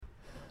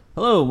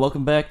Hello,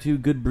 welcome back to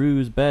Good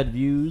Brews, Bad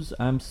Views.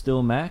 I'm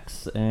still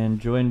Max, and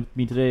joined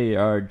me today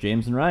are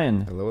James and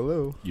Ryan. Hello,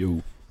 hello.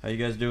 You. How you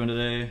guys doing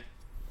today?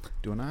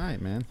 Doing all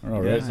right, man. All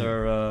You right. guys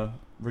are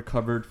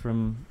recovered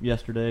from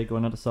yesterday,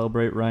 going out to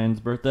celebrate Ryan's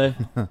birthday,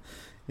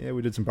 Yeah,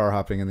 we did some bar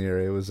hopping in the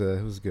area. It was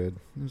good.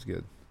 It was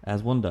good.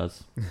 as one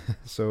does.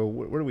 So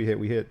where do we hit?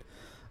 We hit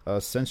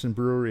Ascension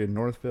Brewery in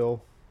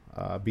Northville,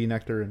 Bee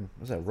Nectar in,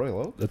 was that Royal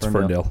Oak? That's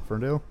Ferndale. Ferndale.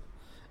 Ferndale,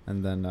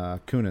 and then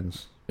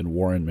Coonan's. In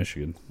Warren,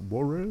 Michigan.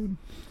 Warren.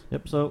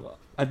 Yep. So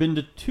I've been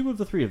to 2 of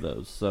the 3 of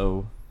those.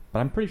 But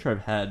I'm pretty sure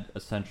I've had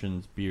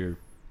Ascension's beer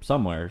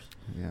somewhere.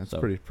 Yeah, it's So-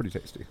 pretty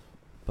tasty.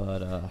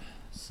 But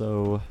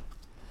so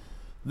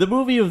the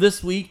movie of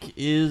this week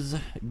is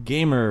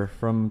Gamer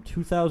from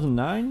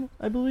 2009,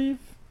 I believe.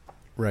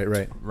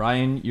 Right.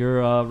 Ryan,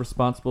 you're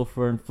responsible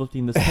for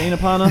inflicting this pain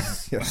upon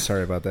us. Yeah,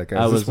 sorry about that,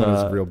 guys. I This was, one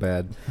is real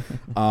bad.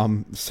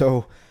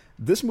 So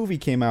this movie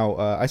came out.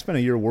 I spent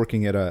a year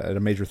working at a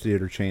major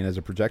theater chain as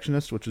a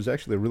projectionist, which was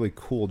actually a really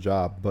cool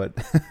job. But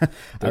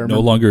That no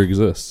longer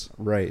exists.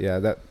 Right, yeah,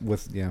 that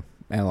with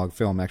analog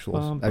film, actual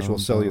Bum,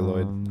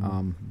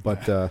 celluloid.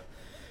 But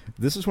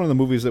this is one of the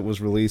movies that was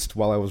released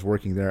while I was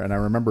working there, and I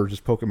remember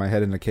just poking my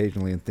head in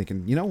occasionally and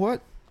thinking, you know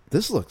what,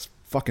 this looks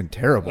fucking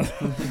terrible.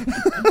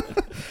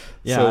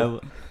 Yeah,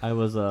 So- I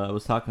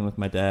was talking with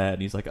my dad,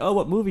 and he's like, "Oh,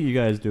 what movie are you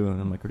guys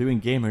doing?" I'm like, "We're doing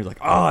Gamer." He's like,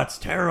 "Oh, it's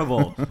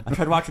terrible." I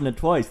tried watching it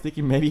twice,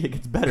 thinking maybe it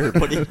gets better,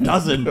 but it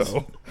doesn't.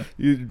 No.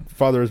 Your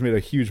father has made a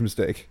huge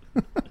mistake.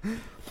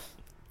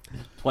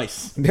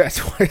 Twice. Yeah,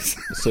 twice.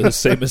 So the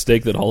same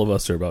mistake that all of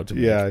us are about to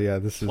make. Yeah,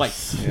 this is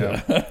Twice.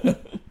 Yeah.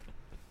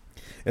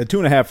 And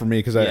 2.5 for me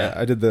because Yeah.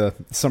 I did the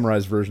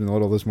summarized version a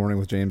little this morning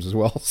with James as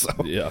well. So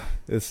Yeah.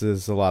 this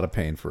is a lot of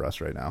pain for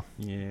us right now.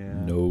 Yeah.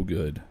 No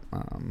good.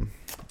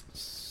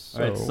 All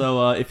right,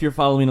 so if you're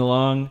following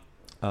along,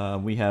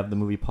 we have the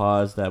movie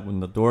paused that when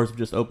the doors have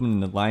just opened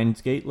and the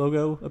Lionsgate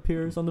logo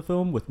appears on the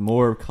film with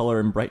more color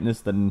and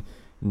brightness than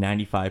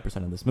 95%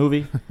 of this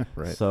movie.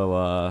 Right.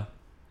 So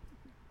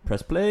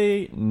press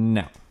play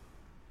now.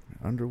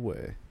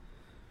 Underway.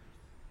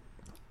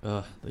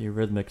 The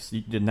Eurythmics,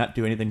 you did not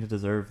do anything to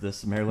deserve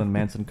this Marilyn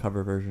Manson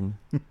cover version.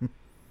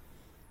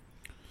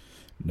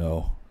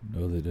 No,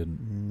 they didn't.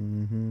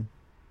 Mm-hmm.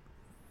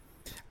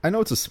 I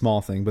know it's a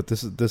small thing, but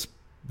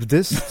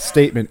this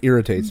statement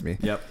irritates me.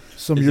 Yep.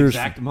 Some This years,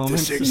 exact moment.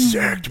 This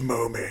exact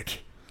moment.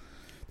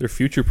 They're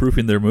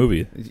future-proofing their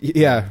movie.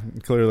 Yeah,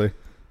 clearly,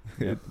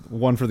 Yep.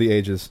 one for the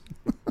ages.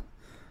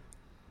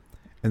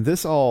 And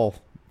this all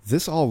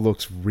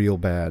looks real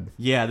bad.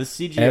 Yeah, this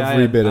CGI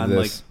Every bit of on, this.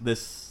 like,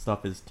 this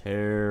stuff is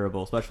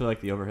terrible, especially like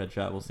the overhead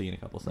shot we'll see in a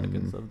couple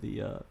seconds of the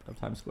of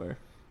Times Square.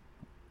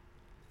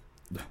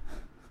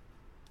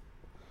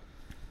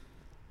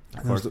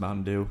 Of course,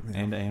 Mountain Dew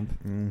and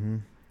AMP. Mm-hmm.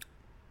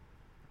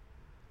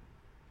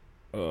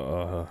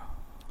 Uh,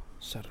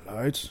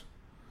 Satellites.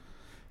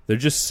 they're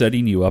just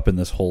setting you up in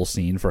this whole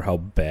scene for how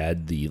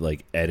bad the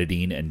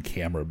editing and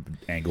camera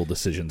angle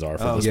decisions are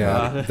for Oh, this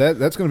Yeah, movie.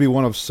 that's going to be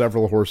one of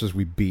several horses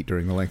we beat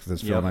during the length of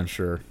this film, Yep. I'm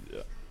sure.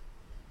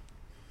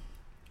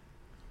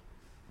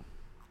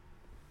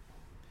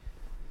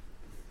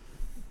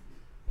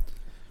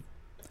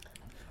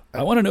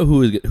 I want to know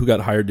who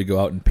got hired to go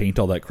out and paint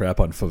all that crap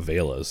on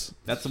favelas.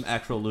 That's some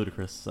actual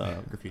ludicrous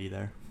graffiti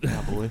there,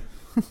 probably.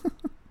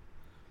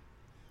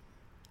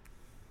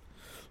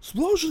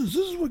 Explosions.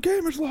 This is what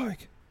gamers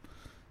like.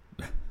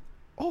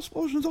 All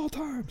explosions, all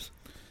times.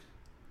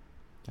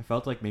 I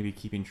felt like maybe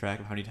keeping track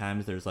of how many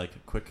times there's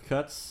like quick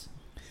cuts.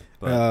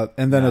 But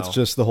And then no. it's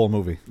just the whole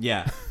movie.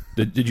 Yeah.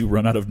 Did you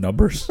run out of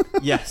numbers?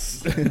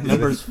 Yes.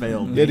 Numbers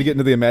failed. You had to get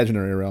into the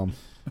imaginary realm.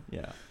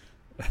 Yeah.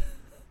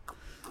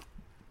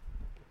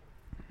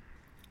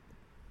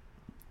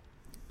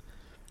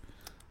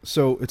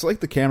 So it's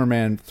like the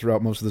cameraman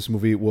throughout most of this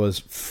movie was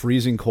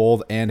freezing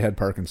cold and had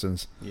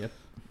Parkinson's. Yep.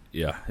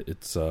 Yeah,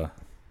 it's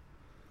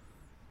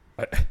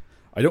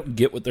I don't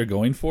get what they're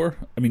going for.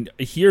 I mean,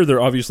 here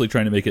they're obviously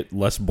trying to make it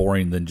less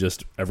boring than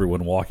just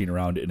everyone walking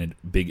around in a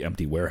big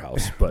empty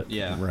warehouse, but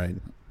Yeah. Right.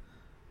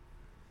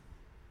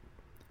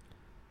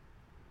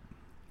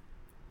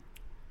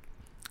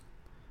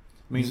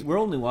 I mean, we're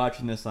only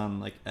watching this on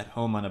like at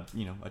home on a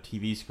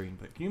TV screen,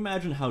 but can you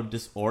imagine how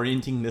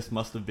disorienting this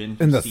must have been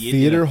to In the see it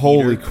theater? in a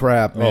Holy theater?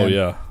 crap, man. oh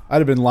yeah. I'd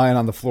have been lying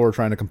on the floor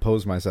trying to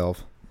compose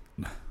myself.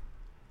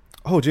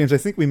 Oh, James, I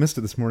think we missed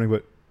it this morning,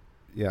 but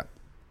yeah.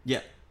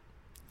 Yeah.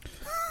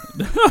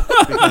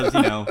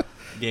 Because,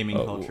 gaming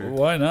culture.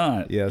 Why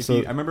not? Yeah, I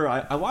remember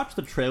I watched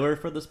the trailer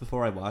for this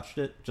before I watched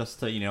it just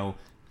to,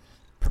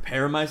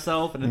 prepare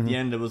myself. And at the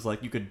end, it was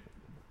like you could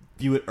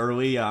view it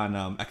early on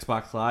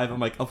Xbox Live. I'm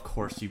like, of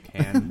course you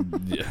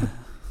can. Yeah.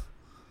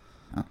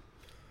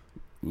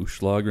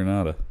 Ushla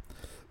Granada.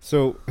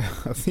 So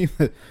a theme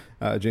that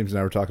James and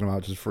I were talking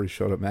about just before he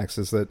showed up, Max,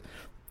 is that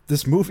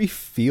this movie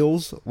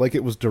feels like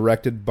it was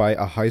directed by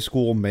a high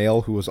school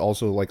male who was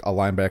also like a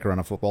linebacker on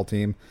a football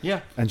team. Yeah.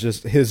 And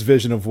just his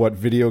vision of what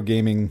video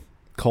gaming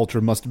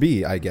culture must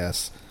be, I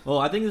guess. Well,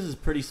 I think this is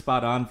pretty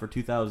spot on for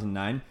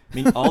 2009. I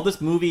mean, all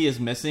this movie is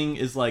missing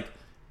is like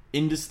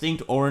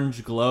indistinct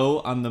orange glow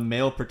on the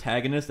male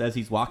protagonist as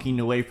he's walking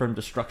away from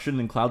destruction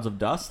in clouds of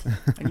dust.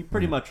 And you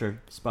pretty much are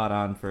spot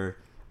on for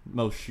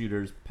most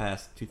shooters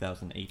past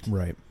 2008.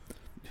 Right.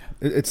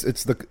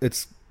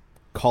 It's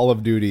Call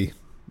of Duty,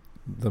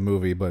 the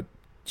movie, but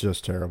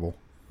just terrible.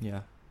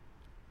 Yeah.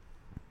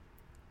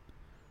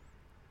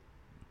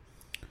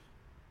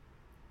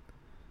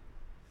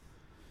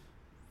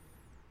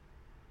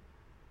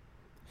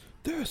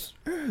 This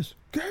is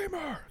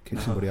gamer. Kick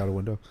somebody out a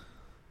window.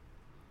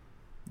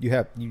 You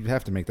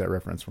have to make that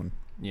reference when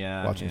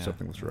watching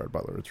something with Gerard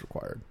Butler. It's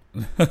required.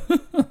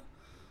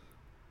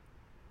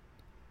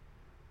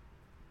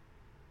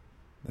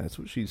 That's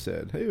what she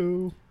said.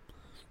 Hey-o.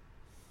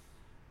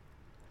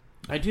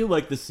 I do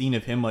like the scene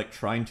of him like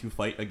trying to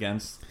fight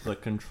against the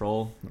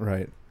control.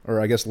 Right.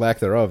 Or I guess lack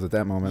thereof at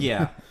that moment.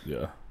 Yeah.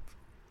 Yeah.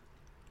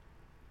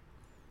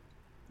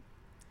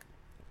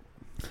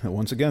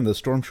 Once again, the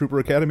Stormtrooper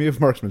Academy of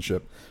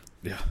Marksmanship.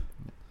 Yeah.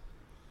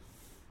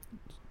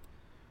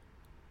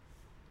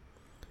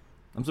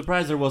 I'm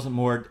surprised there wasn't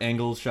more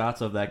angle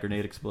shots of that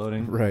grenade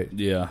exploding. Right.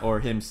 Yeah. Or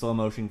him slow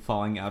motion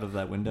falling out of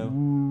that window.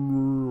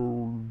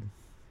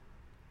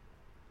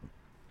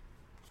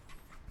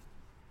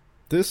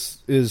 This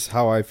is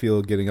how I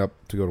feel getting up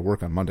to go to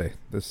work on Monday.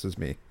 This is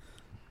me.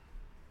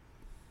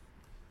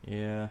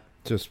 Yeah.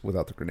 Just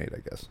without the grenade,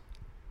 I guess.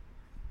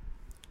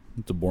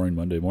 It's a boring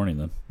Monday morning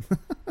then.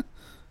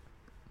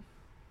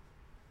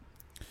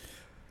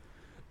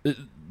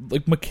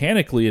 Like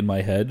mechanically in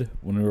my head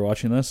when we were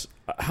watching this,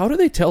 how do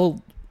they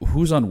tell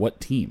who's on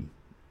what team?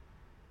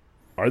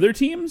 Are there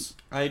teams?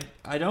 I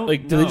don't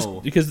like do know. they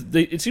just, because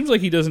it seems like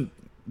he doesn't.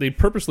 They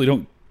purposely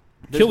don't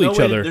kill no each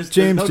way, other. There's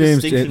James, no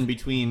James, distinction James.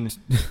 between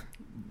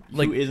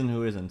Like- who is and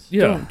who isn't.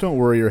 Yeah. Don't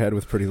worry your head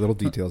with pretty little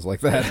details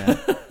like that.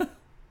 Yeah.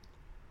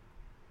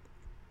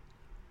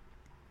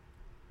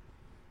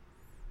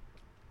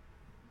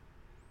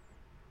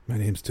 My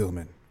name's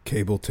Tillman.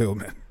 Cable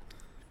Tillman.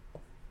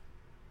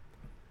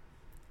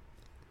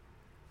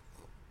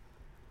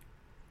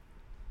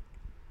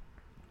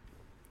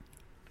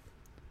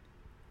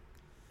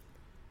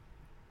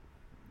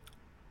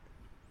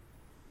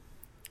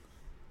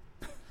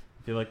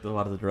 I feel like a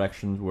lot of the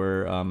directions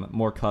were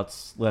more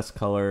cuts, less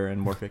color,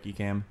 and more shaky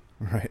cam.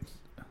 Right.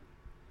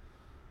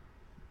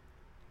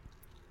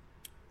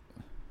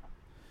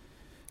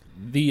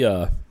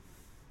 The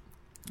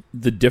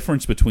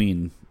difference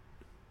between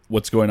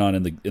what's going on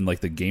in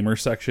like the gamer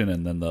section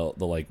and then the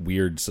like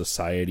weird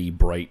society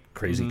bright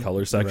crazy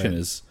color section Right.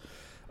 is,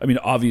 I mean,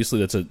 obviously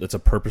that's a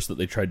purpose that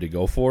they tried to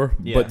go for,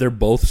 Yeah. but they're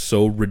both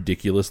so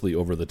ridiculously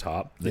over the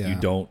top that you Yeah.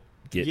 don't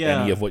get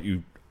Yeah. any of what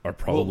you are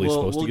probably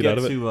supposed we'll to get out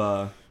of it.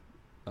 to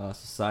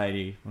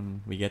society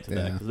when we get to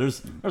that, Yeah.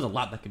 'cause there's a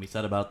lot that can be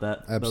said about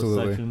that. Absolutely.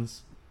 Those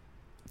sections.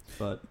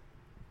 But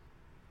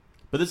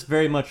it's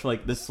very much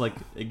like this like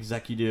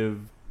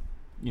executive,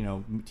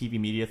 TV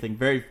media thing.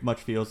 Very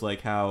much feels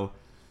like how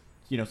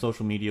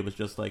social media was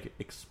just like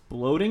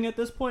exploding at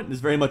this point. This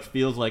very much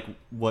feels like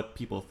what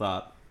people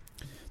thought.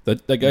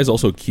 That guy's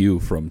also Q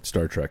from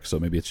Star Trek, so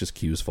maybe it's just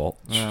Q's fault.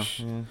 Yeah.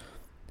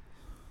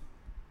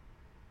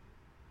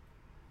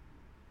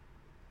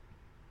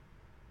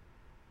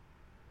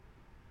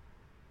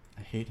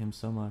 I hate him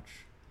so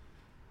much.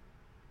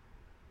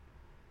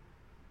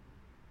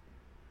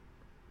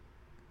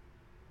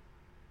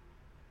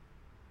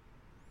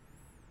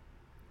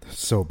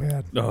 So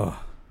bad. Ugh.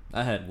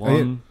 I had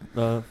one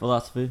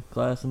philosophy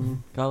class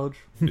in college.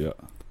 Yeah.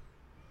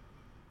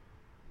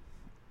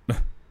 I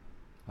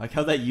like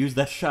how they used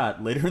that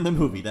shot later in the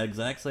movie, that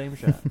exact same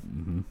shot.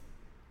 Mm-hmm.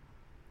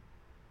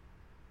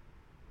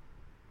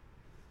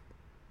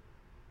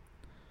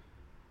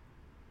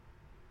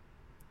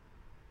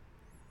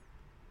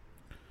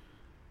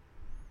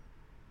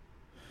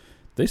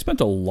 They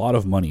spent a lot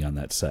of money on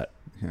that set.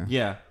 Yeah.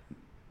 Yeah.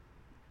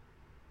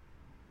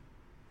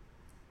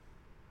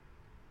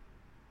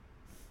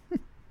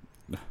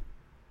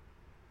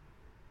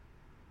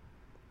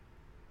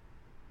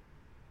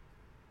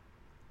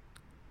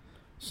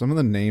 Some of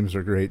the names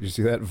are great. Did you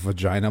see that?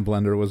 Vagina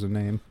Blender was a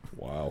name.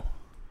 Wow.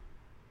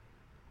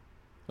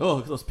 Oh,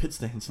 look at those pit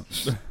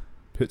stains.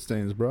 Pit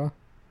stains, brah.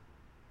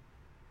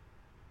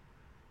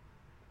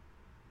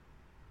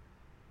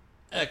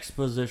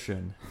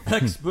 Exposition.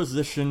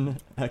 Exposition.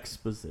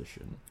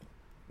 Exposition.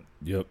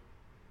 Yep.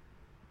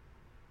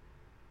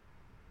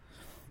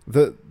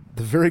 The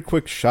very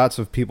quick shots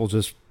of people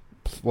just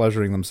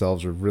pleasuring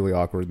themselves are really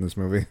awkward in this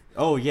movie.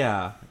 Oh,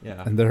 yeah.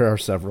 Yeah. And there are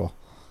several.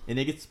 And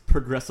it gets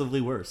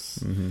progressively worse.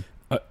 Mm-hmm.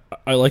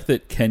 I like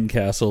that Ken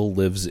Castle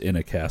lives in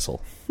a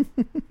castle.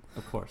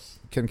 Of course.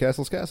 Ken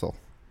Castle's Castle.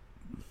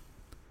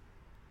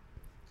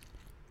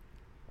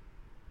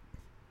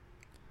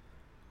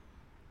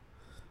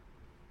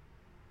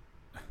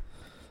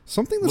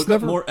 Something that's Look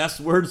never... up more S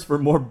words for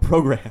more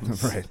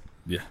programs. Right.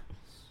 Yeah.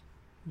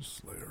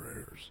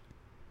 Slayers.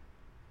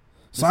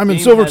 Simon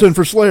game Silverton has-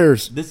 for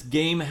Slayers. This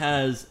game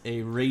has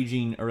a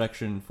raging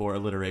erection for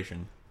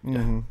alliteration.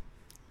 Mm-hmm.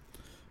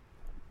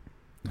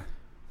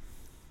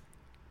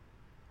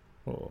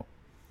 Oh.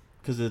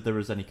 because there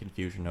was any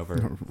confusion over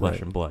Right.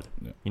 flesh and blood.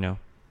 Yeah. You know.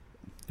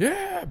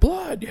 Yeah,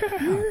 blood.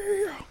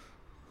 Yeah.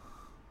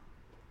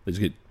 They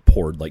just get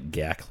poured like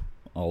gack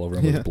all over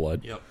him with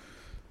blood. Yep.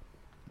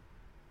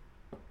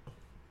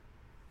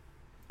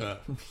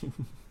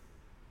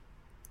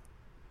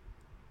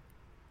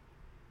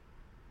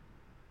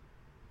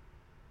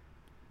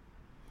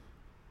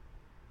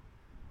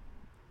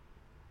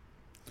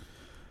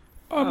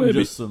 I'm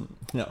just some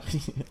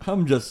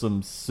I'm just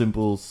some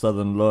simple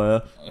Southern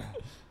lawyer.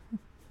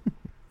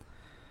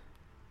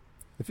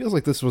 It feels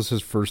like this was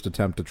his first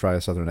attempt to try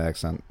a Southern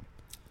accent.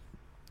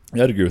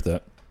 I'd agree with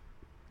that.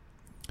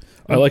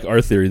 I like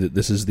our theory that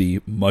this is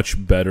the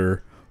much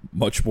better,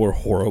 much more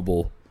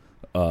horrible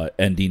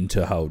ending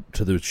to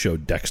the show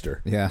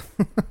Dexter. Yeah.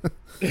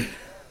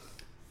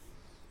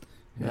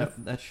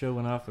 That show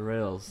went off the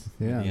rails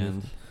Yeah. in the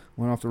end.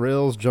 Went off the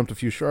rails, jumped a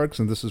few sharks,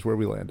 and this is where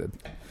we landed.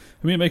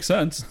 I mean, it makes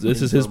sense.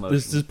 This is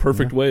his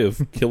perfect way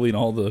of killing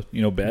all the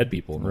bad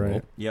people in the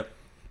world. Yep.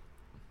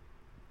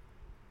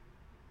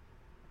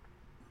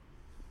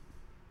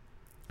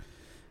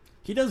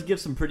 He does give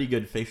some pretty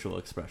good facial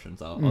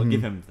expressions. I'll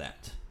give him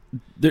that.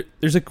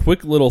 There's a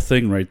quick little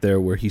thing right there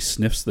where he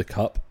sniffs the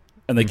cup,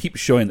 and they keep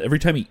showing every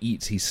time he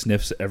eats, he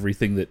sniffs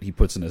everything that he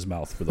puts in his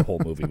mouth for the whole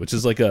movie, which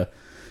is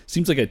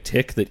seems like a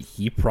tick that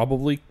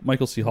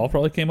Michael C. Hall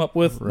probably came up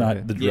with,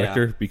 not the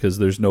director, because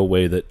there's no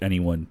way that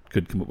anyone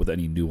could come up with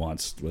any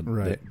nuance when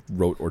they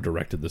wrote or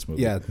directed this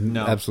movie. Yeah,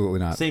 no, absolutely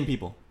not. Same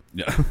people.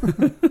 Yeah.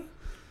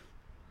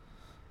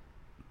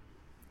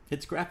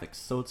 It's graphics,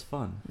 so it's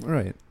fun.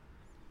 Right.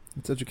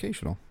 It's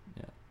educational.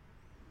 Yeah.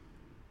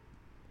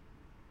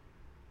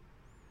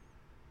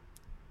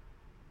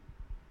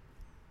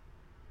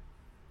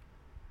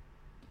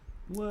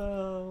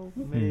 Well,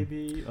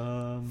 maybe.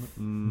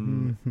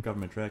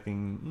 Government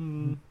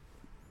tracking.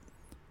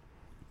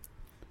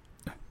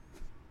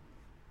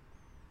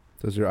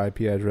 Does your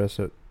IP address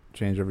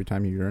change every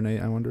time you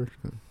urinate, I wonder?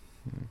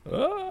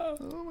 Ah.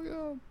 Oh my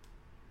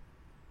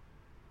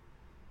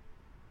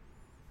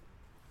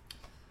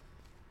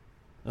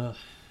god.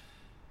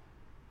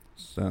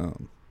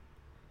 So.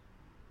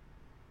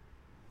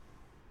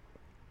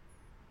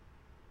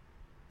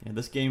 Yeah,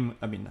 this game.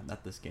 I mean,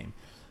 not this game.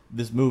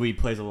 This movie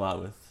plays a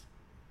lot with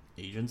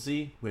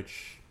agency,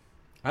 which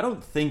I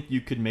don't think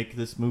you could make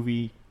this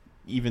movie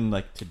even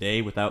like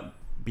today without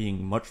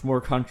being much more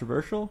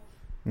controversial.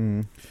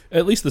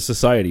 At least the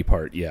society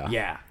part, yeah.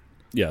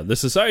 Yeah, The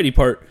society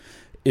part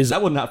is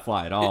that would not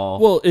fly at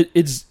all.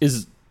 It's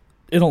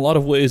in a lot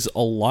of ways a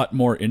lot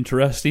more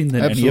interesting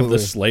than any of the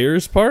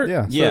Slayers part.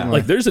 Yeah, certainly.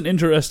 Like there's an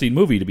interesting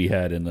movie to be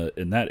had in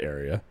that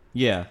area.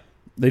 Yeah,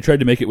 they tried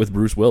to make it with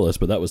Bruce Willis,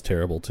 but that was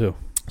terrible too.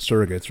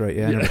 Surrogates, right?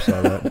 Yeah, I never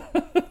saw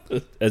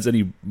that. As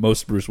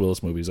most Bruce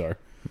Willis movies are.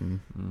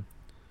 Mm-hmm.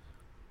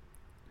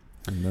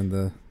 And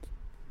then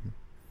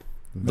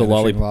the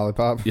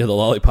lollipop. Yeah, the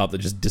lollipop that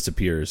just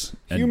disappears.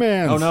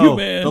 Humans. Oh no,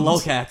 Humans. the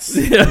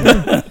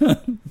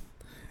lolcats.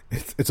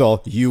 It's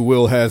all you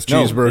will has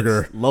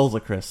cheeseburger. No, it's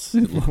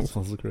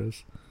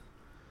Lolzacris.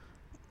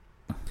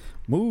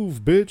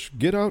 Move, bitch!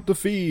 Get out the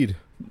feed.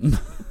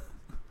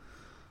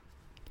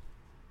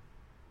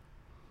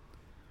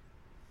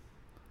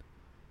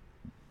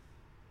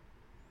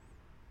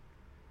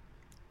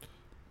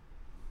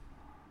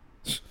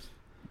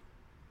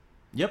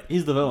 Yep,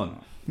 he's the villain.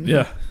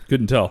 Yeah,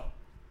 couldn't tell.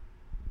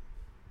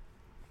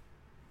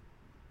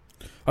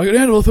 I could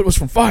handle if it was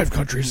from 5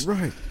 countries.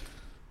 Right.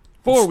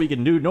 4 we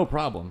can do, no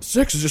problem.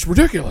 6 is just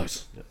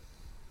ridiculous. Yep.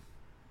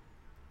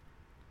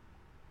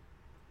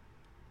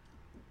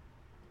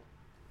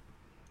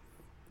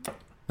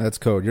 That's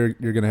code. You're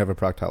going to have a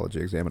proctology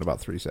exam in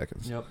about 3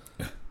 seconds. Yep.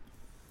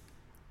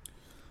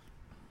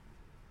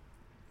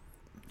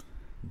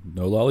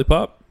 No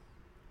lollipop?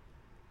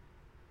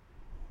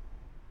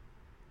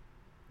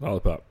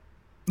 Lollipop.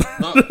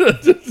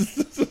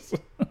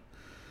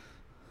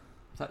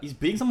 He's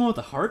beating someone with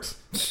a heart?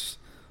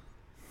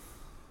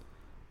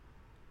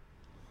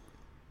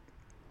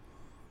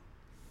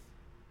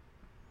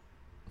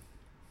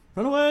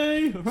 Run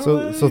away! Run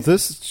away! So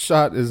this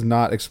shot is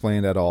not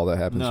explained at all. That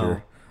happens No.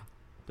 here.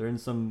 They're in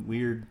some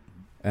weird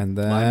And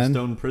then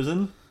limestone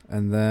prison.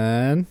 And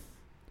then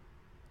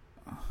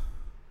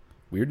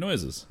Weird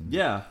noises.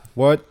 Yeah.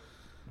 what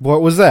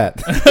was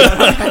that?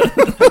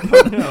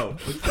 No.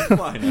 It's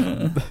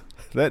fine.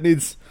 That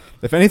needs,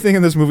 if anything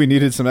in this movie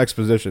needed some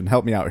exposition,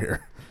 help me out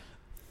here.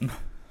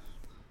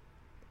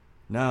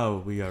 Now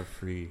we are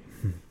free.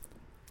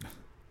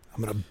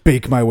 I'm going to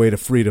bake my way to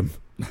freedom.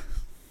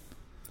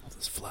 All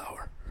this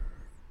flour.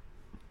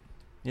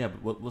 Yeah,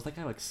 but what, was that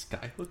guy like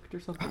skyhooked or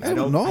something? I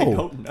don't know. I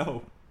don't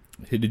know.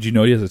 Hey, did you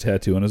know he has a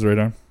tattoo on his right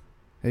arm?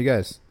 Hey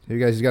guys,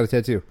 he's got a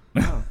tattoo.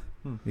 Oh.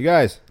 You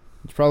guys,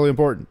 it's probably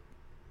important.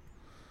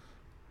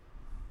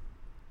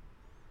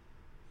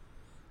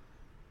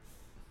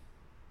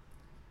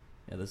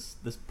 Yeah, this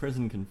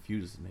prison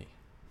confuses me.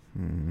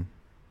 Mm-hmm.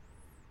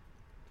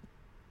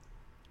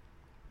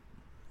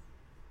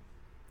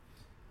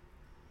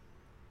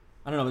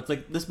 I don't know. It's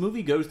like this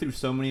movie goes through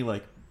so many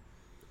like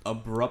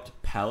abrupt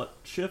palette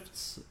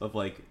shifts of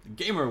like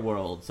gamer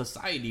world,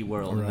 society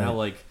world, and now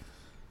like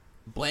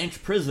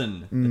Blanche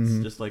prison.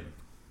 It's just like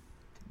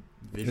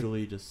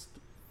visually just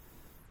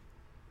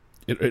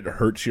it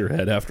hurts your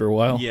head after a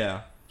while.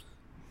 yeah.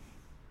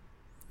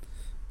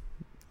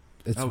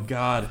 It's, Oh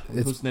God,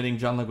 hallucinating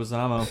John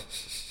Leguizamo.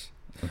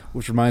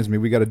 which reminds me,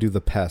 we got to do The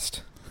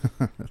Pest.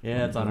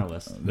 Yeah, it's on our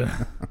list.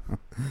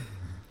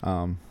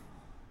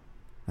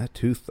 That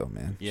tooth, though,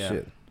 man. Yeah.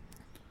 Shit.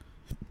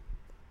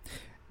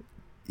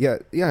 Yeah.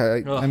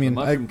 I mean,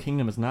 the Mushroom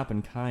Kingdom has not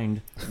been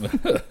kind.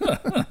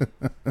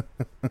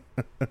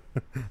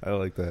 I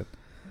like that.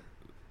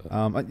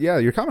 Yeah,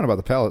 your comment about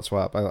the palette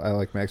swap, I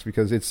like, Max,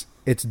 because it's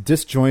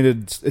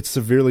disjointed. It's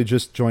severely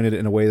disjointed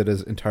in a way that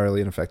is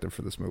entirely ineffective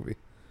for this movie.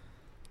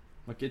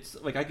 Like it's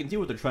like I can see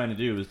what they're trying to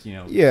do is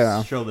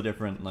show the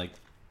different like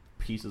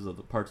pieces of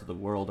the parts of the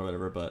world or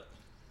whatever, but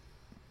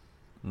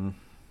I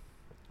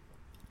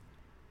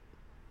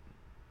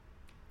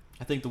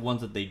think the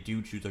ones that they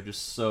do choose are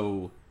just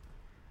so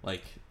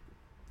like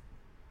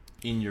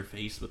in your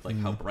face with like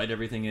how bright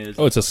everything is.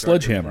 Oh, it's a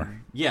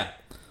sledgehammer. Yeah,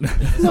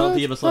 it's all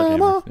the of a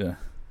sledgehammer. Yeah.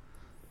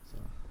 So,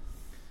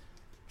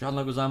 John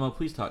Leguizamo,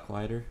 please talk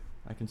quieter.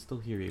 I can still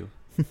hear you.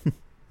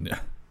 Yeah.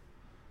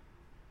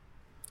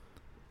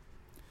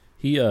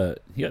 He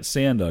got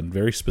sand on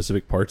very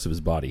specific parts of his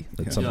body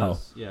that somehow.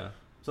 Yeah.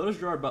 So does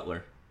Gerard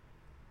Butler.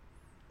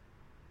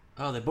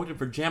 Oh, they booked him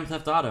for Jam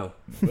Theft Auto.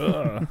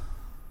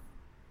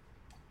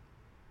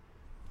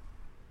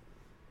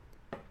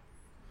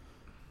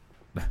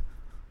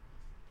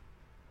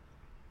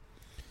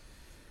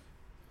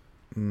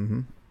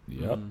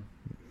 Yep.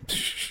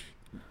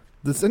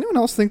 Does anyone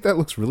else think that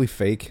looks really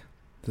fake?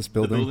 This The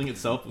building? building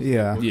itself.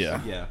 Yeah.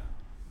 Yeah.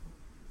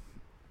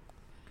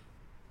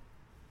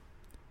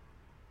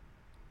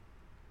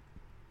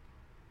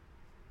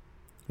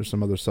 There's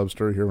some other sub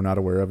story here we're not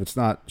aware of.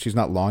 She's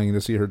not longing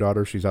to see her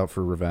daughter. She's out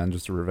for revenge.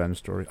 It's a revenge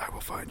story. I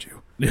will find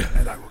you,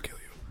 and I will kill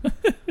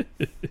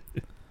you.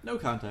 No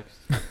context.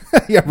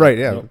 Yeah, right.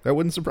 Yeah, Nope. that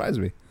wouldn't surprise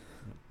me.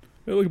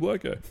 Hey, look, a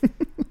black guy.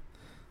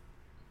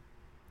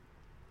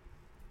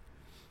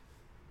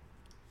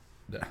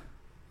 Yeah.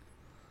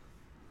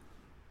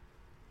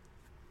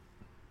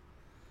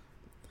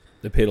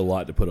 They paid a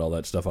lot to put all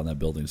that stuff on that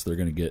building, so they're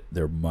going to get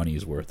their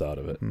money's worth out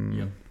of it.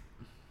 Yep.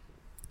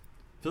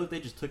 I feel like they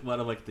just took a lot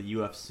of like the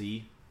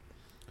UFC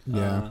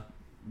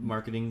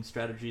marketing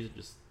strategies and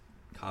just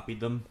copied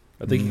them.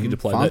 I think you could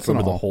apply that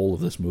over the whole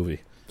of this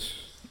movie.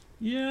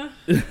 Yeah.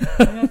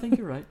 I think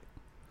you're right.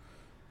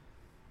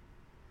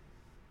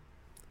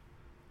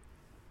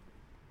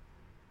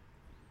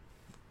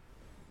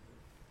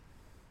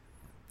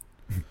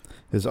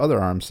 His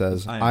other arm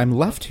says, "I'm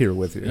left here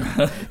with you."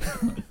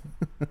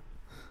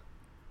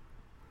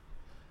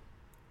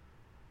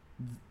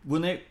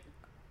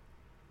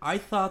 I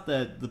thought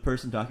that the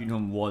person talking to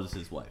him was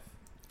his wife.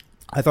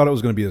 I thought it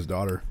was going to be his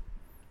daughter.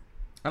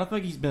 I don't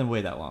think he's been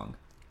away that long.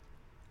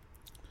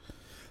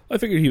 I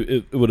figured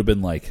it would have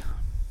been like,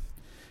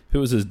 if it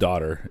was his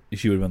daughter,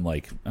 she would have been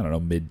like, I don't know,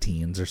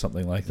 mid-teens or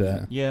something like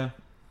that. Yeah.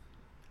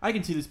 I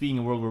can see this being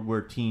a world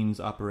where teens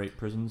operate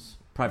prisons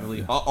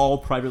privately, all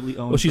privately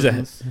owned. Well,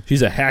 prisons.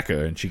 she's a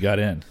hacker, and she got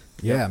in.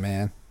 Yeah,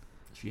 man.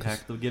 She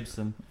hacked the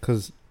Gibson.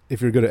 Because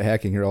if you're good at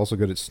hacking, you're also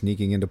good at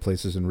sneaking into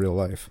places in real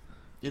life.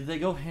 Yeah, they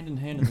go hand in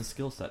hand in the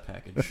skill set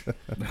package.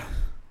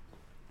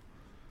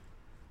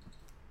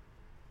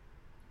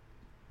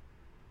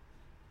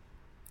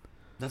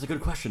 That's a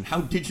good question. How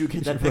did you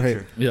get that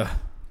picture? Yeah.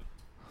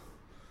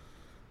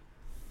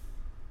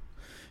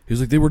 He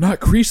was like, they were not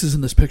creases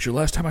in this picture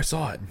last time I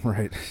saw it.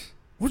 Right.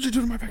 What did you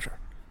do to my picture?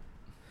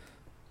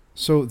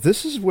 So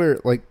this is where,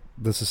 like,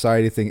 the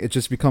society thing, it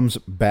just becomes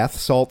bath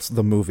salts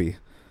the movie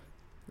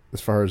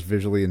as far as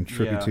visually and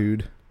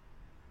trippitude.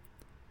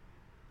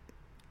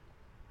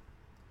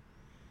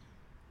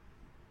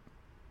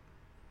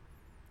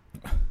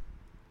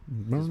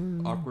 Just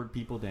awkward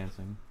people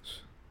dancing.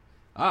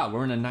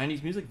 We're in a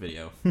 90s music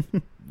video.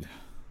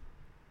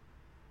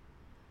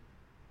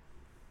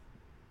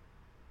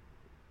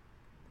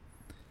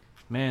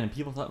 Man,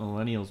 people thought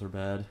millennials were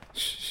bad.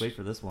 Wait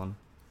for this one.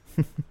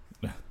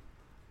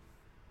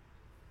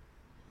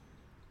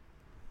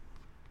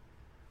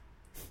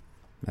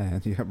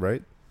 Man, yeah,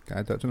 right?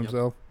 Guy touching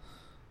himself.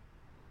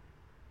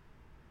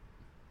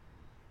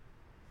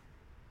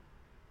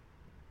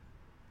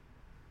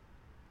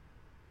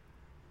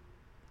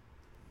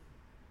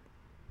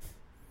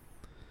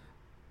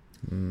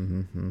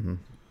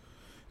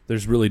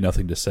 There's really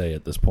nothing to say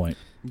at this point.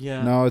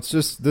 Yeah. No, it's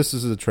just, this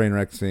is a train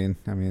wreck scene.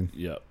 I mean,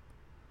 Yep.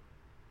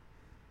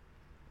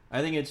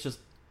 I think it's just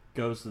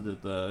goes to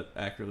the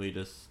accurately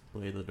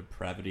display the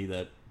depravity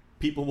that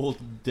people will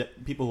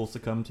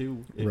succumb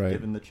to if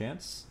given the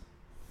chance.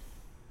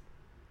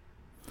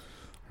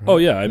 Oh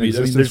yeah, I mean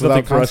Existence there's nothing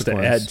without for us to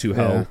consequence. add to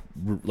how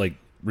like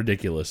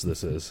ridiculous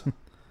this is.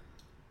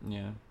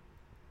 Yeah.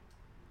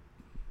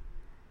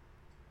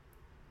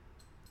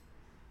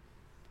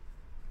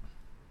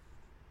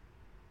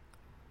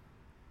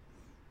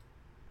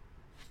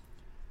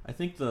 I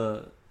think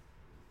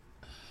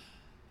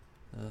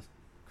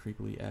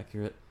Creepily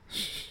accurate.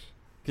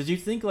 Because you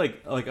think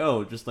like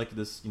oh, just like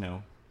this,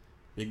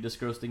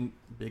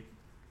 big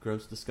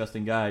gross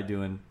disgusting guy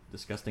doing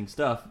disgusting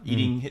stuff,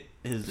 eating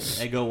his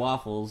Eggo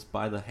waffles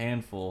by the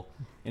handful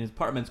in his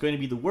apartment is going to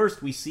be the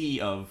worst we see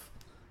of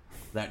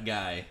that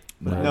guy.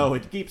 But Right. no,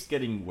 it keeps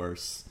getting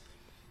worse.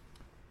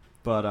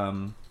 But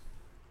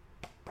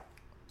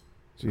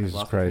Jesus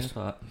lost my train of Christ.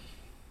 thought.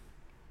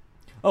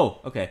 Oh,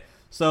 okay.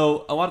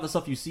 So a lot of the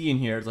stuff you see in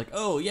here is like,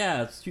 oh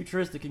yeah, it's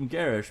futuristic and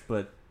garish,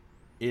 but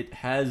it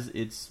has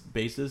its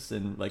basis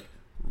in like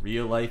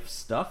real life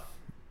stuff.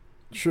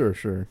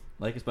 Sure.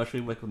 Like especially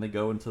like when they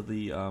go into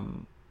the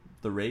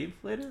rave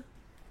later.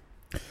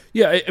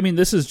 Yeah, I mean,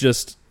 this is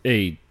just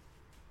a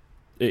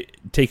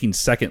taking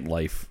Second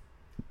Life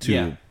to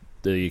Yeah.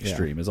 the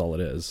extreme is all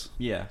it is.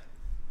 Yeah.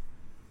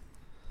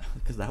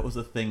 Because that was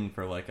a thing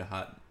for like a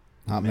hot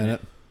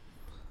Minute.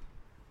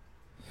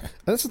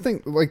 That's the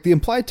thing, like the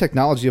implied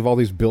technology of all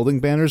these building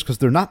banners, because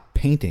they're not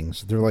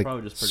paintings, they're like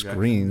Probably just projections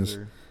screens.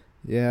 or-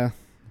 Yeah.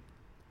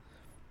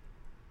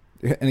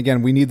 And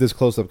again, we need this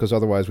close up because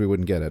otherwise we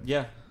wouldn't get it.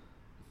 Yeah.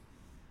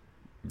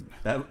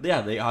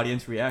 The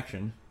audience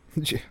reaction.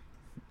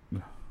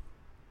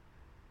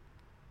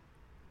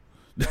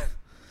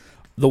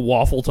 The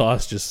waffle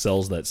toss just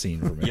sells that scene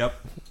for me. Yep.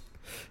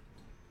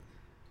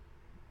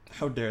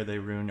 How dare they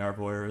ruin our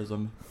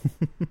voyeurism?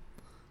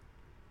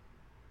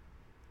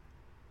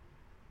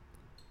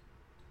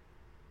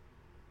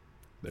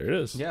 There it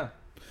is. Yeah.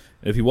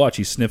 If you watch,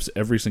 he sniffs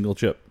every single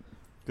chip.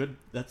 Good.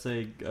 That's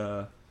a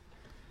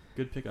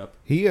good pickup.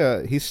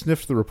 He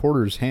sniffed the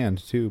reporter's hand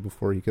too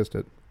before he kissed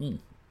it. Do you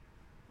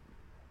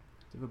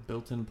have a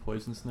built-in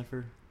poison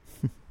sniffer?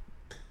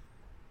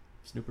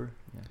 Snooper?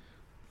 Yeah.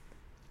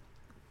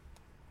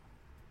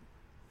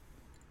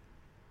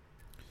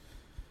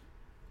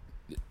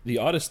 The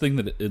oddest thing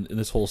that in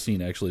this whole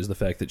scene actually is the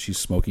fact that she's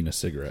smoking a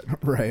cigarette.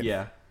 Right.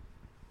 Yeah.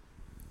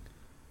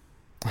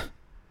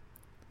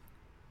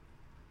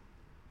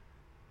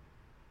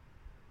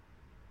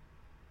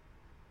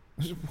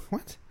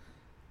 What?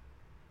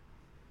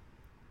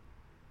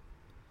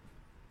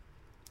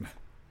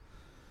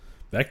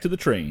 Back to the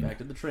train. Back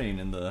to the train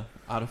and the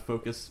out of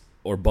focus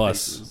Or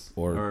bus. places.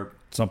 Or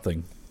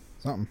something.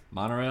 Something.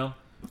 monorail.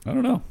 I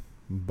don't know.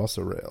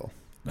 Bus-a rail.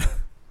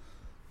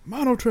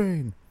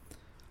 Monotrain.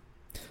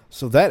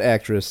 So that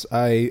actress,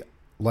 I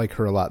like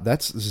her a lot.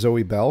 That's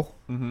Zoe Bell,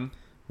 Mm-hmm.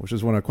 which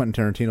is one of Quentin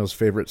Tarantino's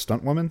favorite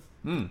stunt women,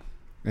 Hmm.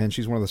 and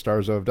she's one of the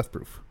stars of Death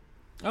Proof.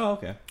 Oh,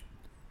 okay.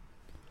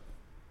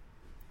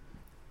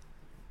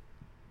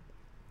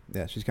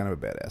 Yeah, she's kind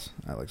of a badass.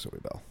 I like Zoe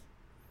Bell.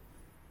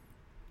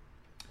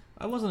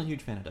 I wasn't a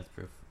huge fan of Death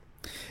Proof.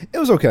 It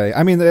was okay.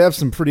 I mean, they have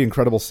some pretty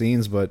incredible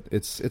scenes, but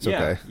it's yeah,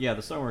 okay. Yeah,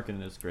 the stunt work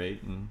in it is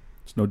great. And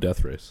It's no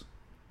death race.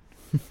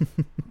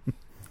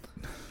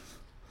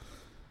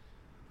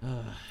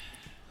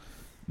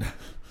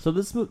 so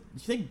this movie, do you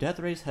think Death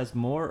Race has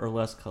more or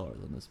less color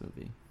than this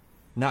movie?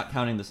 Not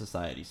counting the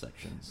society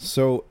sections.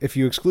 So if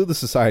you exclude the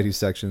society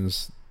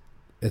sections,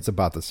 it's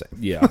about the same.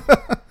 Yeah.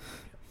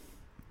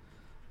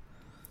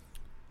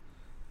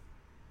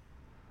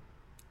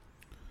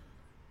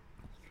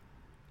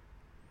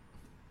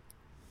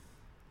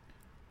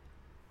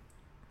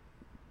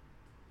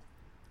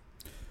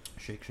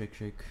 Shake, shake,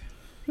 shake.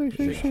 Shake,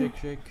 Shake, shake,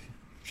 shake.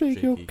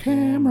 Shake your Shaky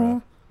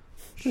camera.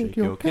 Shake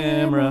your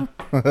camera.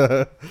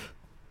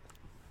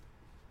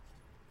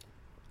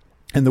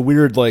 And the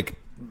weird, like,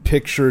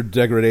 picture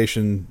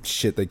degradation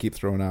shit they keep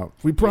throwing out.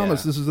 We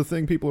promise Yeah. this is the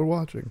thing people are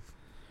watching.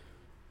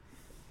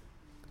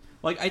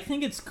 Like, I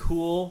think it's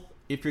cool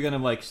if you're gonna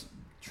like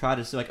try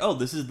to say like, oh,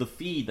 this is the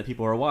feed that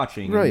people are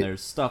watching, Right. and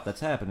there's stuff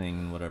that's happening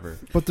and whatever.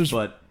 But there's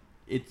But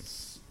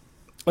it's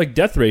Like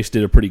Death Race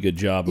did a pretty good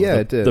job of Yeah,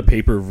 it did. the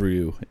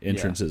pay-per-view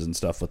entrances and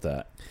stuff with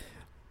that.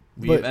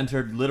 we've But-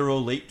 entered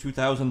literal late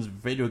 2000s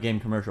video game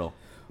commercial.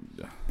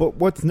 But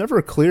what's never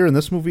clear in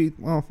this movie,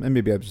 well, and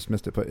maybe I just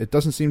missed it, but it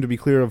doesn't seem to be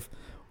clear of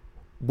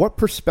what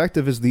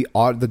perspective is the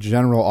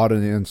general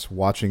audience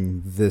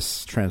watching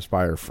this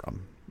transpire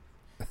from.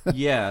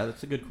 Yeah,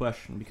 that's a good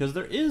question because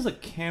there is a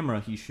camera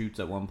he shoots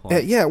at one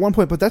point. Yeah, at one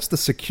point, but that's the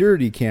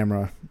security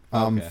camera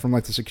Okay. from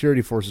like the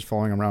security forces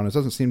following around. It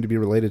doesn't seem to be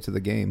related to the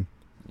game.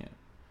 Yeah.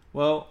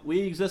 Well,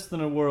 we exist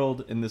in a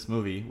world in this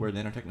movie where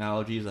the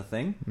nanotechnology is a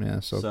thing. Yeah,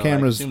 so I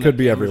cameras assume could that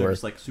be cameras everywhere. Are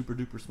just like super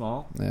duper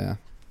small. Yeah.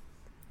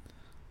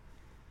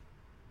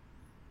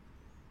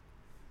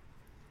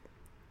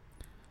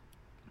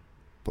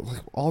 But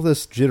like all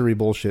this jittery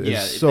bullshit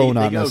Yeah, is so they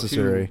not go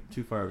necessary.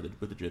 Too far with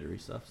the jittery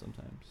stuff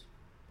sometimes.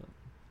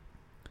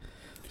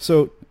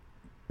 So,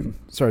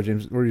 sorry,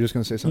 James, were you just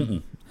going to say something?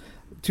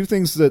 Mm-mm. Two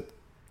things.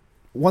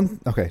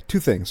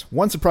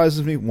 One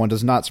surprises me, one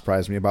does not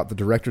surprise me about the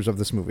directors of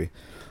this movie.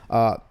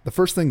 The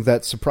first thing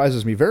that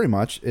surprises me very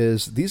much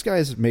is these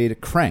guys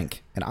made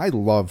Crank, and I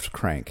loved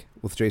Crank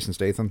with Jason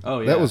Statham. Oh,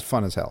 yeah. That was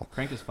fun as hell.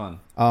 Crank is fun.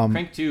 Um,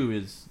 Crank 2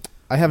 is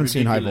I haven't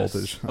seen High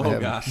ridiculous. Voltage. I Oh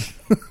haven't. gosh.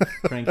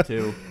 Crank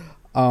 2.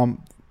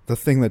 The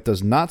thing that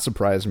does not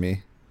surprise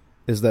me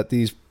is that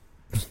these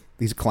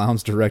these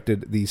clowns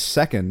directed the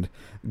second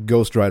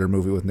Ghost Rider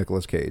movie with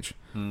Nicolas Cage,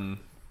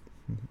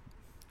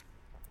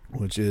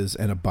 which is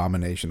an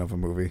abomination of a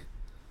movie.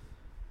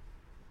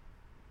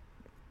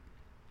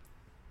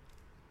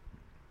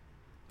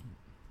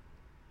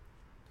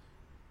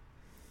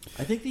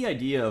 I think the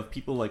idea of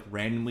people like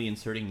randomly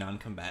inserting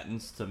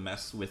non-combatants to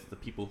mess with the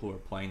people who are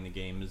playing the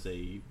game is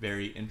a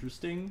very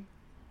interesting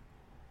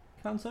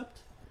concept.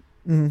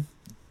 Mm-hmm.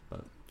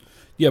 But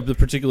Yeah, but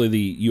particularly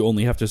you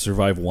only have to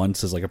survive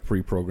once as like a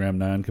pre-programmed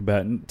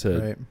non-combatant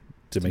to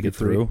make it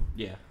through.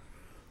 yeah,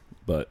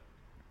 But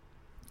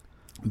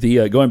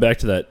the going back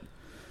to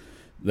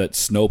that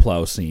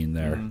snowplow scene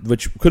there,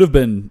 which could have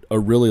been a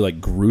really like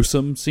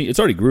gruesome scene. It's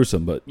already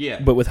gruesome, but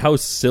with how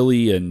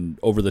silly and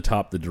over the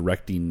top the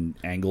directing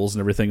angles and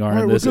everything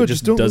are in this, it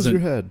just don't lose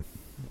your head.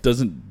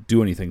 Doesn't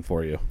do anything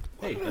for you.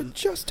 hey,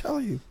 Just tell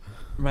you.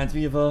 reminds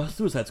me of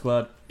Suicide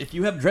Squad. If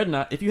you have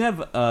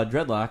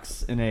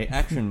dreadlocks in a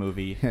action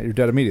movie, Yeah, you're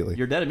dead immediately.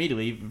 you're dead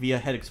immediately via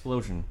head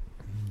explosion.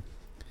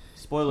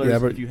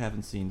 Spoilers if you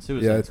haven't seen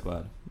Suicide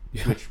Squad,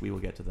 which we will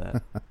get to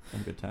that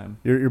in good time.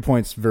 Your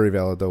point's very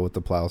valid though with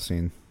the plow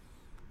scene,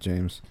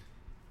 James.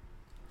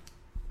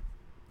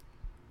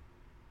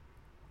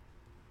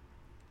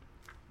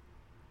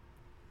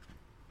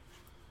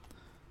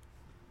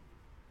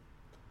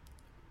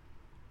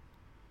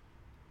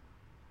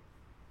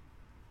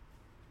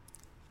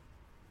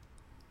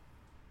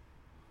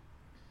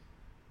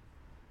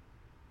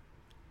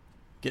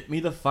 Get me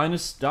the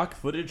finest stock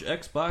footage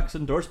Xbox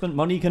endorsement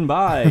money can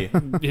buy.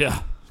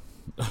 Yeah.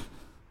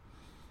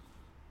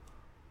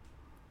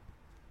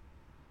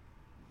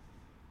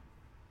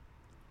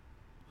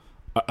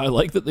 I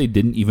like that they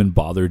didn't even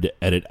bother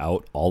to edit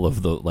out all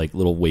of the like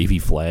little wavy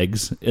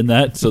flags in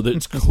that, so that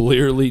it's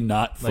clearly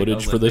not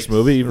footage for this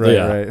movie.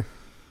 Right.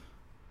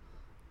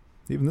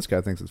 Even this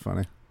guy thinks it's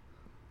funny.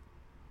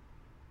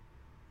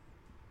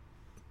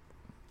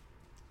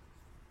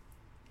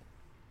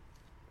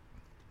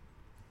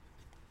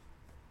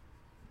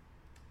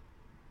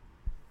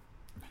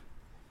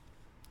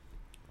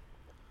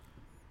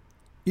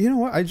 You know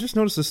what? I just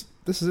noticed this.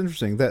 This is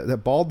interesting.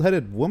 That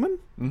bald-headed woman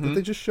that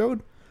they just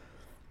showed.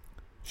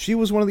 She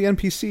was one of the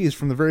NPCs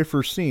from the very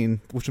first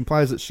scene, which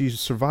implies that she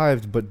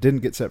survived but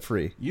didn't get set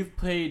free. You've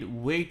paid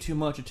way too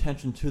much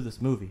attention to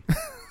this movie.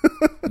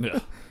 Yeah.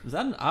 Is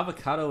that an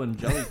avocado and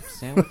jelly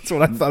sandwich? That's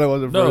what I thought it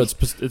was at No,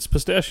 first. it's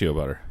pistachio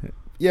butter.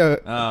 Yeah.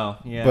 Oh,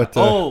 yeah. But,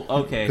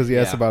 okay. Because he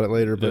asked about it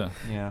later. But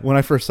Yeah. when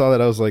I first saw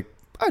that, I was like,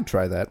 I'd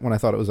try that. When I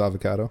thought it was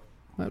avocado,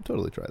 I'd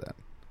totally try that.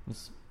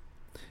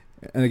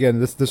 And again,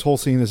 this whole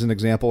scene is an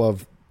example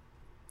of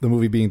the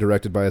movie being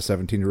directed by a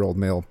 17-year-old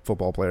male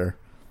football player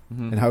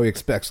and how he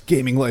expects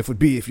gaming life would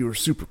be if you were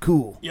super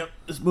cool. Yep,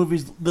 this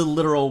movie's the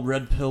literal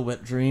red pill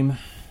wet dream.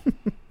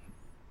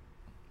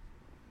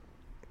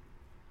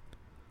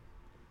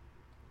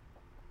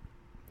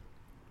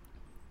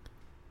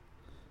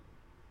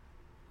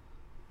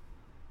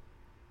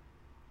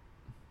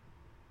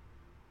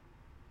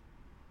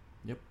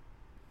 Yep.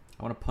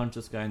 I want to punch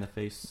this guy in the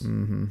face.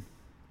 Mm-hmm.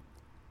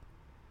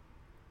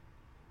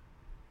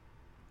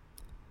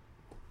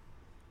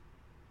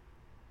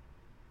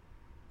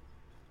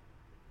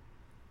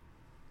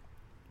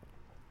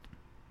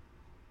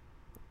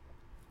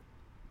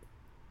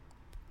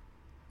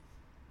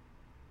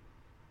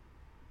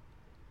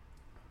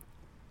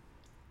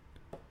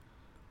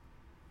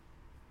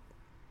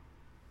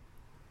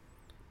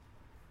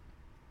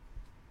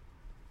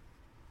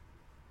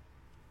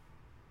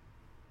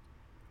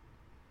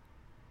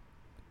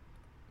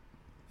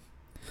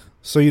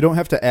 So you don't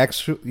have to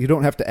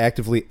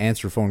actively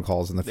answer phone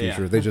calls in the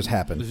future. Yeah. They just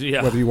happen,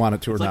 Yeah. whether you want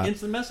it to or It's like not.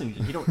 instant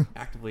messaging. You don't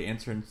actively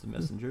answer instant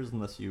messengers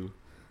unless you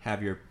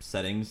have your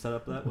settings set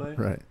up that way.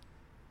 Right.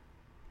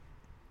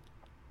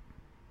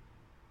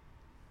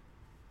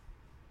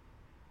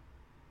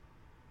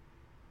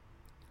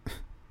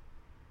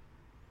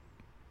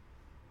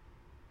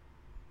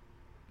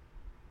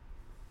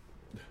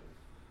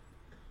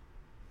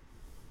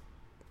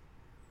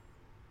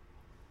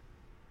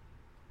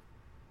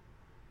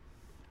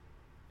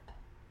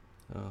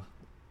 Ugh.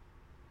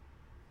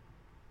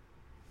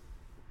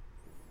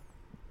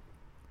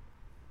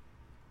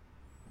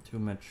 Too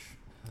much.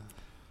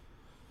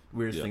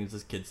 Weirdest Yeah. thing is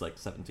this kid's like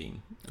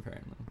 17,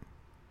 apparently.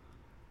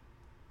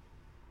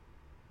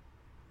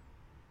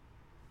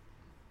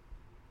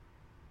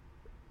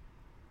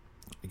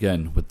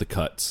 Again, with the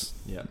cuts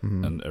Yeah.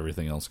 Mhm. and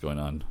everything else going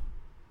on.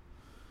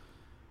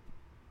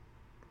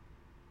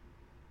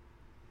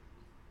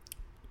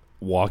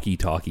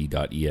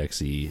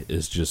 Walkietalkie.exe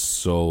is just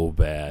so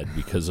bad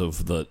because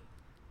of the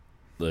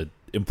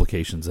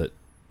implications that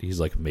he's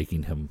like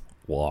making him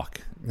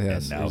walk,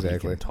 Yes, and now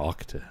exactly. he can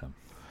talk to him.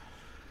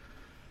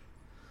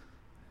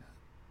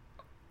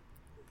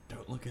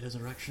 Don't look at his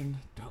erection.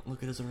 Don't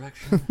look at his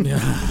erection. Yeah.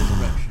 Don't look at his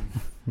erection.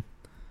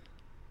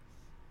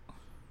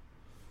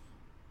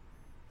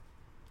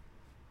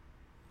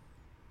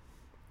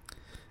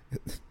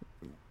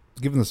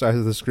 given the size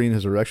of the screen,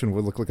 his erection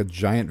would look like a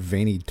giant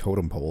veiny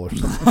totem pole or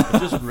something.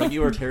 It's just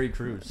regular Terry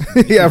Crews.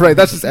 Yeah, right.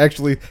 That's just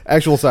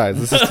actual size.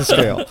 This is to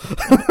scale.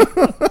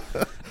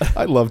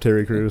 I love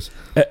Terry Crews.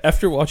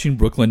 After watching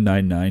Brooklyn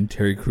Nine-Nine,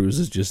 Terry Crews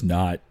is just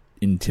not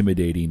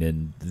intimidating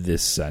in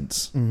this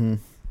sense. Mm-hmm.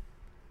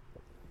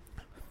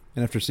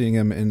 And after seeing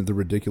him in The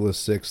Ridiculous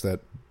Six, that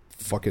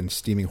fucking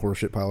steaming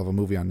horseshit pile of a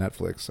movie on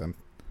Netflix, I'm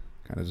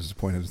kind of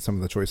disappointed in some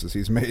of the choices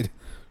he's made.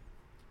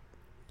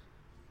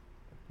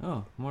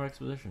 Oh, more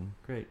exposition.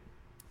 Great.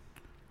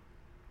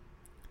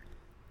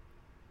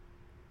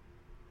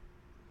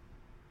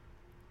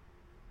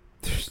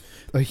 There's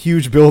a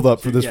huge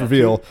build-up for this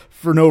reveal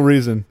for no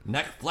reason.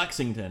 Neck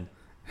Flexington.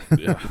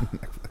 Yeah.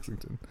 Neck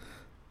Flexington.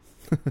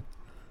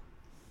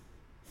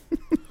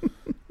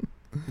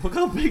 Look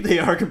how big they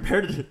are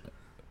compared to...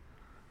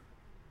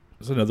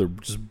 It's another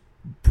just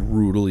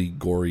brutally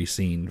gory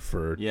scene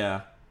for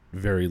Yeah.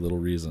 very little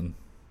reason.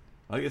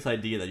 I like this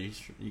idea that you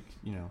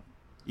know,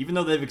 even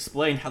though they've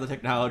explained how the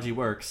technology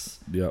works,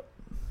 Yep.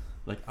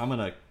 like, I'm going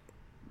to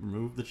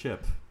remove the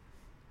chip.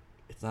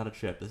 It's not a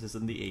chip. This is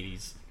in the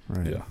 80s.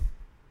 Right. Yeah.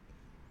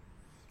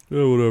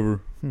 Yeah, whatever.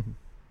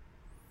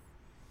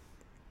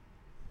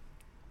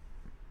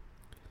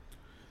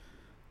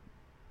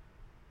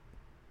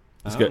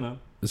 I This don't know.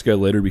 This guy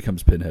later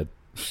becomes Pinhead.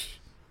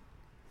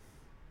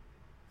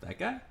 That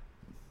guy?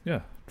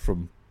 Yeah,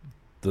 from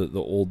the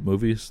old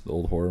movies, the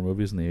old horror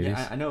movies in the 80s.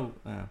 Yeah, I know.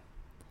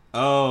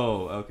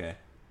 Oh, okay.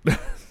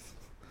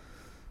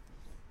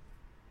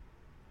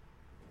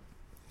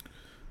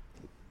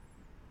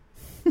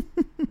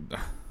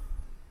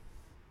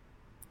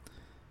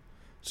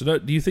 So now,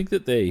 do you think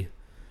that they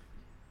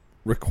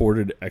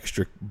recorded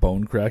extra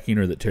bone cracking,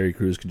 or that Terry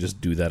Crews can just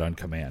do that on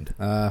command?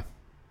 A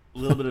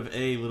little bit of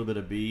A, a little bit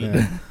of B.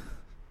 Yeah.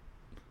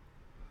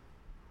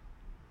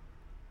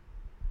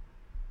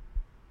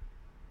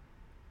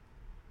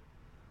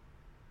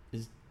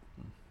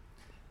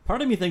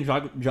 Part of me thinks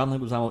John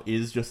Leguizamo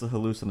is just a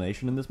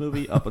hallucination in this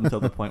movie up until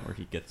the point where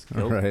he gets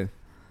killed. Right.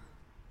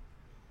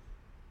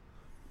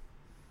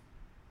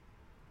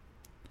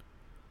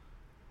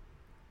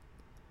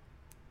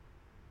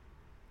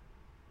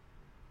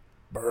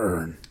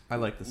 Burn. I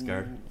like this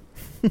card.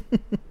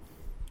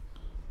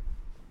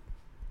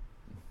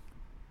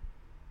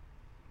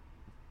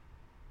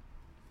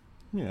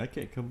 Yeah, I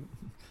can't come.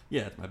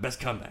 Yeah, it's my best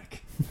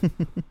comeback.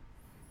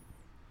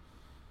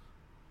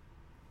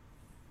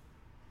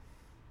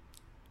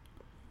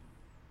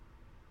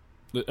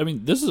 I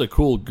mean, this is a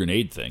cool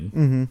grenade thing.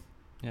 Mm-hmm.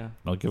 Yeah.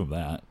 I'll give him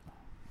that.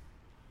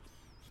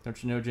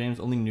 Don't you know,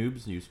 James? Only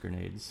noobs use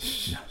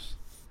grenades. Yes.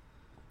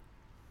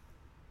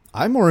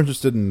 I'm more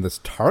interested in this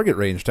target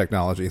range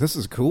technology. This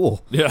is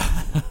cool.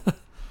 Yeah.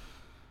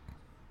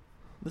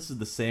 This is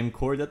the same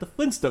cord that the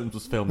Flintstones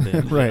was filmed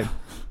in. Right.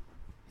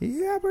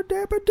 Yabba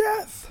dabba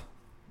death.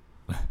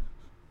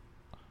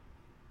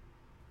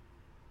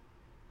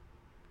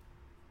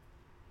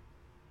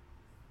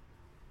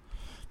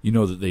 You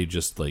know that they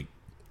just, like,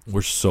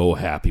 were so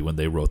happy when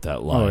they wrote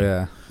that line. Oh,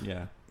 yeah.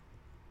 Yeah.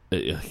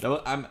 Yeah.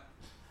 So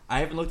I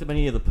haven't looked at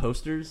any of the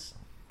posters,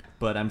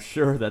 but I'm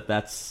sure that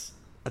that's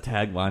a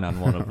tagline on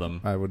one of them.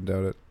 I wouldn't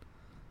doubt it.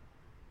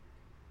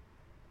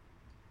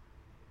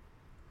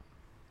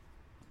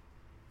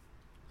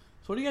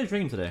 So what are you guys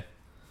drinking today?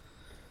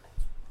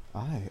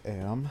 I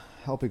am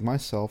helping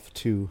myself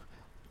to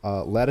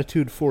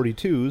Latitude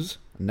 42's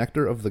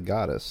Nectar of the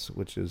Goddess,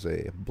 which is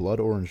a blood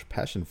orange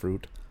passion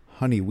fruit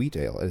honey wheat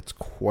ale. It's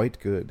quite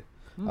good.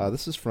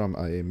 This is from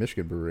a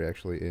Michigan brewery,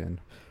 actually, in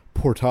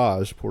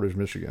Portage,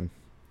 Michigan.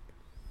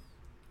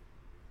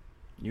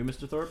 You,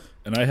 Mr. Thorpe?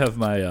 And I have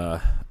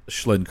my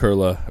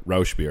Schlenkerla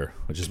Rausch beer,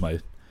 which is my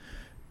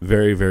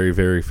very, very,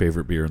 very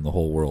favorite beer in the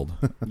whole world.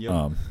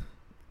 Yep.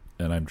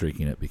 And I'm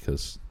drinking it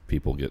because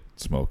people get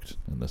smoked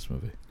in this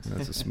movie.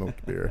 That's a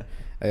smoked beer.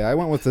 Hey, I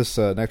went with this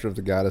Nectar of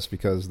the Goddess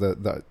because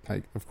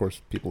of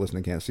course, people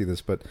listening can't see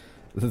this, but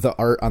the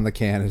art on the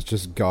can is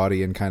just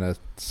gaudy and kind of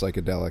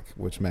psychedelic,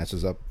 which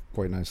matches up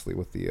quite nicely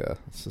with the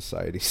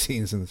society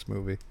scenes in this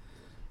movie.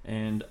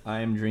 And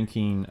I'm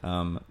drinking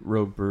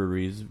Rogue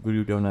Brewery's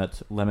Voodoo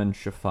Donut Lemon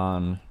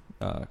Chiffon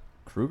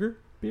Kruger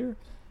beer.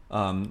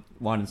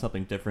 Wanted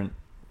something different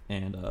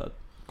and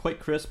quite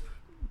crisp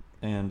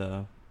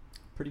and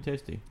pretty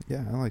tasty.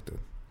 Yeah, I liked it.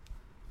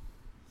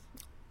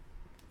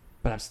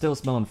 But I'm still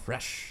smelling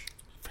fresh.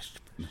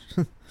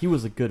 He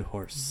was a good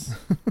horse.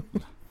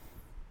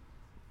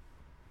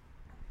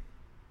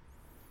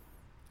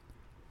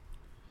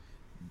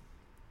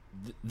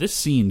 This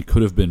scene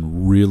could have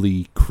been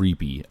really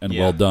creepy and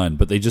Yeah. well done,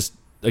 but they just,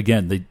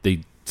 again,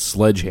 they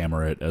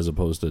sledgehammer it as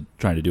opposed to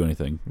trying to do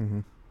anything. Mm-hmm.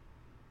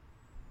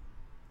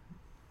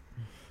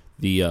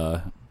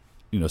 The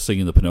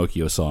singing the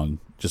Pinocchio song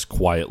just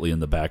quietly in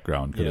the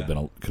background could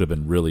Yeah. have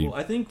been really Well,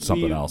 I think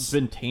something we've else.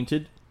 been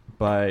tainted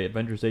by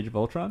Avengers: Age of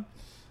Ultron,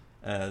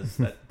 as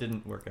that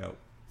didn't work out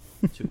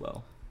too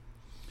well.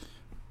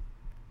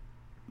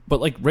 But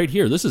like right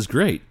here, this is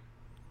great.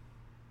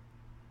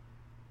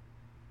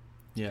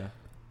 Yeah.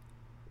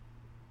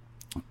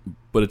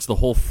 but it's the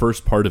whole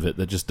first part of it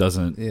that just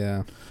doesn't.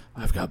 Yeah.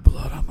 I've got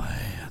blood on my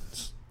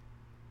hands.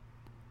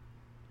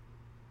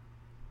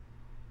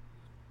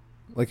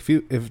 Like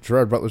if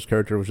Gerard Butler's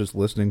character was just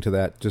listening to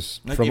that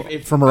just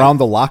Like from around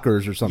the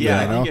lockers or something.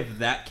 Yeah, you I know? think if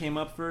that came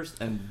up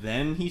first and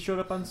then he showed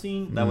up on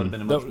scene, that would have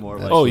been a much more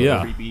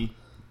creepy.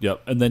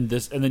 Yep, and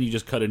then you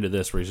just cut into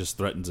this where he just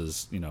threatens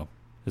his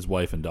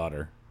wife and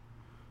daughter,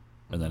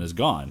 and then is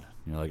gone.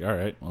 You're like, all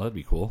right, well that'd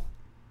be cool.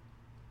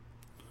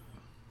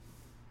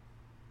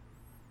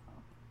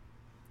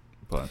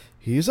 But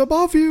he's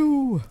above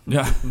you.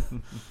 Yeah.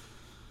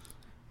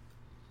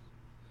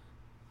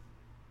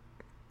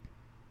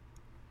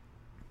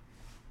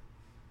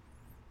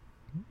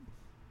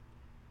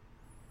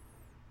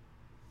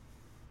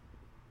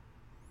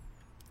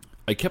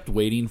 I kept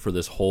waiting for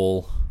this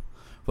whole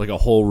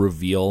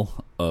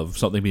reveal of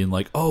something being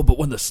like, oh, but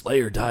when the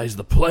Slayer dies,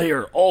 the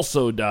player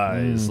also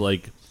dies.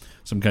 Like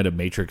some kind of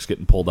Matrix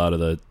getting pulled out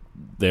of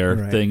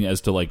their thing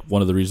as to like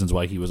one of the reasons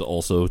why he was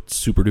also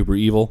super duper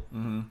evil,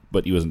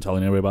 but he wasn't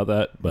telling anybody about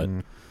that. But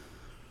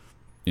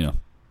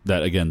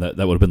that again, that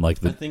would have been like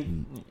the. I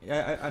think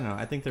I don't know.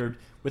 I think they're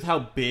with how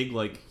big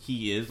like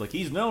he is. Like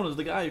he's known as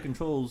the guy who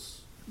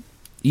controls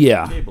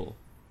the table.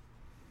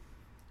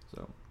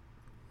 So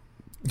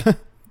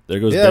there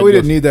goes. Yeah, we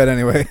didn't need that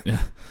anyway.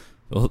 Yeah.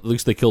 Well, at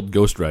least they killed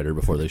Ghost Rider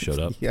before they showed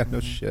up. Yeah, no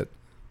shit.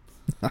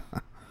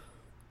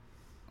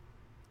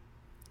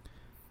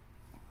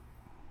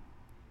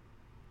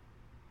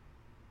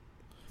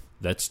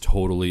 That's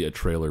totally a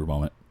trailer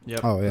moment. Yep.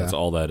 Oh yeah. That's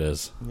all that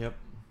is. Yep.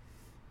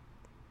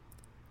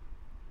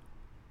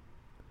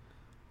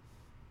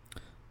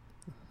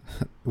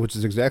 Which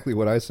is exactly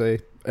what I say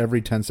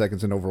every 10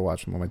 seconds in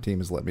Overwatch when my team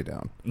has let me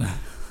down.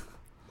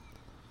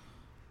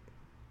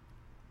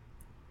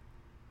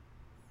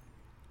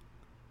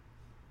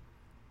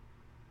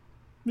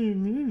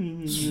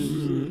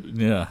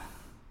 Yeah.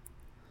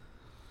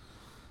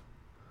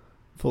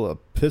 Full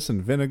of piss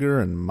and vinegar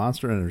and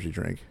Monster Energy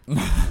drink.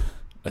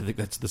 I think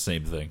that's the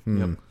same thing. Mm.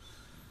 Yep.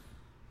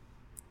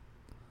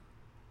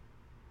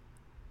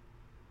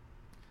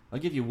 I'll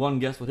give you one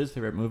guess what his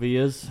favorite movie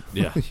is.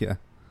 Yeah. Yeah.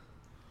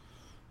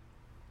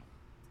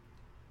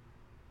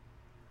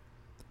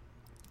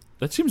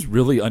 That seems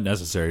really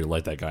unnecessary to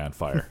light that guy on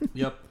fire.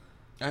 Yep.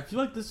 I feel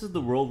like this is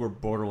the world where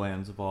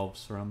Borderlands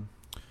evolves from.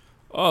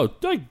 Oh,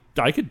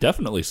 I could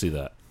definitely see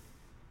that.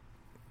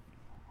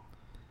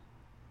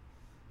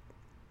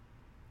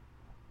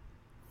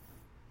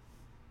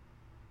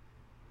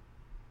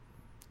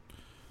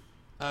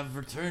 I've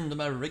returned to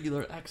my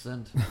regular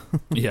accent.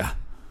 Yeah.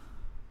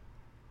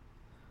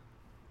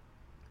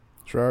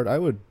 Gerard, I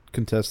would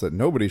contest that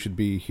nobody should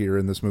be here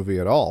in this movie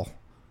at all.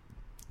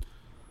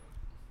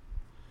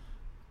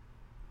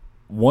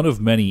 One of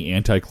many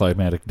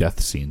anticlimactic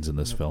death scenes in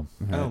this film.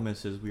 I don't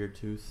miss his weird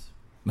tooth.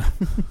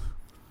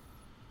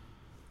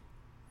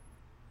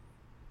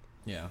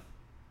 Yeah.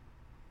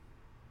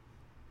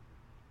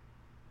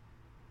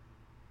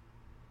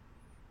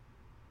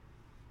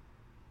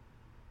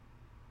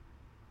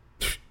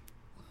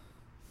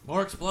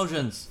 More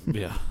explosions.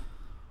 Yeah.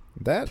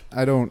 That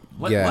I don't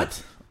get.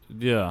 What?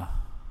 Yeah.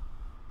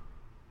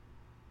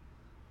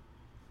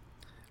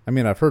 I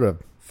mean, I've heard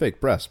of fake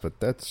breasts,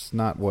 but that's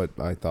not what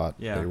I thought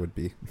they would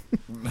be.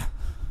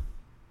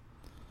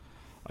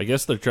 I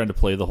guess they're trying to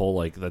play the whole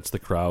like that's the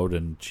crowd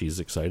and she's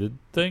excited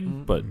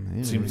thing, but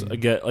it seems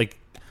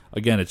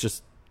again it's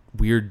just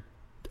weird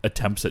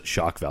attempts at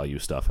shock value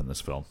stuff in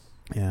this film.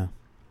 Yeah.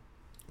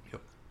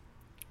 Yep.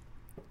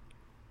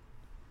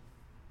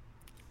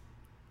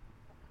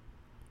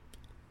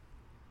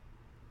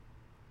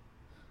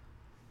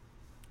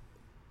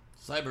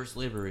 Cyber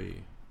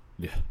slavery.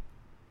 Yeah.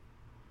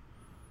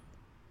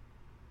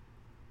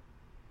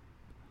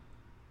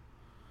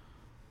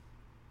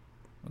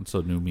 And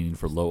so new meaning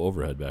for low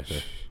overhead back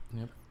there.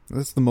 Yep.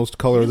 That's the most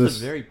color He of has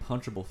this. a very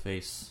punchable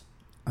face.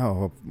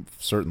 Oh,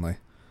 certainly.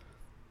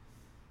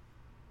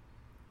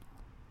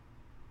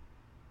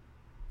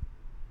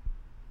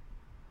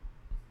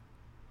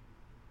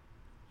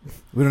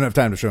 We don't have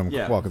time to show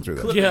him walking through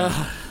that.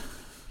 Yeah.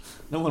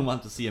 No one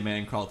wants to see a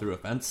man crawl through a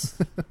fence.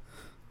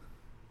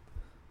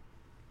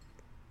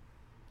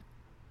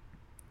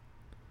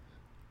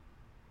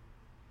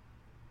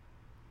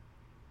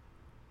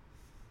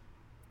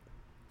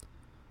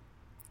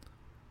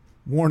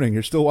 Warning,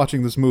 you're still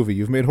watching this movie.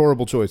 You've made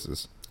horrible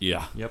choices.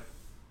 Yeah. Yep.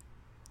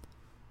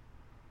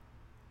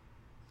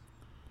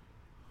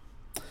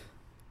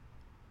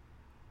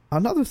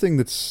 Another thing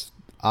that's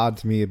odd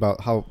to me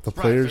about how the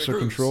players are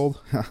controlled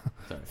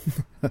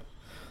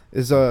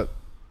is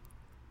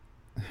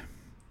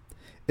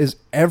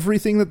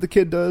everything that the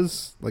kid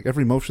does, like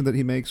every motion that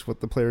he makes, what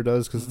the player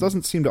does, because it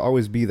doesn't seem to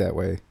always be that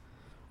way,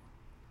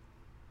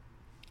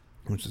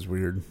 which is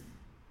weird.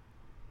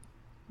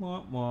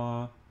 Wah,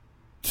 wah.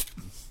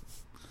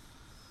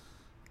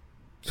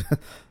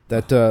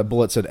 That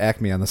bullet said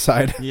Acme on the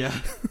side. Yeah.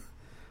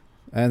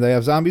 And they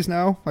have zombies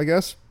now, I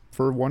guess,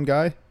 for one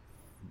guy.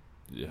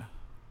 Yeah.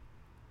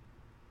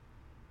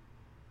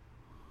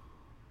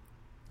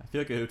 I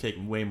feel like it would take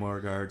way more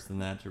guards than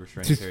that to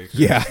restrain Terry Crews.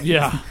 Yeah.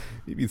 Yeah.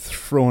 You'd be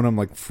throwing them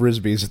like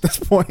frisbees at this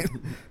point.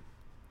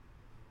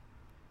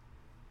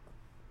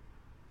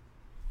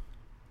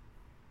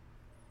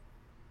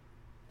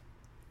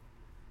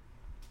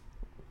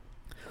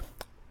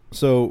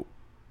 So,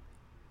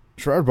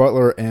 Gerard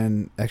Butler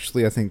and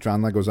actually I think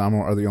John Leguizamo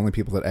are the only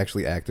people that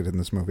actually acted in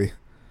this movie.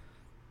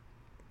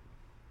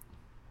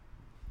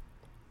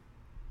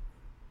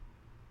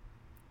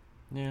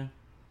 Yeah.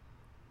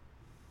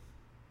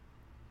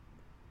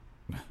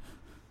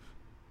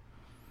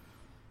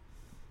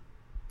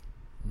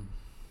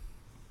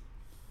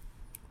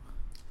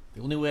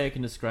 The only way I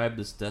can describe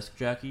this desk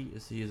jockey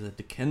is he is a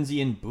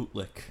Dickensian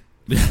bootlick.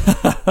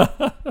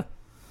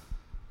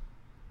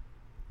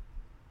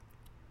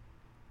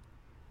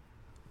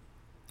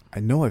 I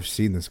know I've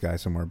seen this guy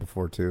somewhere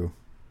before too.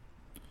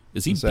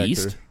 Is he This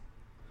Beast? actor.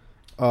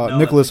 No, Nicholas that's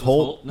Nicholas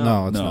Holt? Holt? No,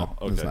 No. it's No, not.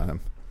 It's okay. not him.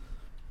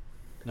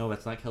 No,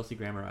 that's not Kelsey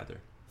Grammer either.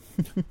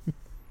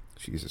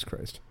 Jesus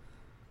Christ.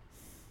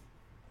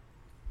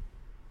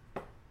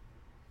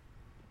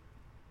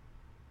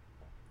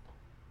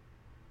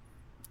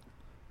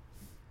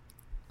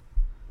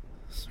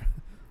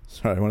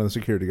 Sorry, one of the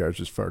security guards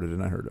just farted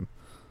and I heard him.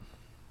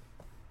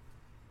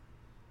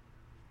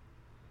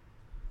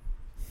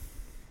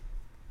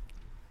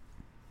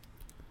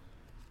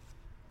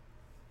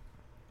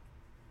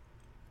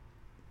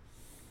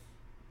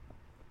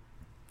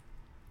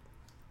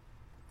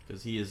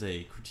 Because he is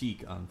a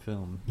critique on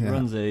film. He Yeah.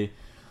 runs a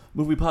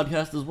movie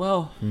podcast as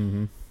well.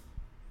 Mm-hmm.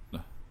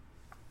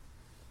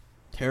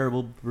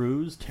 Terrible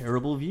brews,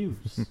 terrible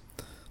views.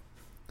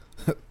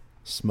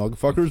 Smug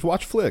fuckers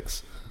watch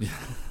flicks.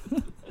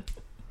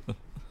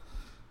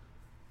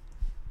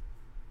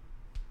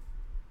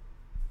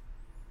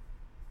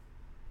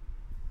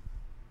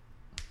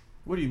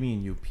 What do you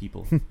mean, you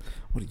people?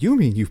 What do you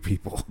mean, you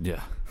people?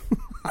 Yeah.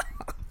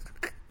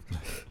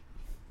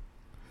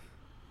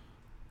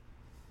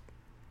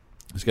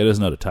 This guy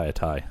doesn't know how to tie a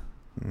tie.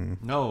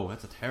 No,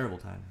 that's a terrible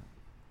time.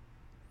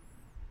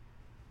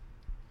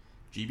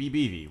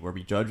 GBBV, where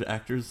we judge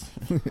actors'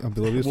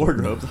 Oblivious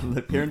wardrobes on the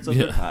appearance of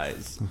their Yeah.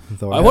 ties.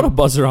 Though I want a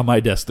buzzer on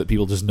my desk that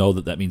people just know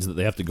that means that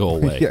they have to go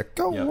away. Yeah,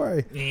 go Yep.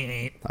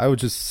 away. I would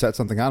just set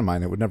something on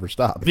mine; it would never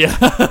stop. Yeah.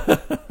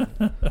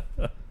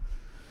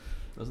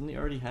 Doesn't he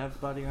already have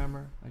body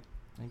armor?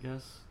 I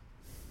guess.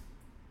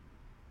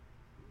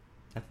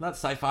 That's not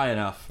sci-fi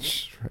enough.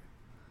 Right.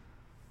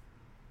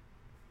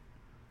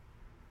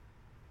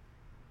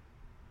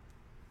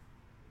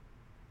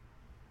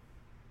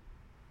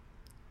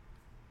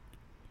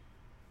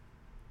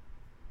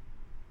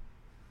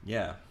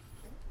 Yeah.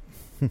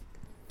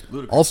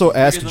 Ludicrous. Also, He's bigger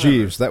Ask than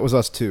Jeeves. That was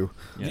us too.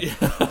 ever.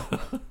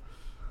 Yeah.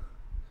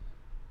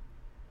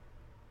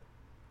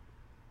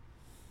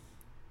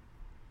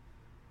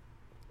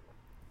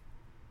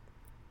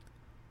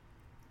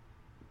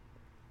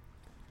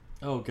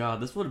 Oh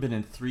god, this would have been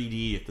in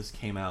 3D if this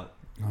came out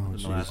Oh, in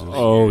the last Jesus. 3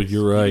 Oh, years.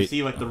 you're You right. can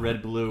see like the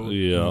red blue.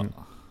 Yeah.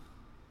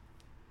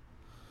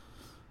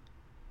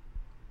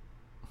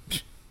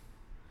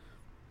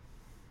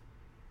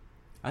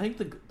 I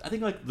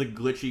think like the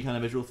glitchy kind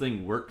of visual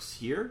thing works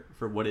here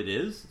for what it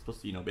is. It's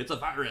supposed to, it's a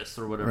virus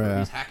or whatever. Yeah.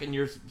 He's hacking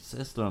your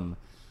system,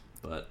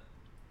 but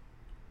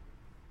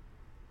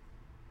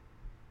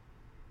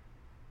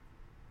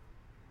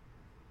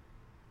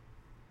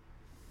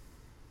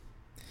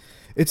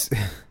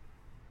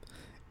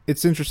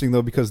It's interesting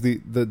though because the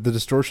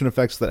distortion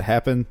effects that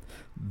happen,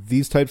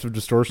 these types of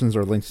distortions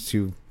are linked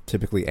to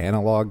typically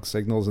analog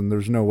signals, and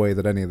there's no way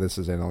that any of this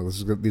is analog.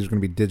 These are going to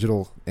be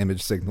digital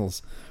image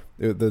signals.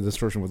 The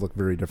distortion would look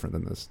very different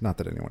than this. Not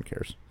that anyone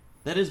cares.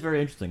 that is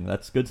very interesting.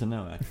 That's good to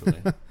know.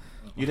 Actually,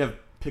 you'd have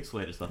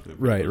pixelated stuff. If it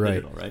Right, was right.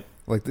 digital, right.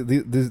 Like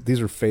these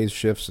are phase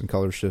shifts and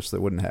color shifts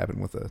that wouldn't happen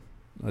with a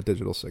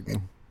digital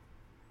signal.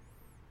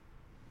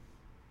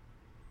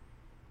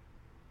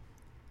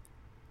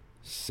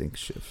 Sync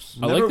shifts.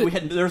 I like Remember,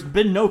 that- there's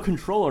been no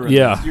controller. In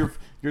Yeah. this.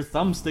 Your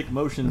thumbstick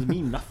motions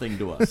mean nothing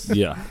to us.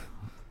 Yeah.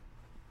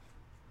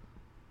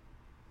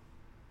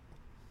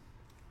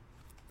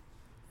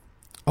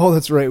 Oh,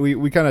 that's right.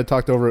 We kind of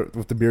talked over it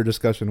with the beer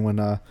discussion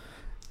when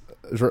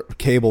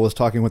Cable was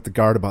talking with the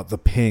guard about the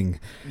ping,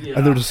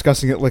 and they're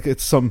discussing it like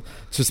it's some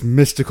just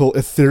mystical,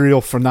 ethereal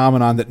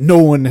phenomenon that no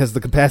one has the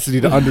capacity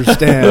to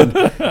understand.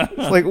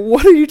 It's like,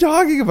 what are you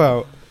talking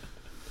about?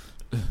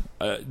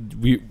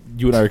 You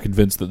and I are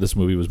convinced that this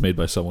movie was made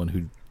by someone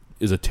who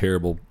is a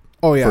terrible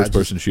Oh yeah,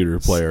 first-person shooter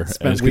player, and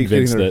spent is week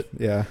getting convinced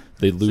their, that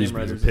they lose Same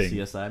because writers of as ping.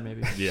 CSI,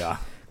 maybe. Yeah.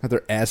 had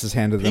their asses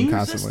handed to them Ping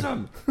constantly.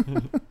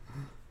 system.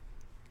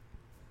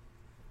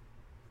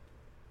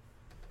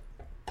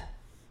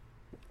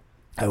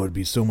 I would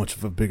be so much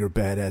of a bigger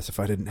badass if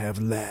I didn't have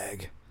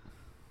lag.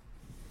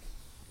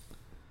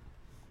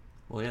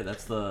 Well, yeah,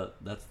 that's the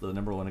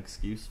number one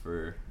excuse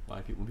for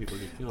why when people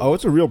get killed. Oh,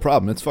 it's a real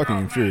problem. It's fucking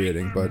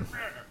infuriating, but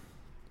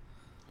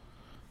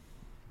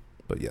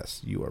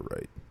yes, you are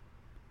right.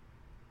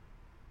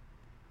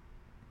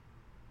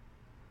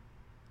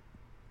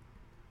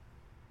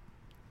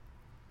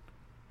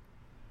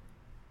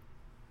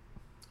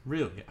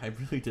 Really? I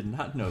really did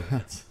not know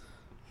that.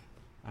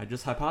 I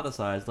just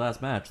hypothesized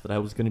last match that I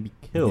was going to be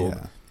killed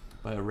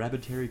by a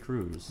rabid Terry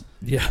Crews.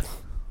 Yeah.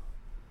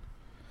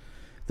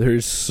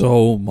 There's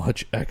so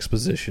much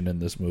exposition in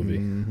this movie.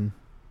 Mm-hmm.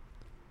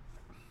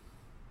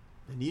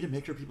 They need to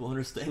make sure people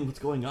understand what's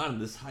going on in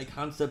this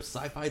high-concept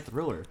sci-fi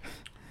thriller.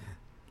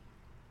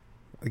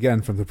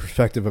 Again, from the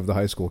perspective of the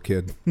high school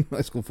kid,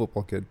 high school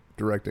football kid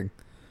directing.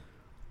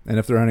 And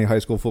if there are any high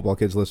school football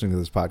kids listening to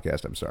this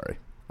podcast, I'm sorry.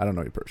 I don't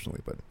know you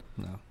personally, but...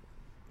 No.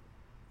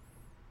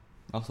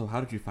 Also, how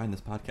did you find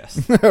this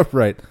podcast?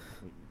 Right.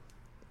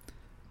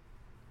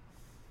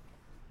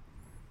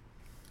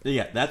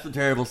 Yeah, that's a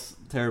terrible,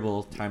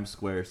 terrible Times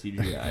Square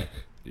CGI.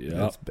 Yeah.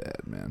 That's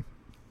bad, man.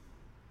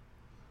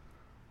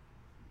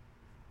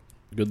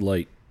 Good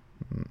light.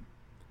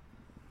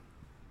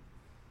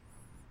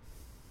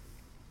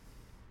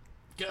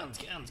 Guns,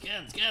 guns,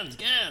 guns, guns,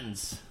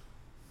 guns!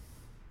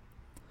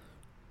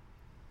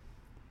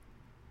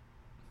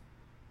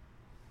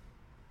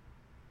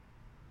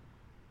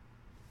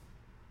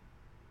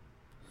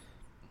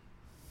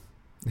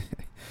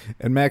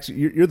 And Max,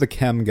 you're the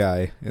chem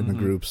guy in the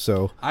group,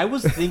 so... I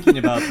was thinking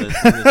about this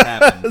when this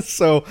happened.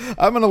 So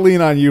I'm going to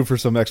lean on you for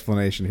some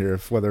explanation here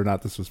of whether or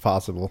not this was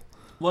possible.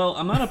 Well,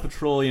 I'm not a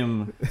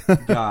petroleum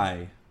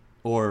guy,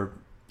 or...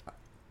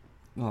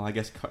 Well, I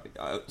guess...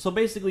 so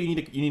basically, you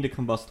need a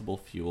combustible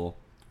fuel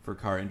for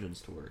car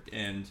engines to work,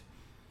 and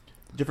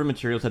different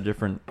materials have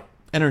different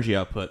energy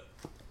output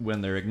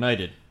when they're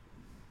ignited.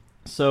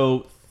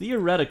 So,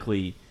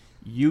 theoretically,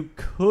 you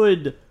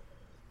could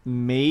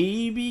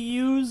maybe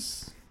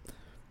use...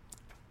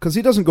 Because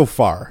he doesn't go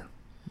far.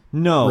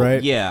 No,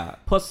 right? Yeah.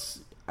 Plus,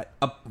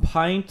 a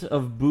pint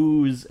of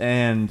booze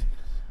and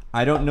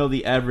I don't know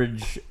the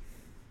average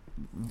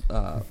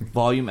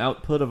volume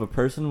output of a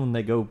person when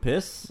they go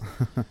piss.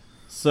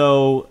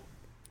 So,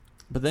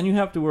 but then you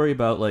have to worry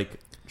about, like,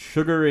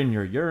 sugar in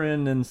your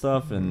urine and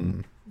stuff,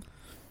 and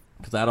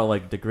because that'll,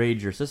 like,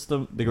 degrade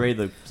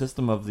the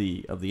system of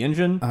the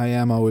engine. I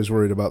am always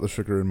worried about the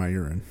sugar in my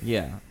urine.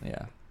 Yeah.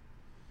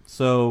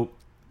 So,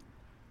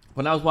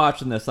 when I was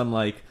watching this, I'm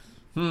like,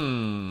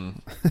 I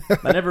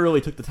never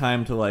really took the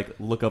time to, like,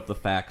 look up the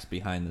facts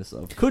behind this.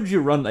 Of could you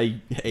run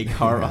a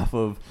car off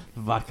of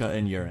vodka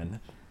and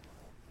urine?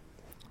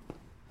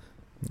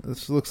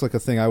 This looks like a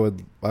thing I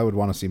would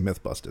want to see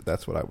myth busted.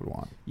 That's what I would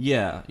want.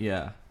 Yeah.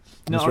 Now,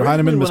 Mr.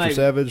 Heineman, Mr.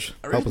 Savage,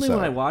 help us originally, when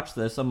I out. watched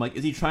this, I'm like,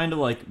 is he trying to,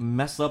 like,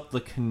 mess up the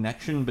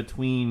connection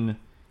between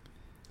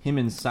him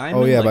and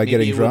Simon? Oh, yeah, like, by maybe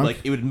getting it drunk? Would,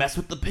 like, it would mess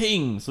with the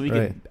ping, so he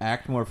could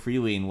act more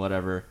freely and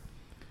whatever.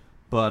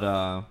 But,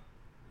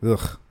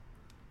 Ugh.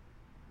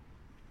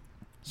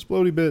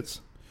 Splody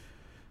bits.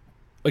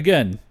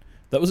 Again,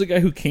 that was a guy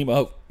who came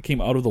out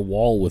of the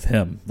wall with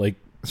him. Like,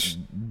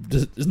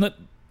 isn't that,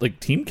 like,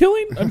 team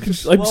killing?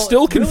 I'm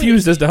still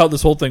confused as to how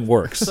this whole thing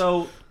works.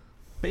 So,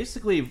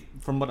 basically,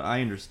 from what I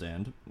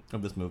understand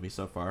of this movie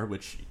so far,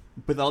 which,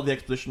 with all the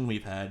exposition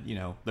we've had, you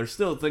know, there's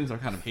still things that are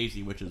kind of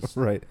hazy, which is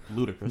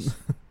ludicrous.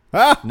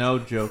 No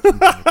joke. Walk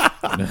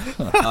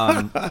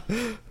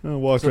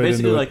so right basically,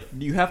 into like,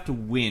 you have to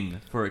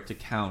win for it to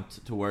count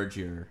towards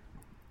your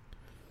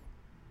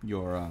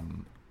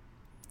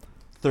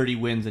 30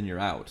 wins and you're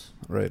out.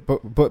 Right,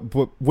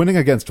 but winning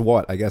against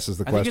what? I guess is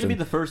the I think question. you're gonna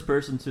be the first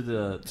person to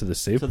the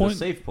save point. The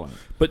save point.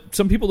 But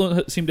some people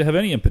don't seem to have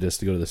any impetus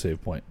to go to the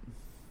save point.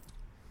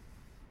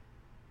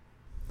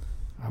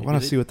 I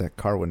want to see what that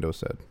car window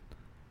said.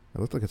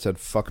 It looked like it said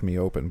 "fuck me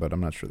open," but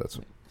I'm not sure that's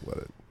what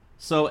it.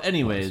 So,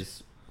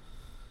 anyways,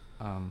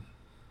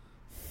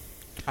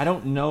 I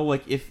don't know.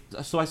 Like,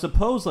 I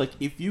suppose, like,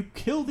 if you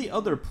kill the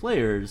other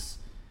players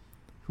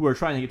who are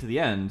trying to get to the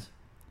end,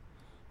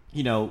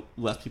 you know,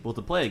 less people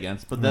to play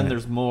against. But then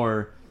there's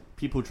more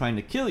people trying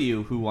to kill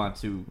you who want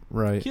to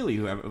kill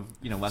you, who have,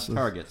 you know, less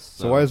targets.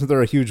 So why isn't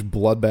there a huge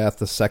bloodbath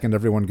the second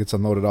everyone gets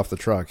unloaded off the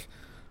truck?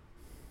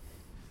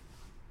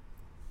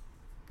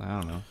 I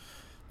don't know.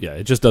 Yeah,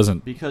 it just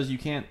doesn't. Because you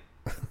can't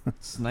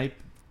snipe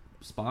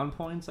spawn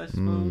points, I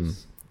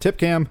suppose. Tip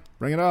cam,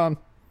 bring it on.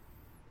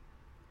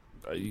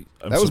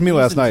 That was me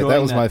last night.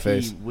 That was my pee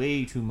face.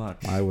 Way too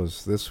much.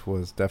 This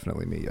was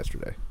definitely me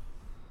yesterday.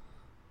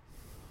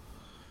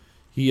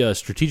 He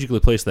strategically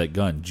placed that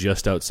gun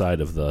just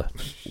outside of the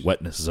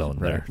wetness zone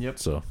there. Yep.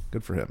 So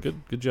good for him.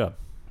 Good job.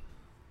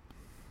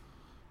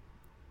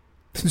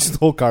 Just the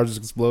whole car just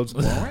explodes.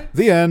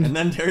 The end. And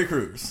then Terry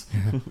Crews.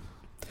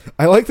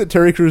 I like that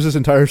Terry Crews'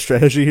 entire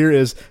strategy here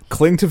is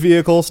cling to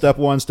vehicle, step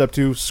 1, step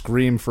 2,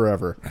 scream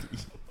forever.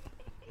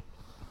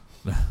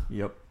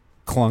 Yep.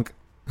 Clunk.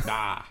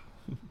 Ah.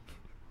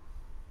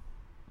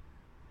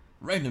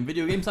 Random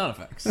video game sound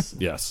effects.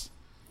 Yes.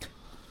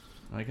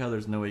 I like how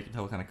there's no way you can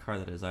tell what kind of car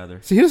that is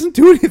either. See, he doesn't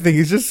do anything.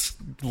 He's just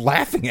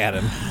laughing at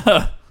him.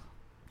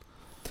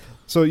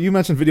 So you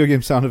mentioned video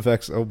game sound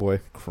effects. Oh boy,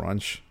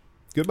 crunch.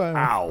 Goodbye.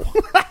 Ow.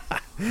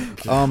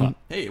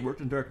 Hey, it worked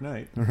in Dark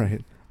Knight. All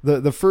right.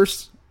 The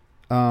first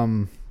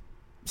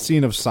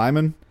scene of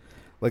Simon,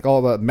 like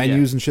all the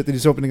menus and shit that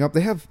he's opening up,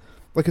 they have,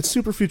 like, it's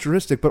super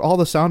futuristic, but all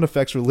the sound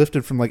effects are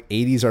lifted from, like,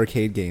 80s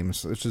arcade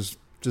games, which is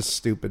just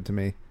stupid to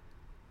me.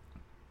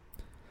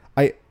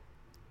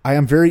 I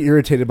am very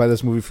irritated by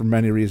this movie for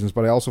many reasons,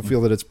 but I also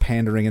feel that it's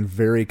pandering in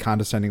very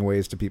condescending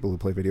ways to people who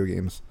play video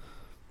games.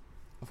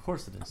 Of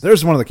course it is.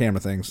 There's one of the camera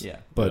things. Yeah.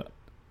 But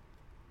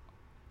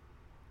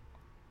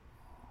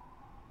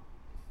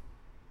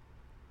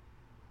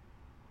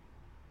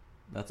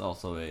that's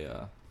also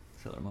a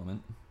trailer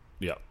moment.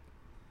 Yeah.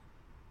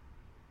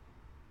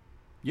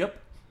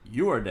 Yep.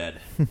 You are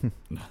dead.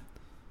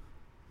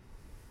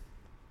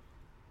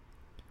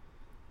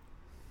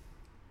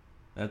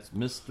 That's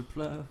Mr.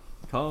 Plow.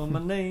 Call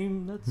my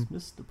name. That's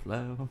Mr.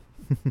 Plow.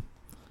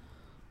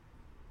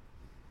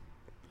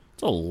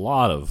 It's a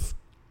lot of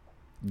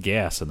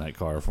gas in that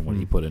car from what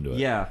he put into it.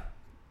 Yeah.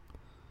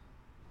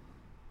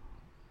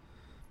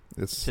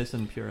 it's Piss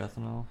and pure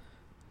ethanol.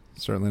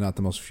 certainly not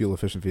the most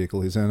fuel-efficient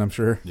vehicle he's in, I'm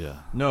sure. Yeah.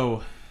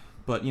 No,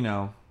 but, you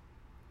know,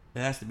 it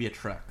has to be a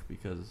truck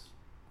because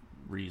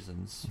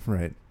reasons.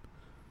 Right.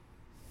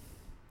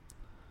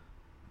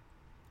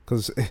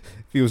 Because if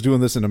he was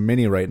doing this in a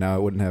Mini right now,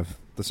 it wouldn't have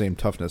the same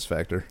toughness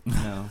factor.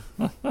 No.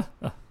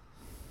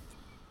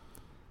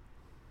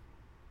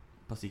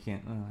 Plus, you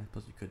can't. I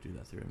suppose you could do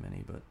that through a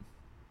Mini, but.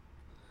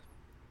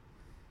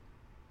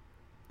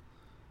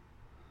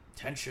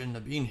 Tension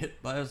of being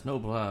hit by a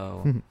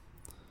snowplow.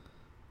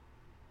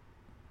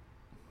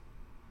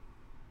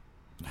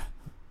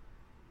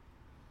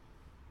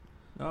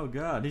 Oh,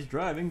 God, he's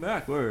driving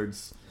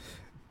backwards.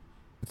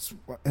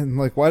 And,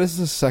 like, why does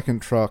the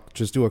second truck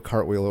just do a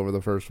cartwheel over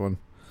the first one?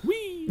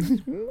 Whee!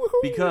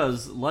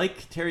 Because,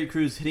 like Terry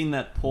Crews hitting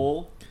that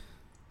pole,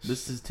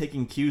 this is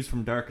taking cues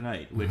from Dark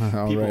Knight, which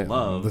Oh, people right.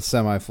 love. The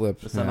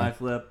semi-flip. The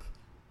semi-flip.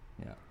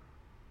 Yeah.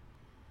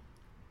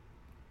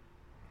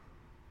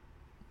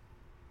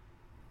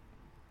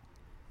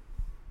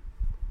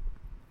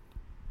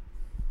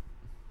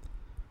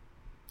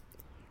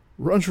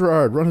 Run,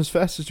 Gerard. Run as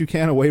fast as you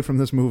can away from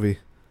this movie.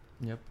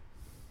 Yep.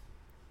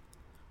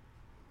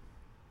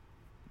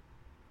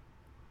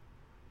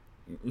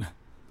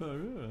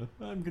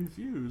 I'm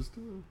confused.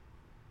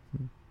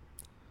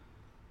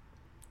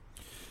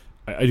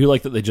 I do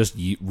like that they just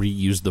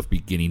reused the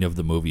beginning of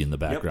the movie in the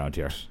background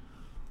here.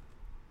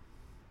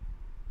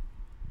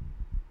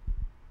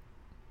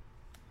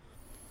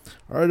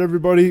 All right,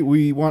 everybody.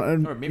 We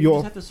want... Or maybe you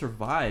just have to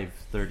survive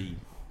 30.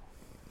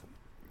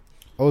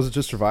 Oh, is it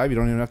just survive? You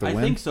don't even have to win?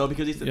 I think so,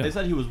 because Yeah. they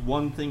said he was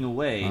one thing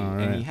away, All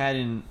and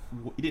right.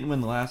 he didn't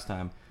win the last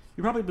time.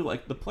 You probably be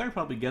like, the player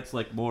probably gets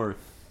like more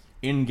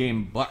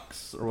in-game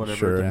bucks or whatever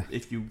Sure, yeah.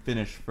 if you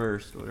finish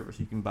first or whatever, so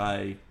you can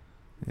buy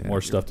Yeah. More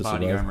your stuff to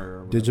body survive. armor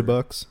or whatever.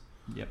 Digibucks.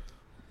 Yep.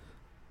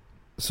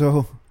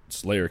 So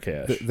Slayer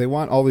cash. they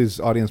want all these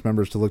audience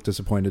members to look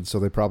disappointed, so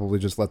they probably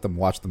just let them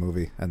watch the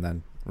movie and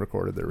then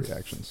recorded their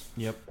reactions.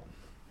 Yep.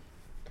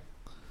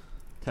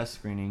 Test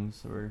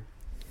screenings or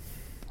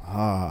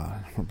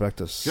We're back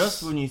to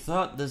just when you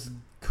thought this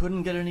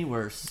couldn't get any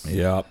worse.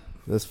 Yep.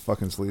 this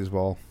fucking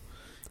sleazeball.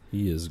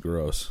 He is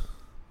gross.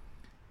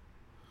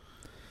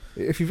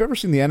 If you've ever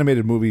seen the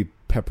animated movie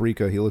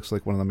Paprika, he looks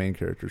like one of the main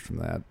characters from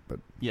that. But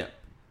Yeah.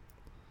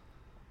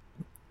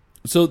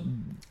 So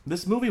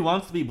This movie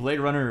wants to be Blade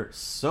Runner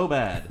so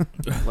bad.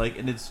 Like,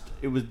 and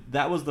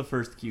that was the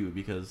first cue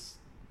because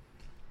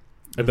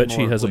I there's bet she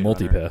more has a Blade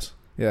multi-pass.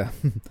 yeah,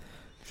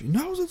 she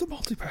knows it's a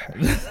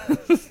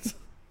multipass.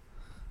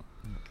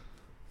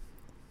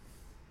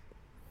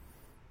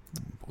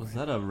 Was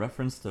that a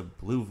reference to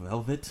Blue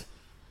Velvet?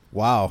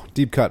 Wow,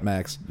 deep cut,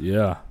 Max.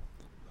 Yeah.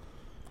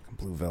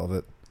 Blue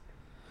Velvet.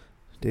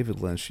 David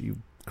Lynch, you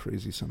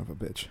crazy son of a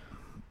bitch.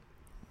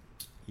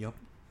 Yep.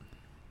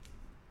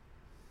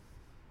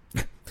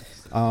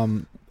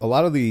 A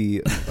lot of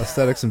the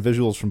aesthetics and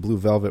visuals from Blue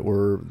Velvet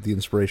were the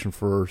inspiration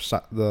for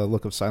the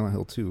look of Silent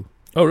Hill 2.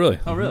 Oh, really?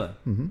 Oh, really?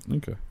 Mm-hmm.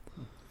 Okay.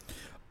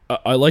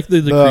 I like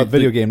the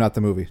video game, not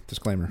the movie.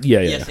 Disclaimer. Yeah,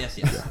 yeah. Yes, yes,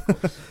 yes.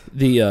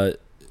 The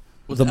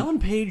Was the- Ellen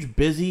Page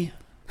busy?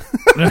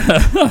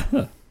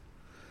 I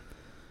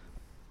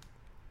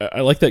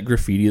like that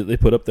graffiti that they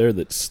put up there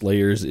that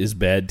Slayers is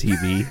bad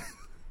TV.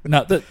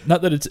 not that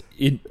it's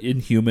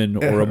inhuman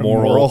or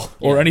immoral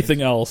or Yeah,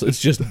 anything else. It's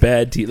just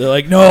bad TV. They're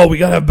like, no, we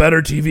gotta have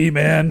better TV,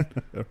 man.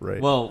 Right.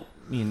 Well,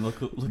 I mean,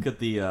 look at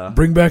the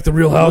Bring back the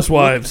Real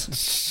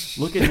Housewives.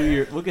 look at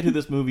who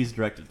this movie's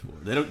directed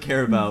toward. They don't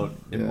care about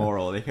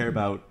immoral. They care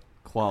about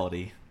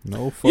quality.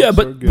 no fucks Yeah, are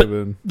but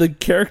given. the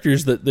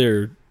characters that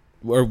are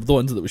the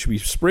ones that we should be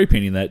spray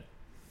painting that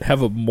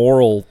have a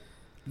moral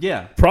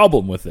Yeah.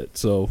 problem with it.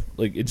 So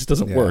like it just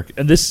doesn't Yeah. work.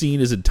 And this scene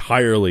is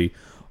entirely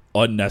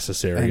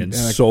unnecessary in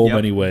so Yep.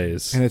 many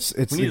ways. And it's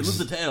We need to lose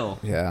the tail.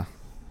 yeah,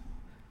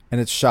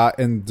 and it's shot,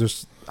 and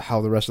just how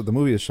the rest of the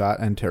movie is shot,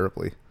 and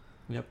terribly.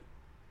 Yep.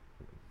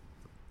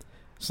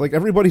 It's like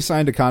everybody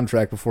signed a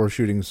contract before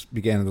shootings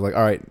began, and they're like,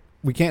 "All right,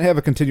 we can't have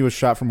a continuous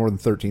shot for more than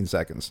 13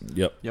 seconds."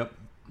 Yep. Yep.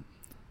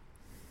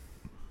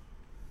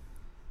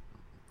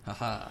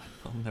 Haha.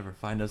 They'll never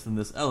find us in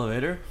this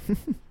elevator.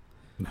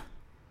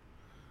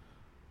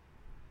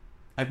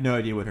 I have no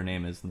idea what her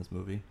name is in this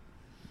movie.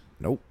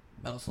 Nope.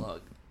 Metal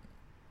Slug.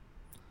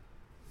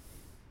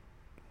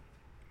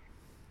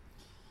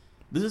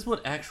 This is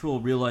what actual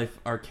real life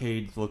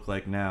arcades look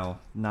like now.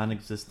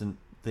 Non-existent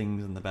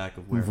things in the back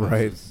of warehouses.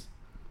 Right.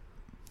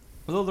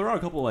 Although there are a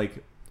couple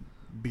like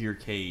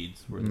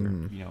beer-cades where there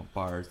are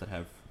bars that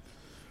have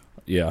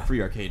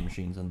free arcade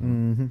machines in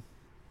them. Mm-hmm.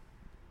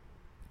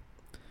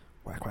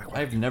 Whack, whack, whack.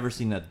 I've never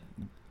seen that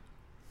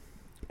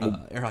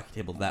air hockey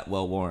table that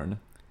well worn.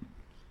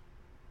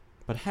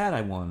 But had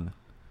I won,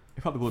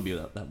 it probably would be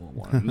that well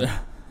worn.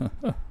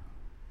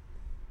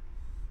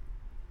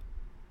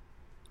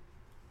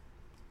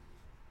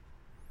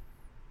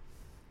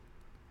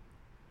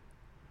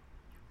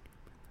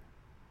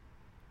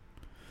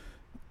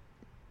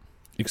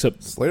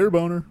 Except Slayer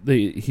boner.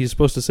 he's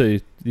supposed to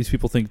say these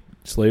people think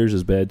Slayer's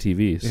is bad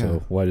TV, so Yeah.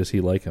 why does he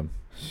like him?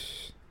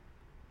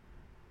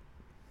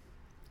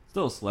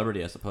 Still a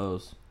celebrity, I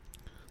suppose.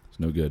 It's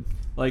no good.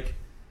 Like,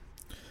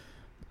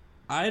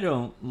 I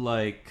don't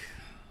like,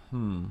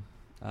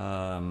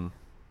 Ryan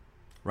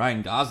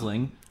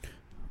Gosling.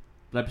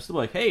 But I'd still be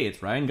like, hey,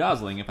 it's Ryan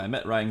Gosling if I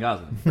met Ryan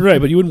Gosling. Right,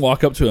 but you wouldn't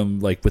walk up to him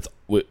like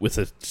with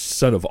a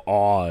set of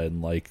awe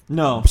and like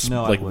No, I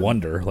like wouldn't.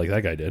 wonder like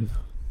that guy did.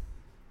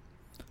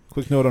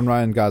 Quick note on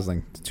Ryan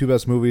Gosling. The two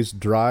best movies,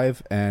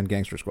 Drive and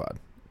Gangster Squad.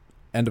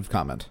 End of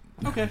comment.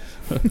 Okay.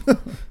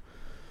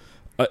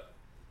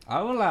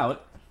 I'll allow it.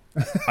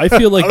 I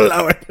feel like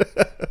Allow it.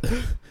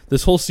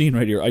 this whole scene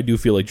right here, I do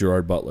feel like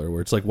Gerard Butler,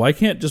 where it's like, why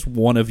can't just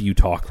one of you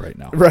talk right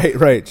now?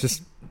 Right.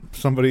 Just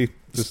somebody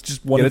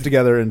Just one get of it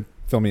together and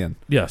fill me in.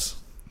 Yes.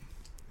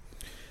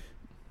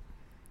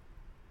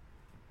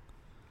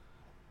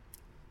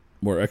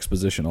 More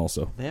exposition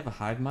also, They have a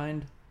hive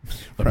mind.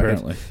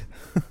 apparently.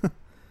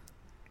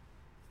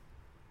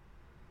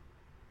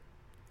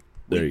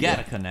 There We you go.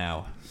 Gattaca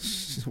now.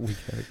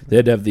 They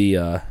had to have the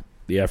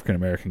African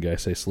American guy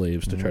say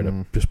slaves to try to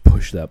Mhm. just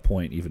push that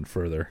point even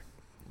further.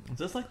 Is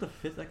this like the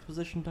 5th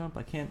exposition dump?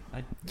 I've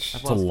It's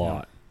lost a count.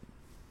 lot.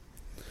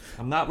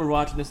 I'm not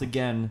rewatching this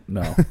again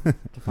No.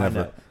 to find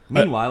Never. out.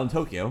 Meanwhile, in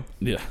Tokyo,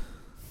 Yeah.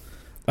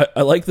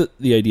 I like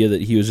the idea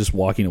that he was just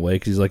walking away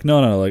because he's like,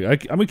 no, like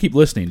I'm gonna keep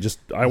listening. Just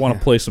I want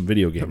to play some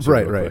video games.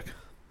 Right, real right. quick.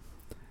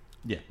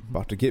 yeah,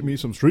 About to get me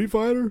some Street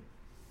Fighter?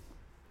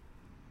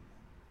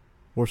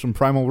 Or some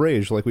Primal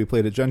Rage like we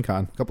played at Gen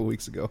Con a couple of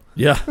weeks ago.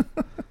 Yeah,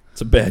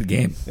 it's a bad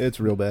game. It's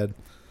real bad.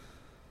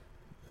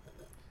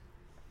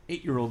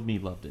 8-year-old me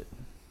loved it.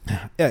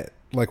 Yeah,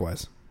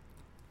 likewise.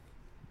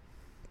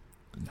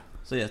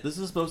 So yes, this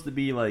is supposed to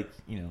be like,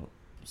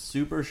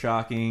 super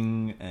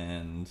shocking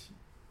and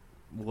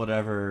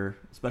whatever,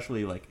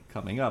 especially like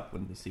coming up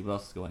when we see what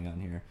else is going on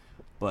here.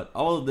 But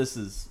all of this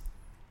is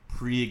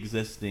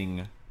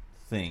pre-existing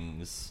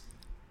things.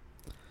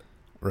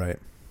 Right.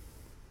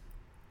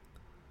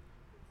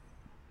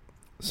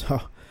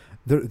 So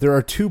there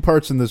are two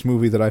parts in this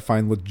movie that I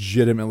find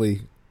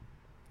legitimately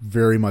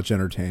very much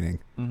entertaining.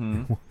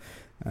 Mm-hmm.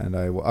 And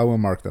I will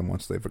mark them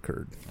once they've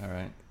occurred. All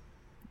right.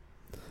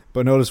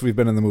 But notice we've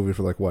been in the movie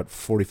for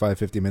 45,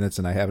 50 minutes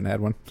and I haven't had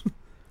one.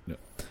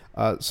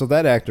 No. So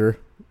that actor,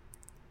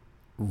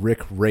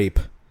 Rick Rape,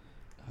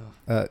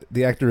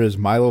 the actor is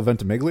Milo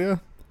Ventimiglia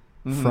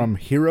from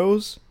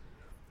Heroes,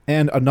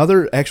 and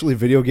another actually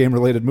video game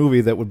related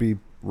movie that would be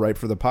right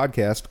for the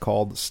podcast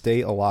called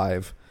Stay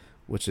Alive,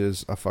 which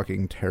is a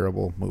fucking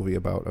terrible movie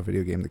about a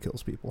video game that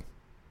kills people.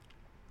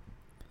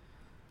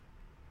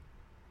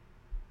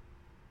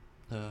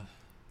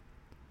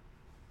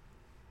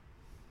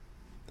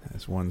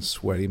 That's one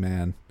sweaty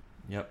man.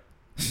 Yep.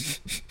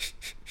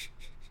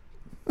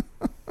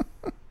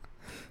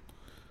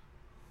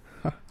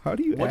 How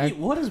do you act?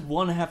 What does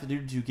one have to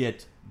do to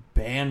get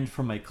banned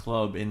from a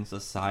club in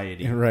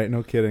society? Yeah, right,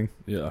 no kidding.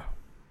 Yeah.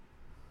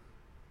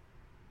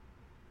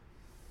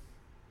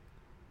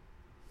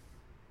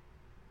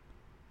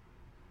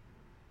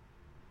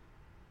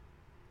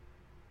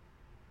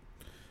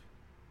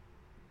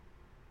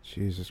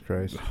 Jesus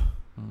Christ.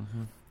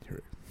 Mm-hmm.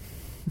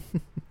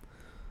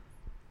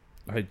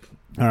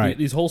 All right.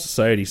 These whole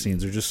society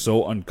scenes are just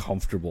so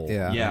uncomfortable.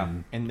 Yeah. Yeah,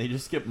 and they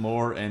just get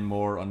more and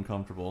more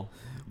uncomfortable.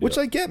 Which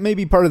I get may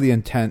be part of the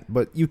intent,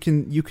 but you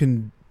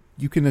can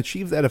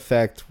achieve that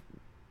effect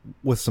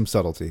with some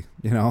subtlety,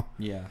 Yeah.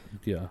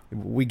 Yeah.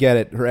 We get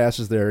it. Her ass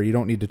is there. You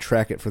don't need to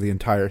track it for the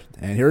entire.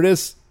 And here it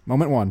is.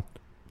 Moment one.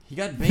 He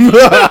got banned.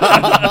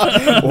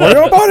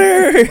 Oreo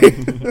Bunny!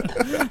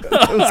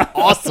 That was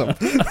awesome.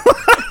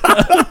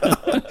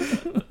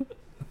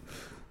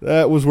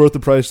 That was worth the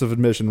price of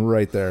admission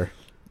right there.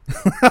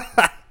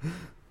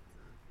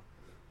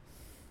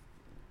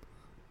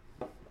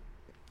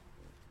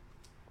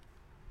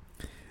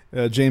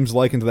 James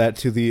likened that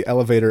to the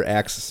elevator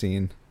axe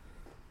scene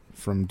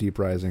from Deep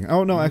Rising.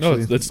 Oh no,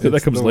 actually,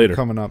 that comes the one later.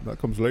 Coming up, that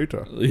comes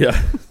later.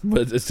 Yeah.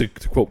 But it's to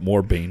quote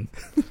more Bane.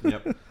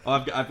 Yep. Oh,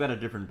 I've got a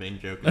different Bane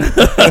joke.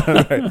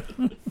 Right.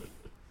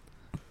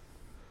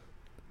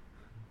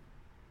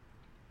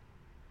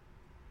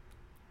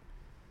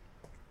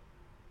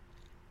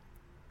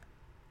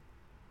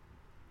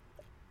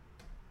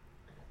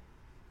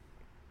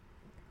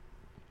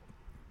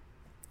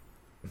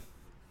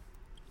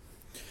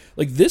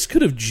 Like this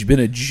could have been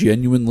a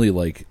genuinely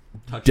like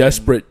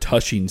desperate,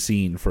 touching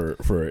scene for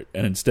it,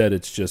 and instead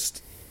it's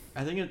just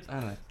I think it's, I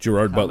don't know,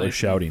 Gerard Butler combination.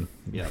 shouting.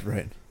 Yeah,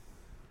 Right.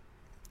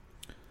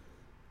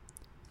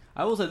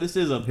 I will say this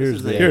is a Here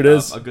it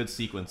is. a good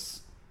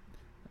sequence.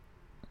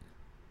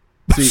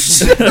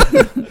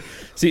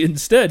 See,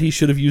 instead he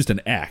should have used an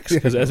axe,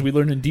 because as we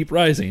learned in Deep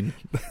Rising,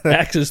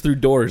 axes through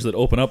doors that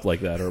open up like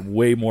that are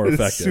way more It's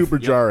effective. super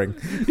jarring.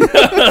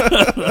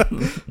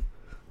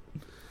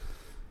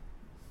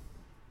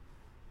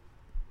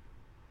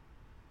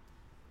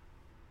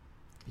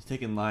 He's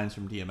taking lines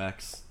from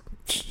DMX.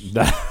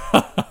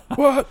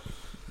 What?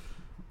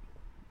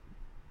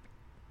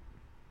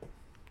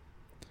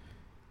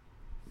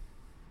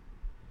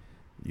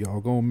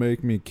 Y'all gonna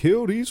make me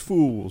kill these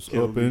fools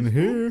Kill up in these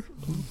here?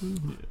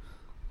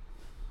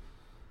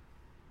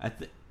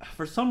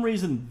 For some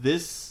reason,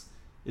 this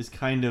is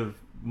kind of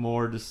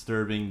more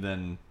disturbing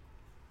than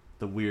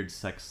the weird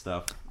sex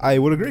stuff. I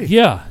would agree.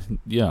 Yeah.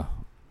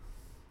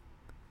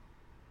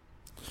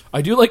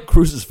 I do like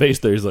Cruz's face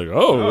there. He's like,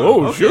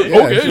 oh, okay. sure, Yeah,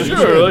 okay, sure.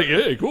 sure. Like,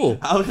 hey, cool.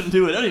 I was gonna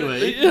do it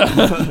anyway.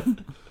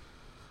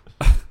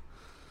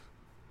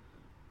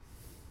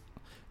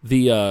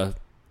 Yeah.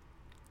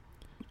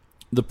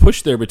 The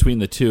push there between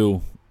the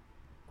two,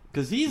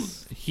 Because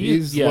he's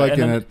He's yeah,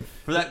 liking and then- it.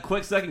 for that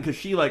quick second, because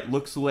she like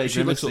looks away,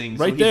 She looks grimacing,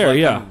 right so there, He's,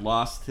 like, yeah. kind of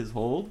lost his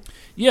hold.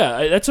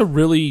 Yeah, that's a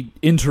really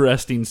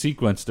interesting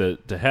sequence to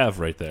have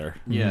right there.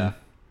 Yeah,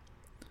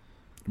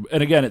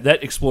 And again,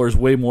 that explores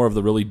way more of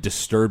the really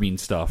disturbing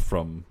stuff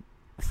from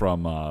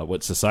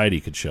what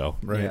society could show.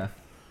 Right. Yeah.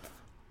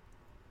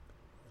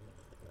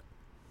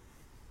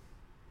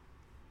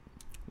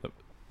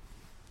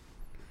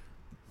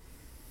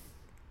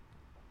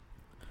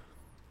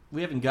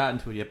 We haven't gotten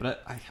to it yet,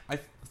 but I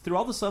through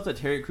all the stuff that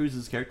Terry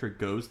Crews' character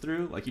goes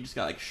through, like he just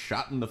got like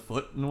shot in the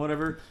foot and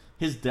whatever.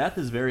 His death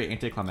is very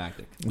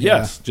anticlimactic.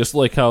 Yes, just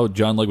like how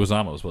John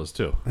Leguizamo's was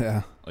too.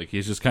 Yeah. Like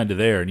he's just kind of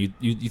there, and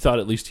you thought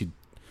at least he'd.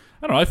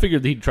 I don't know. I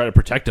figured he'd try to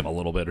protect him a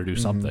little bit or do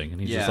something, and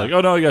he's just Yeah. like,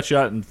 "Oh no, he got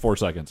shot in 4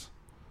 seconds."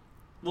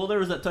 Well, there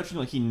was that touching,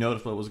 like he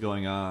noticed what was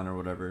going on or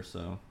whatever.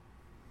 So,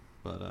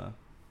 but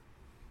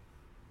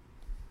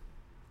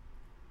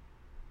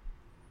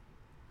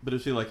it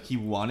was like he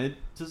wanted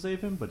to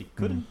save him, but he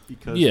couldn't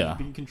because Yeah. he's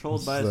being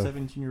controlled by a So-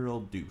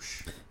 17-year-old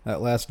douche.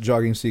 That last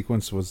jogging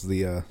sequence was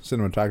the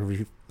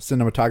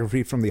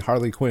cinematography from the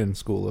Harley Quinn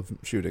school of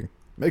shooting.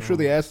 Make sure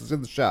the ass is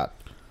in the shot.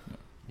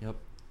 Yep.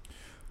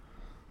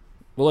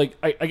 Well, like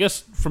I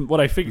guess from what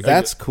I figured,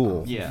 That's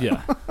cool. Yeah.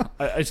 yeah.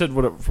 I said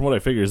from what I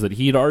figured is that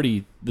he'd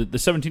already the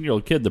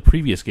 17-year-old kid. The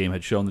previous game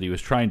had shown that he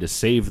was trying to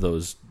save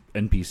those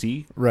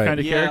NPC Right. kind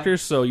of Yeah.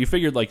 characters. So you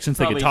figured like since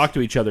they Probably- could talk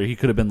to each other, he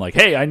could have been like,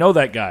 "Hey, I know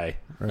that guy.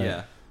 Right.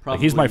 Yeah. Like,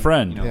 he's my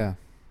friend." You know, Yeah.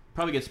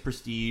 Probably gets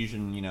prestige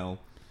and,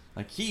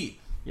 like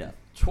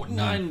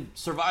 29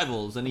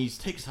 survivals and he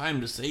takes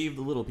time to save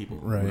the little people.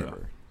 or Right.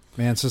 whatever.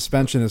 Man,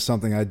 suspension is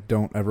something I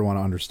don't ever want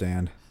to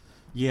understand.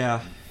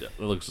 Yeah. Yeah,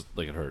 it looks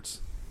like it hurts.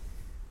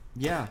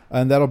 Yeah.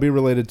 And that'll be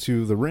related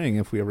to The Ring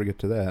if we ever get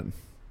to that.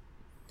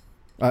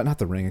 Not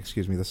The Ring,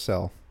 excuse me, The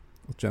Cell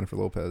with Jennifer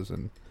Lopez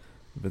and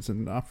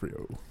Vincent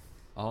D'Onofrio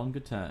All in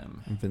good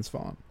time. and Vince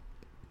Vaughn.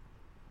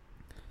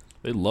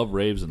 They love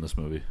raves in this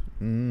movie.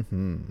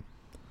 Mm-hmm.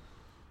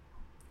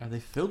 Are they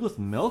filled with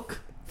milk?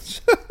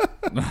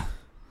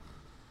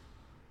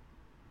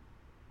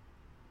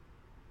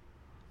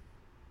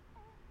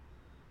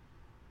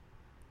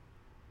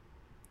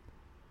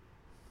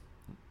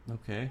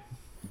 Okay.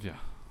 Yeah.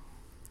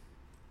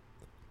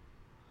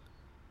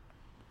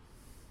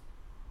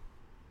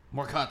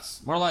 More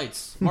cuts, more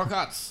lights, more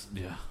cuts.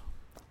 Yeah.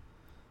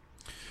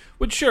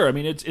 Which sure, I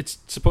mean it's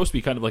supposed to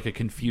be kind of like a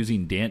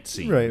confusing dance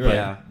scene. Right, but right.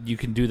 Yeah. You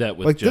can do that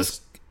with Like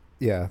just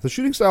Yeah, the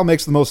shooting style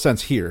makes the most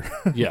sense here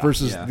yeah.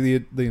 versus Yeah.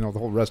 the the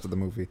whole rest of the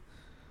movie.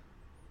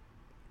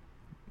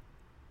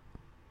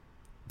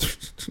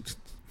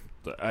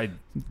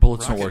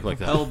 Bullets don't Rocket work like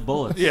that. propelled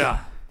bullets. Yeah.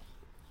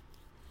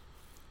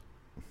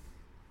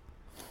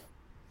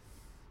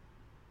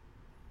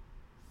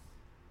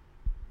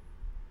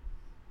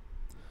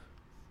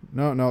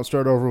 No,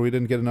 start over. We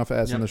didn't get enough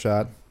ass in Yep. the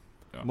shot.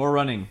 More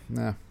running.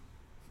 Nah.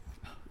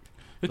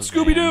 It's The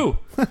Scooby Doo.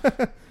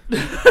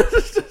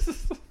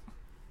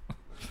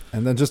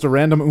 And then just a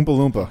random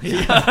Oompa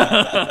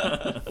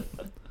Loompa.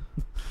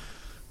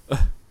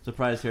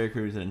 Surprised Terry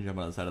Crews didn't jump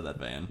on the side of that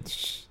van.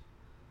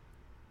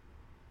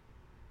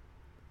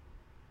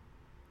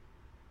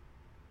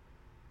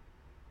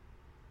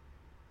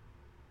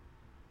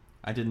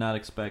 I did not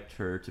expect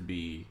her to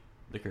be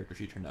the character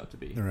she turned out to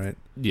be. All right.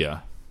 Yeah.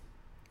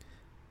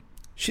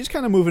 She's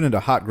kind of moving into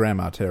hot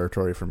grandma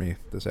territory for me,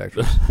 this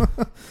actress.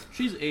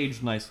 She's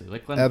aged nicely,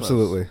 like Glenn Close.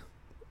 Absolutely.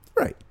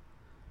 Right.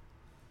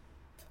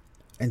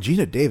 And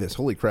Gina Davis,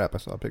 holy crap, I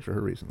saw a picture of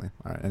her recently.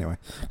 All right, anyway.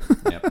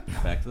 Yep.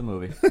 Back to the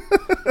movie.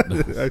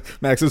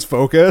 Max's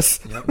focus.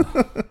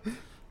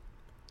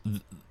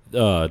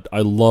 Yep. I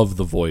love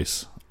the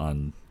voice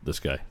on this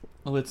guy.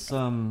 Well, it's I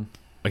can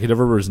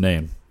never remember his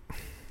name.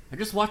 I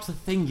just watched The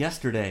Thing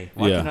yesterday.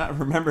 Why Yeah. can I not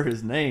remember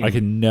his name? I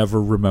can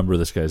never remember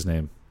this guy's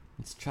name.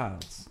 It's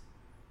Childs.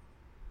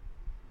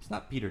 He's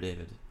not Peter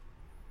David.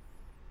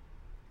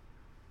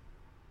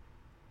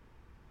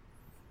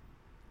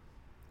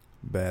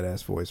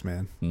 Badass voice,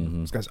 man.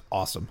 Mm-hmm. This guy's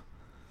awesome.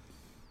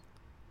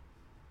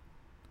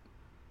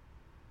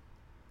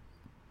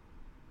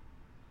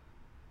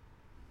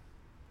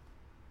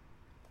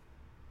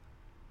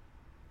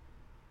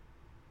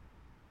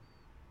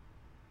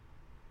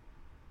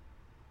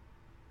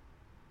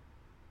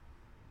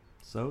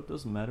 So it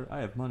doesn't matter. I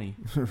have money.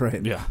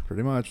 Right. Yeah.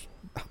 Pretty much.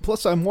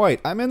 Plus, I'm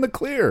white. I'm in the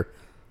clear.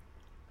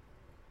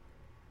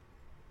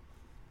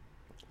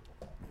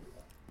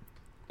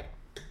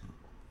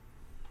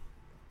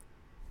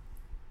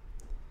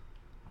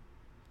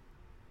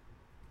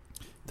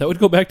 That would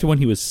go back to when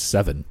he was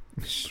 7.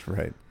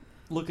 Right.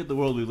 Look at the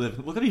world we live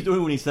in. Look what he's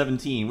doing when he's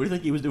 17. What do you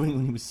think he was doing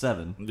when he was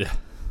 7? Yeah.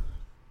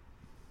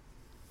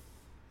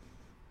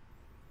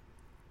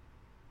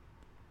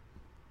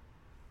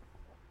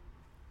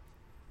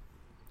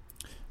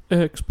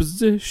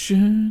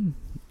 Exposition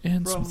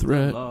and some From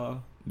threat. the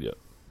law. Yep.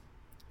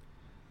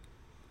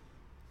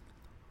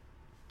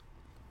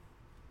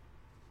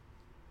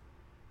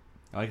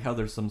 I like how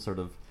there's some sort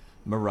of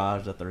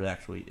mirage that there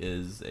actually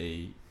is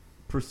a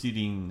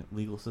proceeding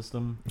legal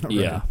system. Right.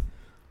 Yeah.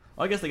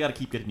 Well, I guess they got to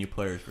keep getting new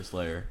players for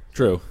Slayer.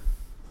 True.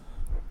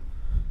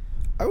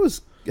 I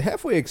was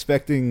halfway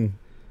expecting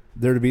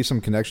there to be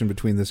some connection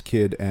between this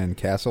kid and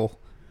Castle,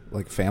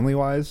 like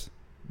family-wise,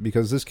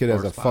 because this kid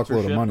has Or a fuckload of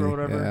sponsorship money. or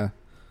whatever.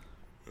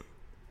 Yeah.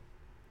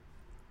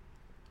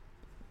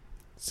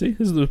 See,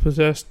 this is the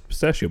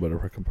pistachio butter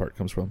part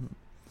comes from.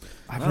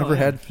 I've Oh, never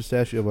yeah. had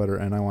pistachio butter,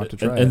 and I want to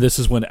try And it. this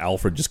is when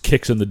Alfred just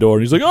kicks in the door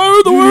and he's like, "I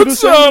heard the You word need a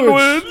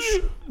sandwich."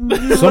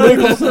 sandwich."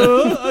 Somebody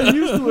call- I'm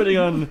used to waiting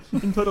on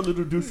entitled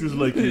little douches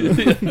like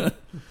you.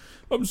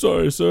 I'm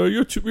sorry, sir.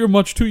 You're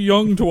much too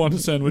young to want a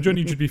sandwich. I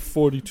need you to be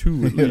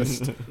 42 at Yes.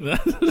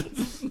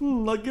 least.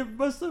 I'll give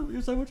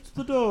your sandwich to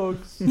the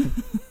dogs.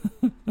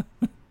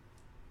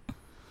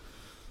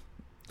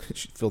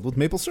 She's filled with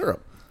maple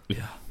syrup.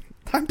 Yeah.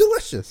 I'm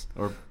delicious.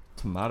 Or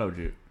tomato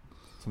juice.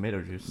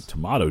 Tomato juice.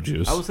 Tomato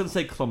juice. I was going to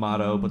say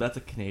clamato, but that's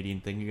a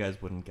Canadian thing. You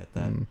guys wouldn't get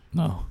that.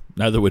 No,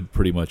 neither would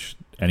pretty much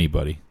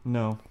anybody.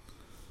 No.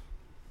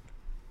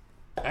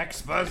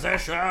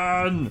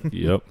 Exposition!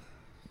 Yep.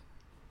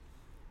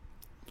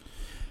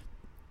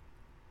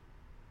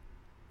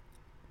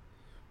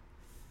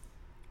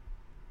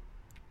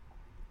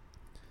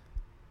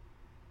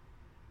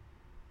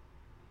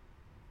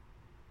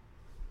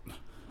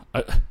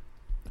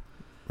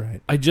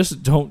 Right. I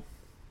just don't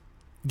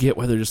get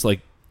why they're just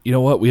like, you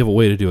know what? We have a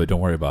way to do it. Don't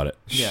worry about it.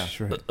 Yeah.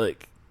 Right.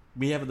 Like,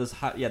 We have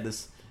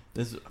this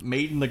this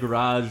made in the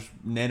garage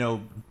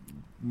nano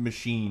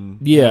machine.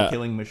 Yeah.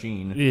 Killing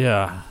machine.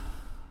 yeah,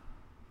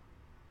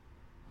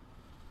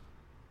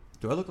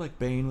 Do I look like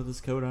Bane with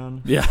his coat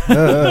on? yeah.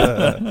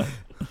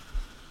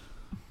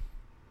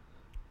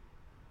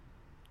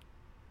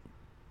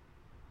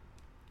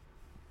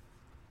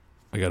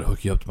 I gotta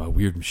hook you up to my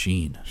weird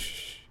machine.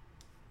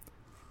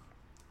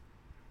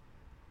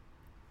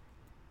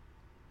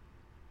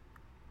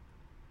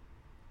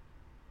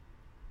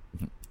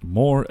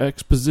 More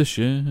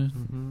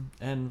exposition.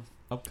 And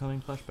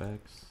upcoming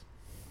flashbacks.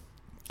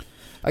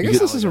 I guess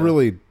get- this is a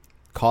really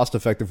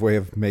cost-effective way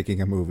of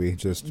making a movie.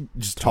 Just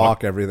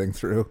talk everything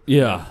through.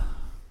 Yeah.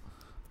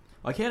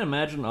 I can't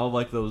imagine all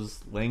like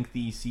those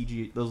lengthy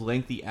those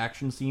lengthy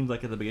action scenes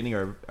like at the beginning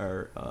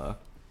are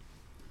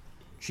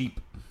cheap.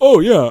 Oh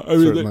yeah. I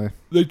mean, Certainly.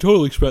 they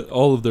totally spent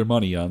all of their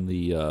money on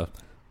the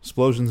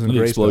Explosions and the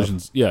gray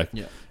explosions. Yeah.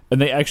 Yeah. And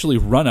they actually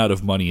run out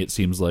of money. It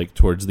seems like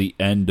towards the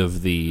end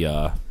of the movie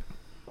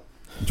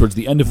All right,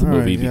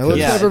 yeah, because let's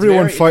Yeah, have it's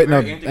everyone very- fight in it's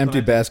an very empty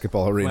anticlimactic.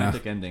 basketball arena.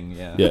 Romantic ending,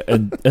 yeah. yeah,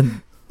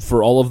 and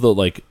for all of the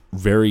like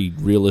very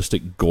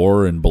realistic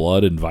gore and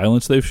blood and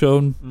violence they've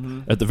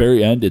shown at the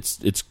very end,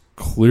 it's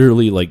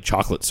clearly like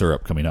chocolate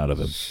syrup coming out of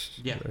him.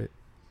 Yeah. Right.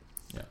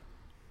 Yeah.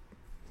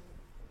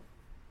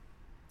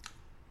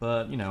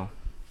 But,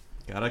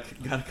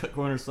 gotta cut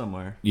corners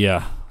somewhere.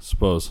 Yeah,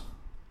 suppose.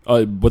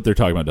 What they're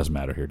talking about doesn't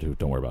matter here, too.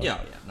 Don't worry about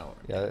Yeah, it. yeah, no.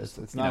 Yeah,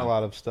 it's not a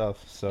lot of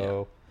stuff.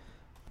 So,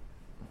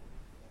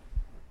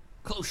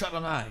 Close shot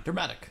on eye,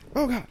 dramatic.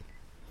 oh god,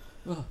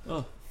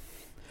 Oh,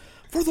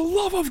 for the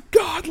love of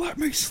God, let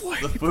me sleep.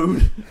 the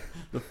food.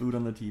 The food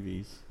on the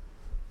TVs.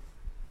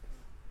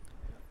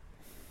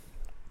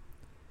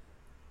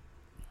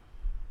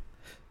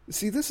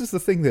 See, this is the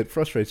thing that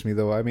frustrates me,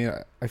 though. I mean,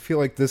 I feel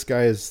like this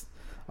guy is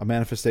a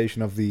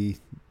manifestation of the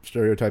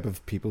stereotype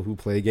of people who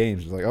play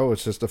games. It's like, oh,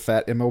 it's just a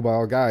fat,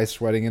 immobile guy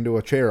sweating into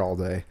a chair all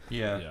day.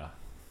 Yeah.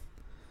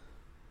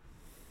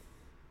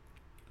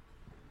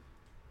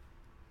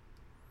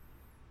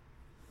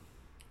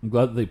 I'm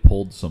glad that they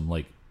pulled some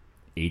like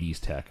 80s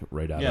tech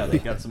right out Yeah, of they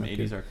it. got some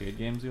 80s arcade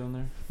games going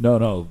there.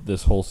 No,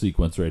 this whole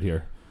sequence right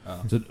here.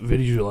 Oh. It's a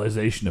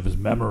visualization of his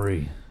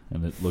memory,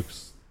 and it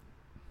looks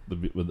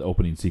with the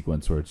opening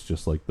sequence where it's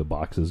just like the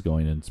boxes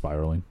going and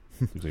spiraling.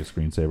 Looks like a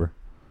screensaver.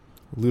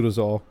 Luda's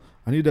all,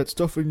 I need that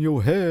stuff in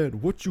your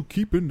head. What you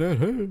keep in that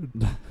head?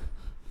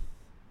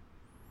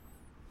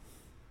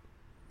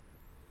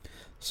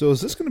 So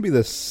is this going to be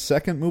the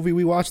second movie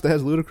we watched that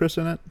has Ludacris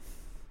in it?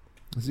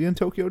 Is he in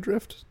Tokyo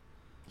Drift?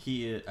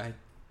 I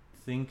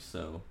think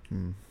so. I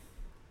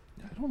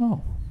don't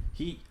know.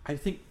 I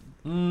think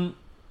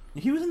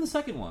he was in the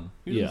second one.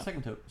 He was in Yeah. the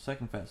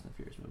second Fast and the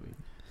Furious movie.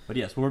 But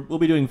yes, we'll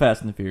be doing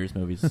Fast and the Furious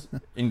movies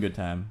in good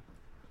time.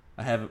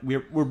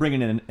 We're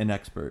bringing in an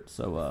expert,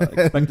 so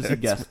expect to see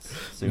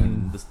guests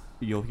soon.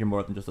 You'll hear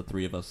more than just the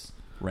three of us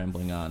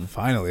rambling on.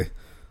 Finally.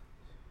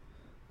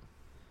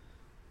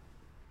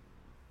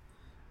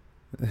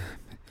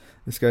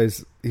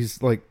 This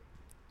he's like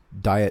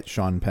Diet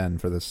Sean Penn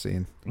for this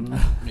scene.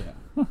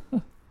 Yeah.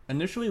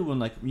 Initially,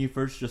 when you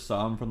first just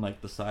saw him from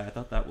the side, I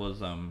thought that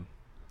was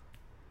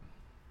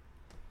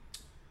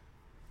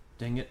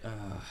dang it,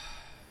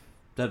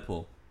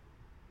 Deadpool.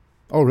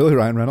 Oh, really,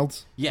 Ryan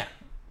Reynolds? Yeah.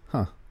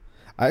 Huh.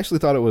 I actually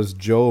thought it was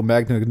Joe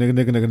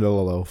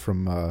Magnagnolo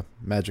from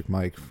Magic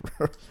Mike.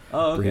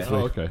 Oh, okay.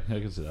 Oh, okay. I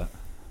can see that.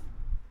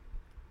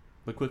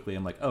 But quickly,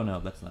 I'm like, oh no,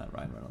 that's not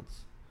Ryan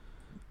Reynolds.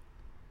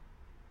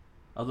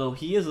 Although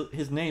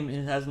his name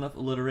has enough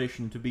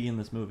alliteration to be in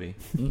this movie.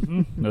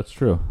 Mm-hmm. That's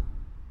true.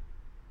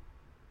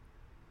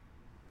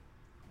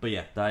 But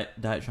yeah,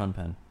 Diet Sean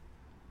Penn.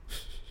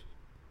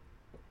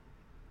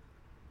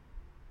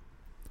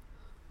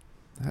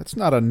 That's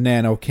not a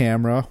nano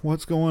camera.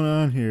 What's going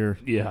on here?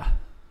 Yeah.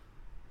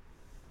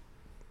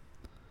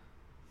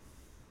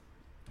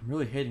 I'm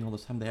really hating all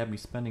this time they have me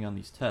spending on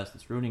these tests.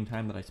 It's ruining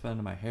time that I spend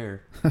on my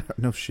hair.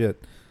 No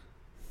shit.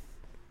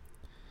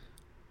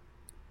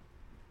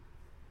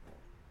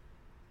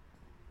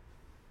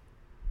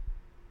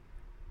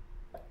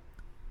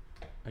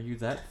 Are you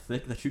that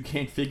thick that you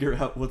can't figure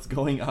out what's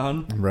going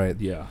on? Right.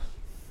 Yeah.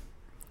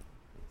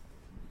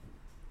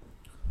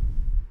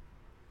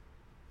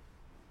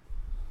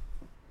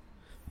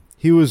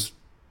 He was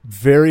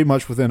very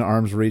much within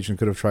arm's reach and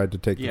could have tried to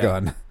take the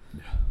gun.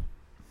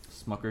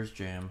 Smucker's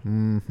Jam.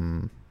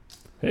 Mm-hmm.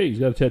 Hey, he's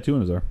got a tattoo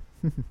in his arm.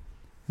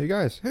 Hey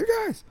guys.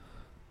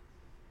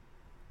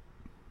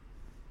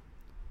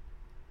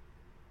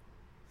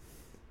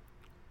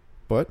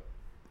 But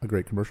a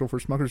great commercial for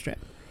Smucker's Jam.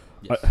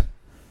 Yes.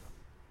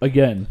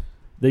 Again,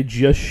 they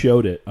just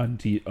showed it on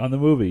the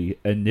movie,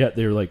 and yet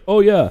they were like, "Oh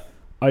yeah,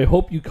 I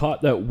hope you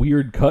caught that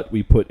weird cut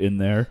we put in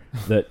there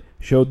that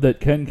showed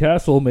that Ken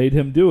Castle made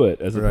him do it,"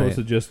 as opposed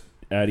to just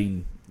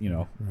adding,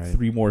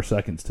 3 more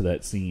seconds to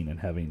that scene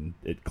and having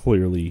it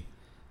clearly.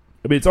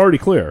 I mean, it's already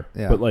clear,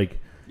 but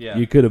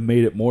you could have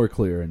made it more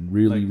clear and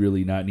really,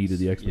 really not needed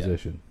the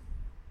exposition.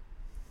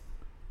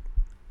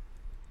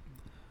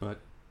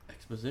 But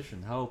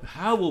exposition,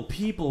 how will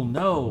people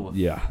know?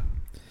 Yeah.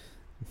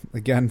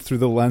 Again, through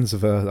the lens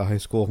of a high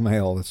school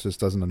male that just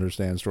doesn't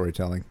understand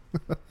storytelling.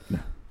 I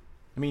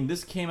mean,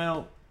 this came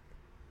out.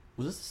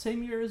 Was this the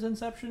same year as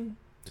Inception?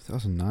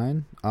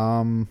 2009.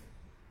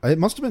 It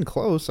must have been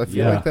close. I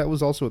feel like that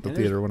was also at the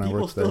theater when I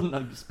worked there.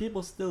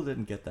 People still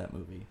didn't get that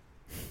movie.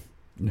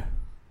 No.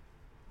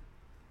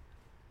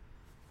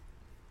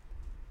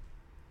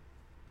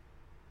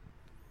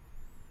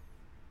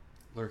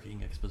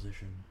 Lurking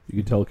exposition.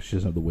 You can tell because she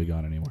doesn't have the wig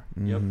on anymore.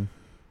 Yep.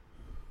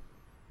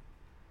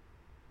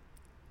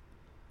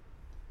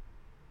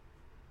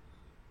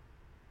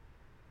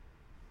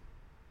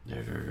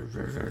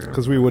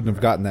 Because we wouldn't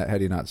have gotten that had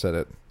he not said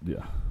it.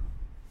 Yeah.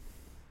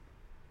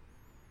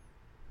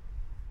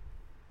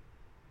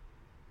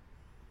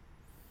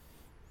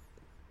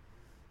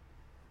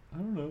 I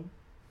don't know.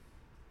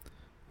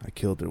 I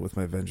killed her with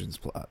my vengeance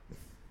plot.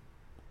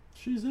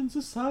 She's in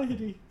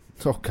society.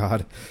 Oh,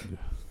 God.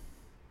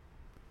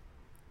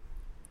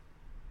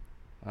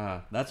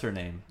 That's her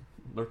name.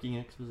 Lurking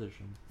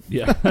exposition.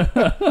 Yeah.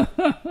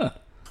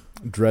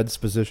 Dread's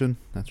position.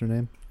 That's her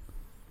name.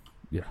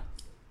 Yeah.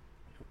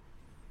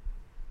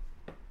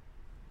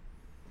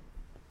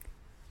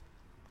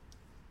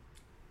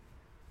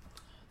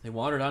 They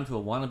wandered onto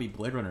a wannabe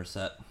Blade Runner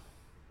set.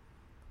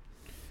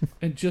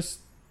 And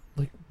just,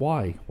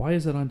 why? Why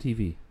is that on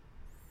TV?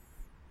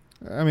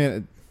 I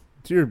mean,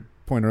 to your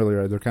point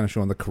earlier, they're kind of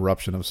showing the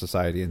corruption of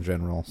society in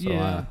general. So,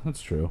 yeah,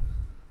 that's true.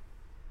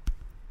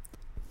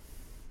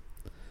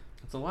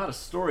 It's a lot of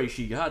story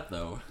she got,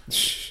 though.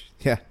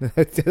 Yeah,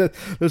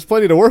 there's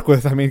plenty to work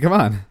with. I mean, come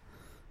on.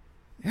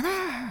 Come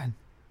on.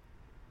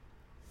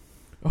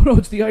 Oh, no,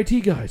 it's the IT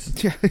guys.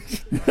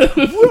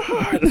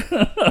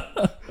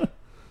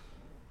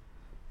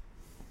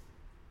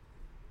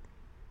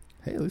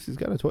 Hey, at least he's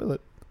got a toilet.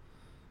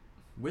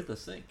 With a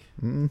sink.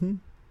 Mm-hmm.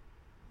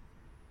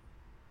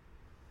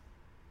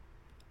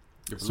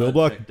 Your Cell blood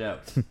block. checked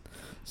out.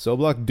 Cell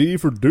block D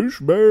for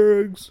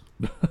douchebags.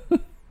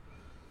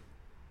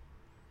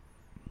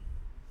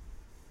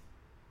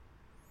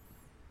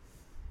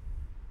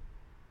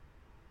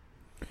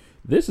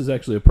 This is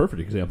actually a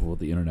perfect example of what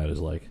the internet is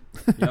like.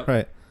 Yep.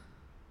 Right.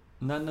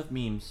 Not enough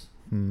memes.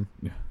 Mm.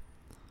 Yeah.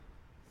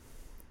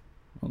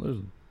 Well, there's...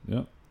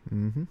 Yeah.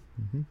 Mm-hmm.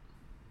 Mm-hmm.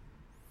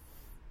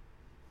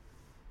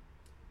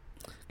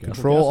 Castle,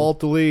 Control Castle. Alt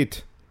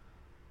Delete.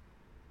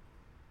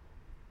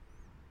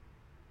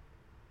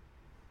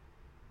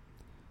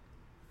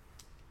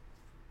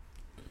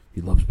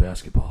 He loves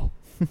basketball.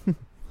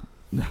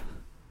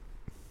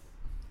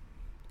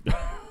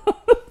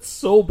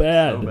 So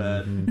bad. So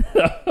bad.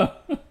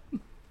 Mm-hmm.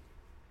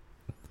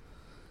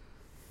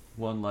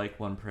 One like,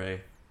 one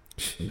pray.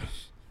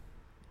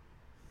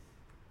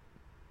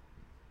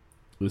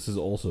 This is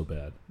also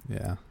bad.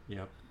 Yeah.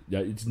 Yep. Yeah,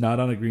 it's not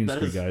on a green That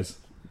screen, is- guys.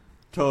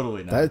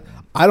 Totally not. That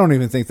I don't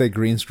even think they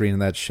green screen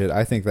that shit.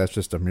 I think that's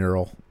just a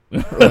mural, or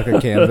like a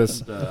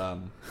canvas.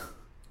 The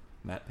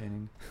matte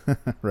painting.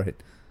 Right.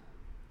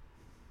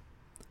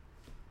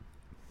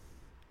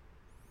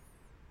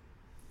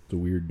 It's a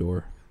weird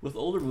door. With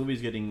older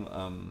movies getting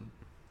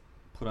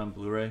put on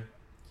Blu-ray,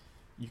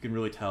 you can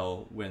really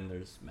tell when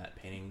there's matte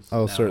paintings.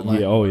 Oh, down certainly.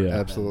 the Yeah, line oh, more yeah. than-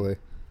 Absolutely.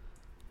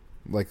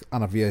 Like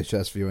on a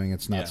VHS viewing,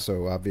 it's not Yeah.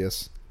 so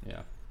obvious.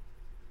 Yeah.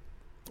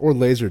 Or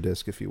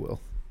Laserdisc, if you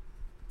will.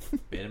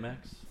 Betamax.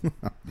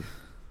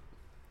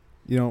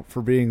 You know,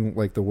 for being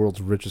like the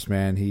world's richest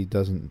man, he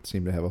doesn't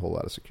seem to have a whole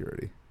lot of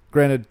security.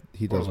 Granted,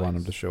 he does want him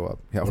lights. to show up.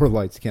 Yeah, or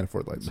lights. He can't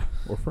afford lights.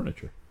 Or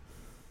furniture.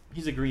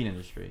 He's a green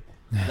industry.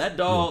 That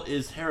doll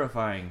is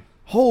terrifying.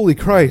 Holy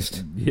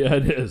Christ! Yeah,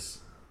 it is.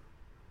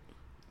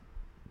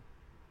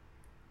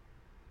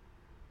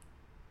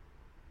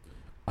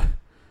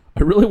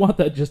 I really want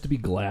that just to be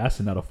glass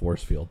and not a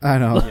force field. I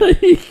know.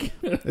 Like,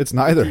 It's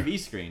neither. TV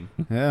screen.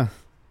 Yeah.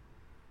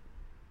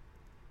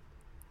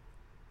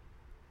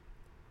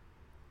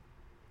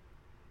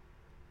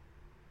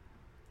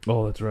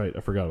 oh, that's right.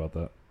 I forgot about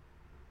that.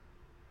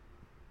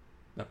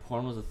 That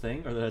porn was a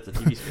thing, or that's a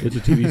TV screen. It's a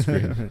TV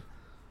screen.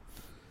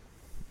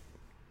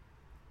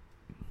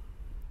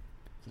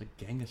 Is it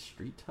a gang of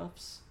street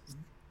toughs?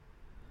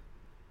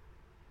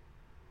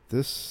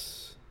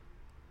 This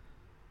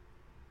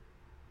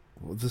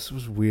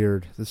was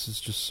weird. This is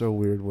just so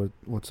weird.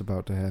 What's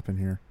about to happen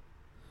here?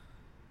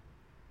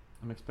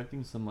 I'm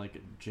expecting some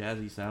like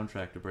jazzy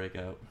soundtrack to break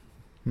out.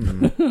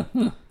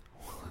 Hmm.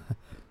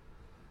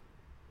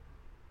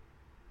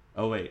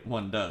 Oh wait,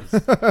 one does.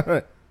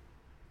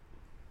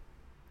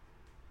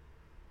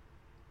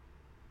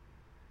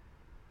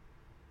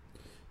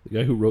 The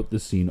guy who wrote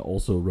this scene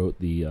also wrote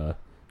the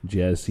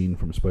jazz scene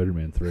from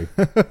Spider-Man 3.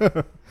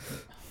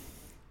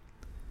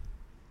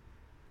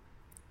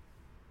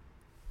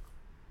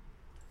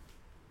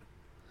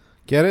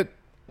 Get it?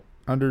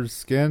 Under the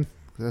skin.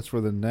 That's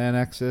where the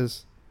Nanax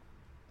is.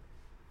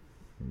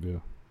 Yeah.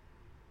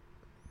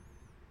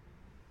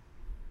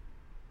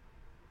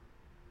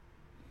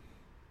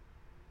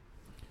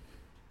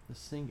 The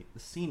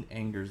scene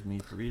angers me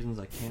for reasons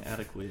I can't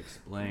adequately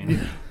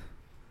explain.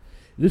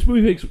 This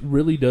movie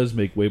really does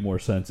make way more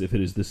sense if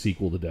it is the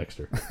sequel to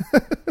Dexter.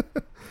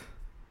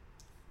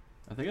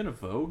 Are they gonna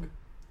Vogue?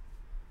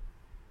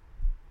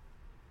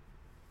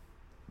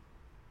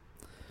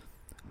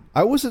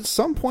 I was at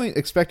some point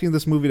expecting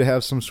this movie to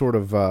have some sort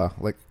of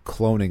like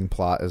cloning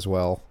plot as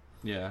well.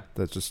 Yeah.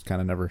 That just kind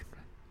of never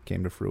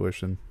came to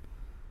fruition.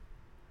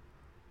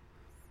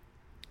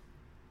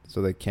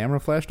 So they camera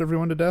flashed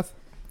everyone to death?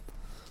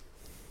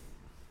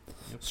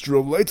 Yep.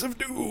 Strobe lights of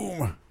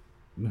doom.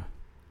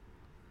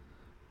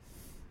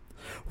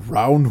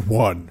 Round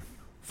 1.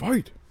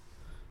 Fight.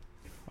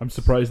 I'm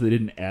surprised they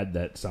didn't add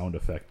that sound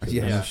effect. to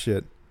Yeah, Yeah. no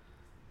shit.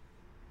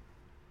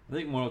 I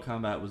think Mortal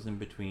Kombat was in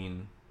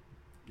between.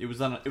 It was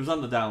on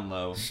the down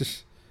low.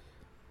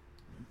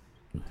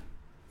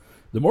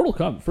 The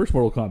first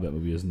Mortal Kombat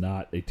movie is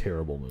not a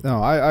terrible movie.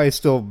 No, I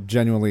still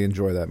genuinely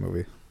enjoy that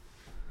movie.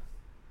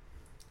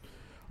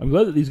 I'm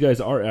glad that these guys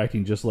are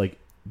acting just like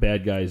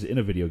bad guys in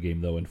a video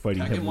game, though, and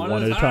fighting Attacking him one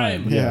one at at a a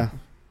time. time. Yeah.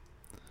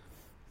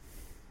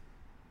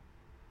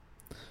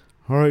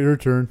 All right, your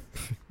turn.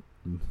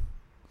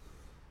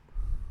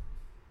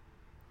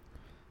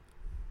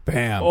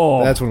 Bam.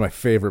 Oh. That's one of my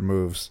favorite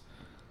moves.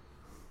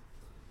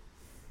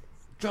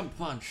 Jump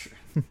punch.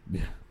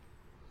 Yeah.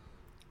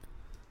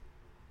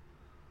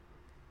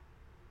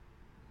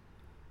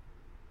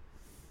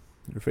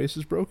 Your face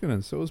is broken,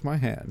 and so is my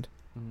hand.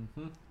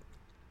 Mm-hmm.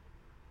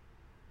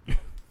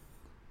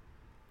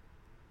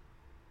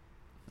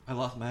 I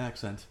lost my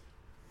accent.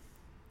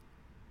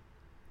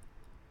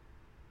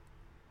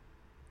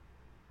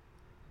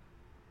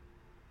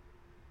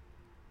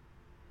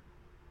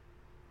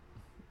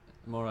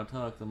 The more I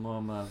talk, the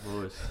more my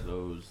voice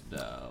slows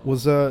down.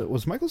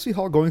 Was Michael C.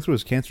 Hall going through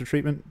his cancer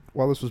treatment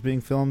while this was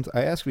being filmed?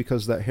 I ask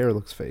because that hair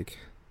looks fake.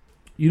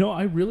 You know,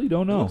 I really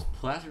don't It know. looks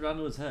plastered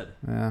onto his head.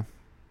 Yeah.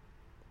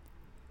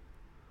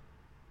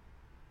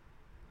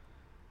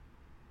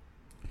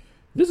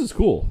 This is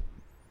cool.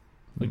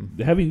 Like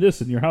having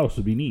this in your house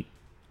would be neat,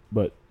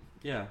 but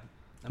Yeah.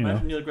 You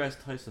Imagine Neil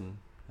deGrasse Tyson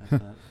has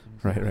that.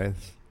 Right.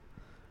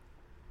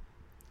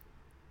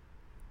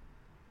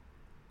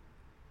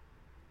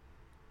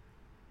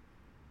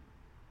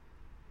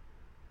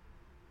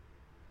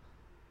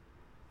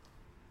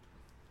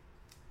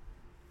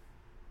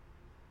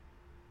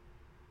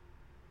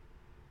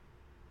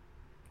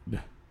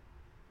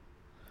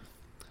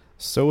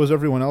 So is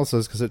everyone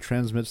else's because it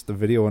transmits the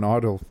video and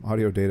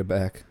audio data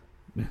back.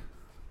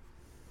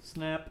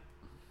 Snap.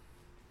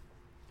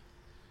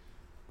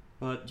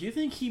 But do you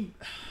think he...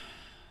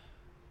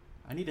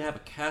 I need to have a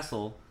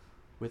castle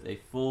with a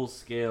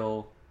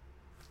full-scale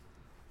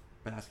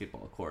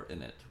basketball court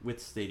in it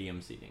with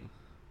stadium seating.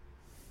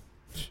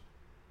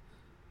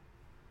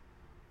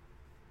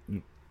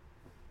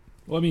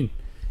 Well, I mean,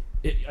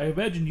 I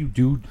imagine you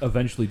do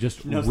eventually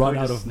just run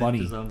out of money.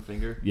 His own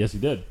finger. Yes, he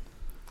did.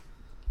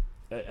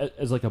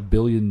 As like $1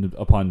 billion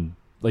upon,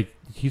 like,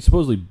 he's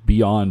supposedly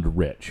beyond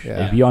rich, Yeah.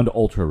 like beyond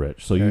ultra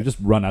rich. So you Right. just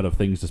run out of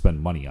things to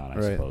spend money on, I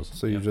Right. suppose.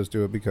 So you just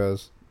do it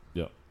because.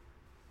 Yeah.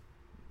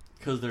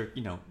 Because they're,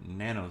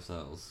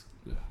 nanocells.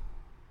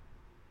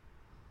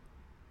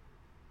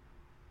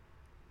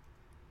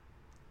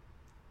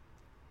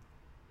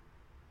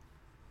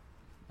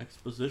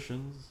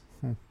 Expositions.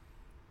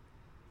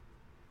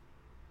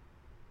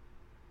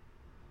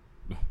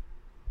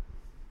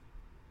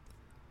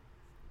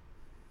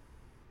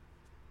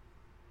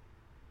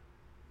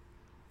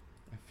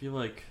 I feel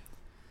like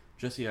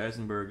Jesse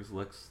Eisenberg's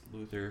Lex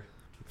Luthor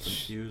took some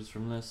cues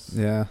from this.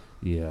 Yeah.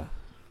 Yeah.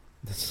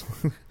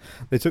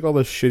 They took all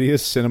the shittiest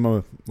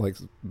cinema like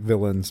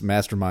villains,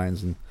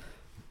 masterminds, and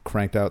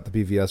cranked out the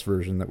BVS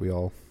version that we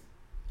all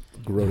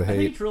grow to I think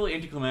hate. it's really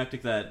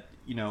anticlimactic that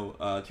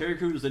Terry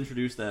Crews was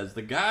introduced as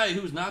the guy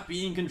who's not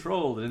being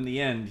controlled, and in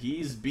the end,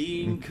 he's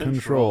being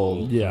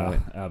controlled. Yeah, Right.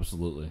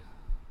 absolutely.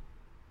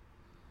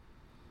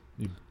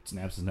 He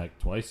snaps his neck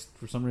twice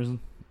for some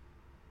reason.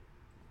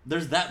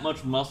 There's that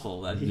much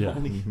muscle that he Yeah.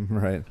 only.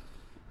 Right.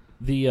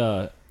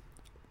 The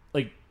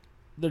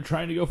they're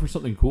trying to go for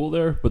something cool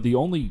there, but the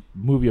only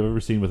movie I've ever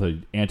seen with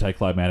an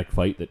anticlimactic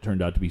fight that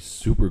turned out to be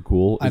super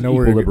cool is I know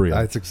where Equilibrium.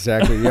 that's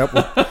exactly. Yep.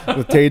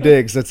 With Tay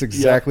Diggs, that's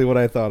exactly what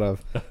I thought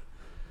of.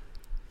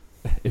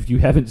 If you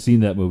haven't seen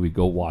that movie,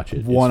 go watch it.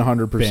 It's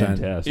 100%.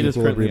 fantastic. It is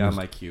currently Equilibrium on is-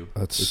 my queue.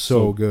 That's It's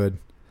so so- good.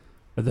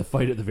 And the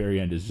fight at the very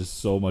end is just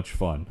so much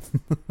fun.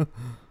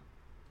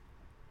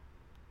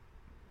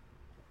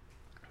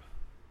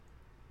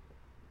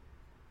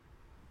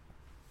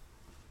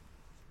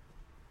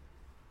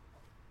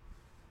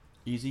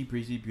 Easy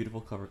breezy, beautiful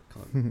cover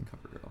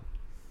girl.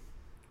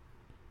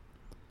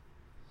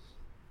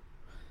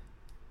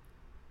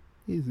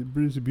 He's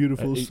a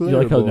beautiful. You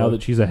like how now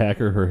that she's a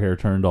hacker, her hair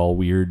turned all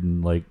weird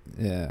and like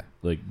yeah,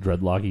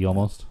 dreadlocky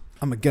almost?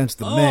 I'm against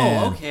the Oh,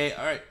 man. okay,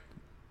 all right.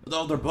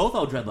 Oh, they're both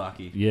all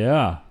dreadlocky.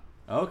 Yeah.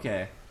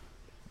 Okay.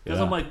 Because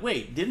Yeah. I'm like,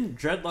 wait, didn't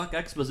Dreadlock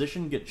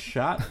Exposition get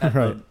shot? At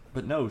Right.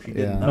 but no, she Yeah.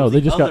 didn't. That No, was they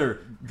the just got- other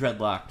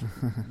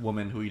dreadlocked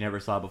woman who you never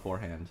saw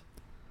beforehand.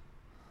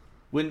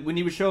 When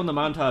he was showing the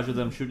montage of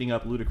them shooting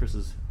up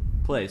Ludacris's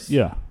place,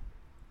 Yeah.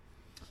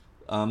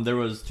 there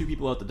was two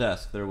people at the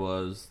desk. There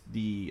was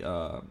the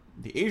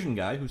Asian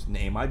guy whose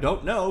name I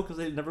don't know because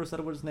they never said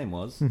what his name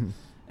was,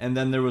 and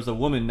then there was a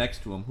woman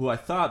next to him who I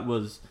thought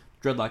was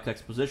Dreadlock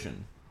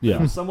Exposition. Yeah.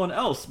 It was someone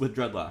else with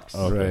dreadlocks.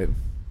 Oh. Okay. Right.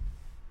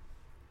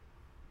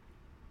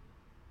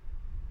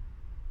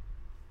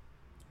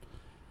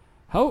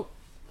 How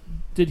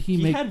did he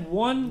He make? had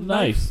one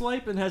Nice. knife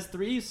swipe and has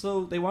three,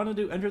 so they wanted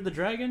to enter the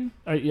dragon.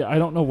 I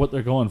don't know what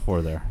they're going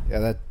for there. Yeah,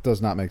 that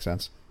does not make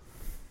sense.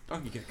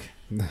 Donkey kick.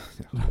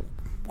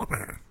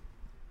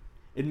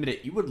 Admit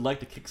it, you would like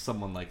to kick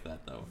someone like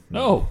that, though.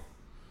 No.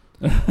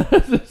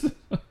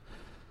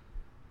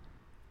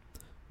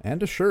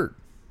 And a shirt.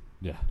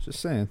 Yeah. Just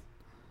saying.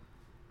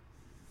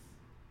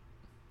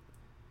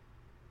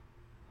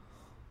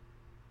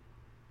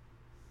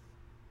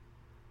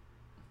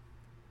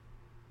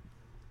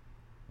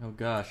 Oh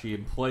gosh, he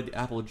employed the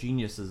Apple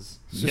geniuses.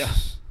 Yeah.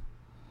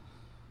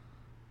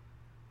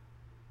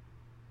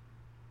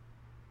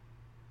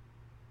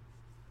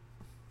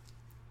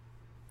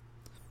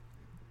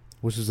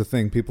 Which is the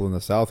thing people in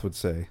the South would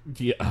say.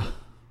 Yeah.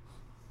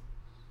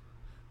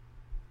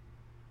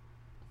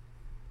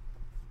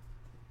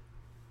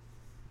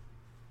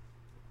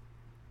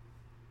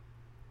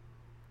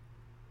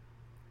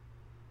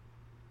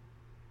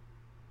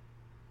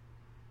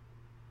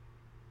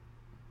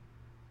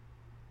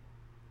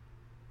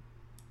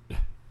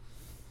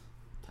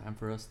 Time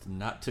for us to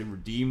not to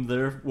redeem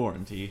their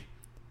warranty.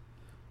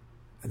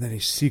 And then he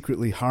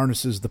secretly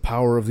harnesses the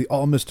power of the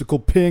all mystical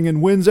ping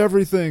and wins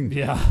everything.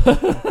 Yeah.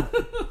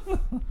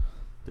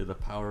 Through the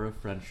power of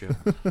friendship.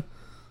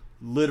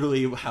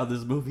 Literally how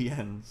this movie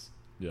ends.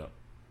 Yeah.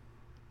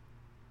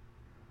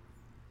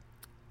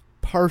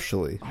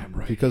 Partially. I'm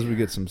right because we here.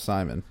 get some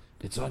Simon.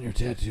 It's on your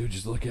tattoo.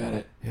 Just look at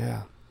it.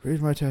 Yeah.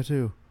 Read my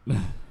tattoo.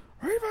 Read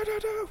my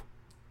tattoo.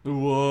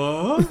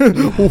 What?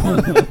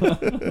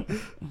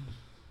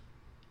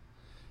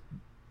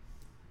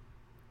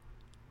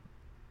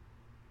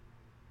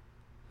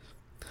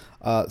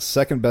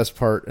 Second best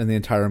part in the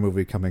entire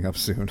movie coming up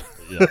soon.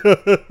 Yeah.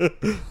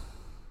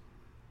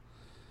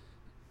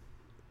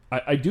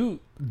 I do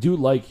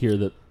like here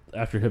that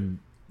after him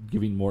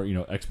giving more,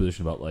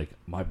 exposition about like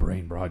my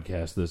brain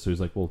broadcast this, so he's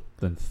like, well,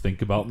 then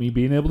think about me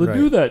being able to Right.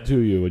 do that to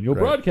you, and you'll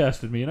Right.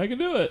 broadcast it me, and I can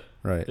do it.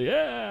 Right.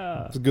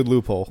 Yeah. It's a good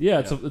loophole. Yeah,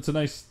 it's a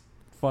nice,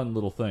 fun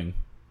little thing.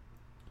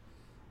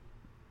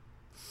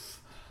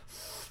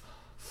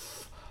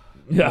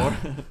 Yeah.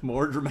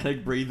 More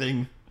dramatic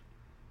breathing.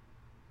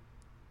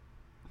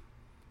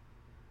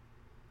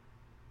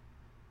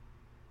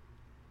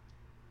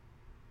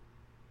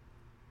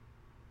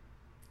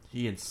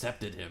 He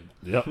incepted him.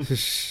 Yep.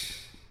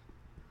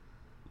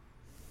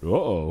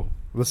 Uh-oh.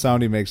 The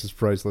sound he makes is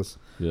priceless.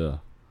 Yeah.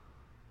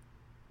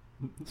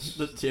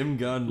 The Tim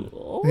Gunn.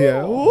 Oh.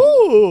 Yeah.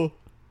 Ooh.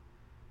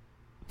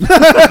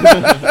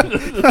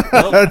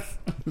 Well, time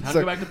to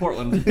go back to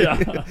Portland.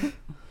 Yeah.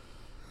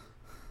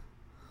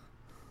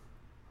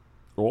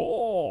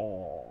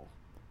 Oh.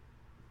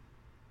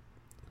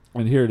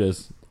 And here it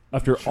is.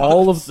 After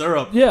all of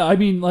syrup. Yeah, I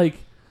mean, like,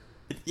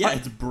 Yeah,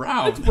 it's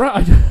brown. it's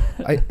brown.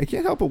 I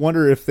can't help but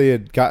wonder if they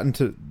had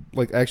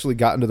actually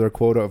gotten to their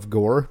quota of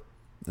gore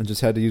and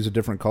just had to use a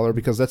different color,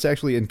 because that's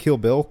actually in Kill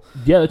Bill.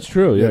 Yeah, that's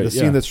true. Yeah, The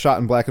scene that's shot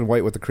in black and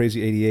white with the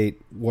Crazy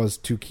 88 was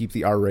to keep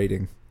the R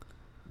rating.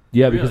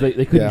 Yeah, because Really?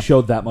 they couldn't Yeah.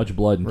 show that much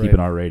blood and keep Right. an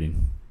R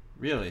rating.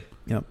 Really?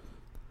 Yep.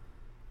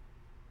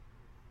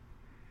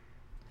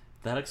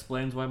 That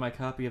explains why my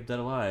copy of Dead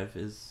Alive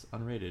is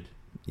unrated.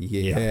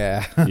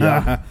 Yeah.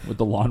 Yeah, with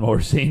the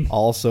lawnmower scene.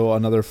 Also,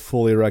 another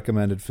fully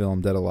recommended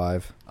film, Dead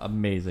Alive.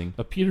 Amazing.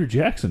 A Peter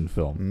Jackson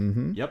film.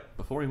 Mm-hmm. Yep,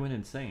 before he went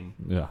insane.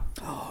 Yeah.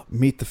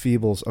 Meet the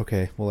Feebles.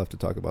 Okay, we'll have to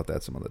talk about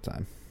that some other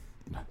time.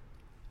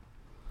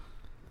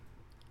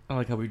 I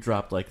like how we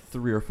dropped like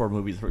 3 or 4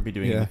 movies that we'll be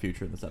doing in Yeah. the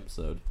future in this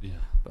episode. Yeah.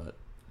 But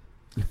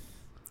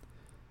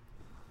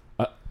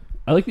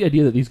I like the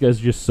idea that these guys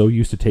are just so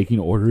used to taking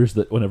orders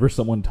that whenever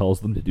someone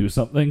tells them to do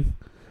something,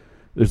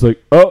 it's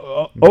like,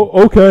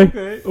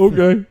 okay.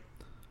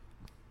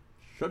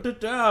 shut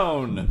it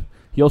down.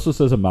 He also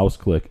says a mouse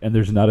click, and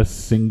there's not a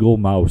single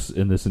mouse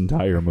in this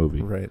entire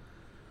movie. Right.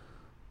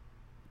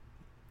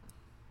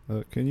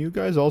 Can you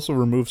guys also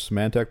remove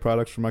Symantec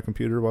products from my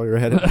computer while you're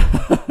at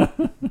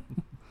it?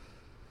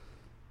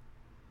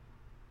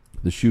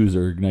 The shoes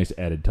are a nice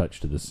added touch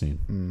to this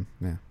scene.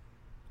 Yeah.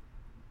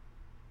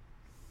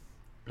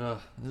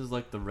 This is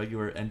like the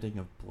regular ending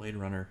of Blade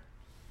Runner.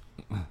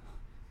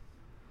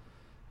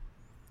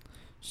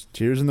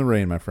 Tears in the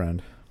rain, my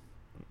friend.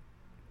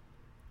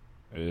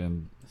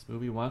 And This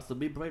movie wants to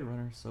be Blade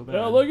Runner so bad.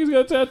 oh, look, he's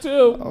got a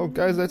tattoo. Oh,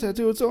 guys, that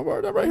tattoo is so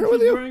hard. I'm right here She's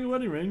with you. wearing a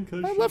wedding ring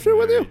 'cause I she's left here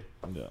with you.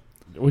 married. Yeah.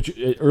 Which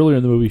earlier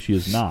in the movie she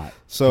is not.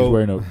 So-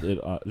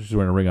 she's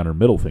wearing a ring on her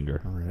middle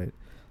finger. All right.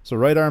 So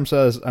right arm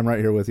says, I'm right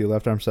here with you.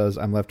 Left arm says,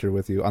 I'm left here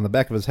with you. On the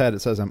back of his head, it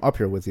says, I'm up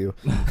here with you.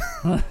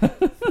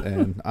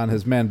 And on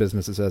his man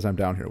business, it says, I'm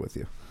down here with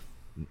you.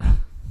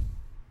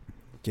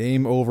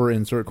 Game over,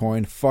 insert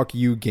coin. Fuck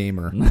you,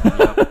 gamer.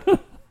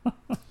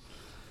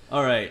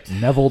 All right.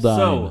 Neville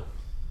Dine.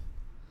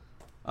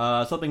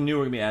 So, something new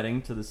we're going to be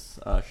adding to this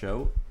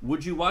show.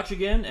 Would you watch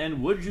again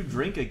and would you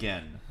drink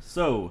again?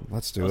 So,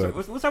 Let's do it.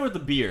 Let's start with the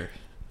beer.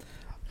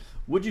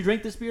 Would you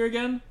drink this beer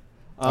again?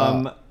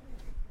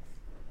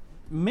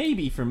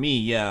 Maybe for me,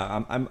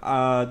 yeah.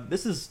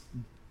 This is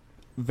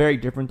very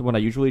different than what I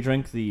usually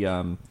drink. The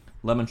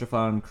Lemon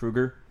Chiffon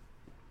Kruger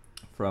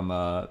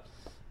from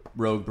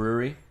Rogue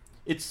Brewery.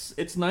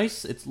 It's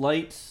nice. It's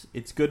light.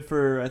 It's good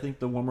for, I think,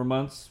 the warmer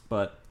months.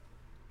 But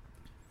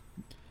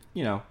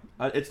you know,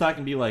 it's not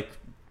gonna be like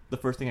the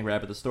first thing I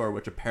grab at the store,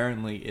 which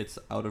apparently it's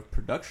out of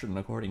production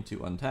according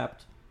to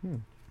Untapped.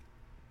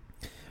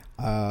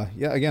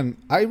 Yeah, again,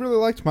 I really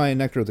liked my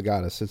Nectar of the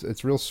Goddess.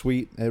 It's real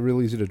sweet,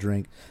 real easy to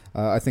drink.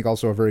 I think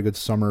also a very good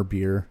summer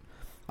beer.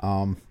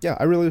 Yeah,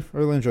 I really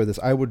enjoyed this.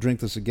 I would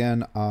drink this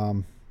again.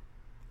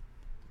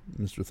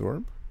 Mr.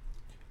 Thorpe?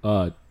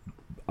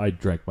 I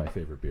drank my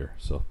favorite beer,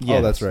 so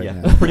Oh, that's right, Yeah,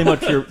 yeah. that's pretty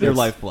much your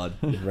lifeblood.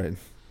 Right.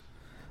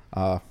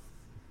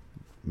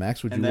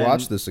 Max, would And you then-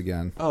 watch this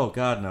again? Oh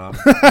God, no.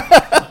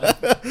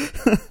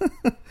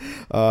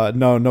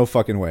 No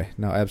fucking way.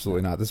 No,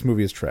 absolutely not. This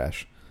movie is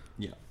trash.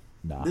 Yeah.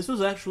 nah. This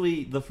was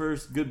actually the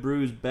first Good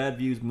Brews, Bad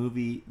Views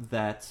movie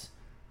that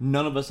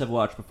none of us have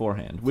watched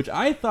beforehand, which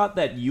I thought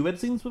that you had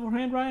seen this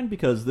beforehand, Ryan,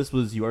 because this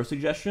was your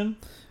suggestion.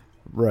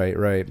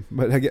 Right.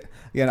 But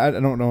again, I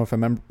don't know if I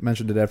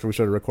mentioned it after we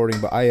started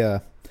recording, but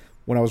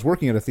when I was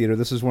working at a theater,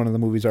 this is one of the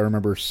movies I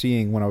remember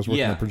seeing when I was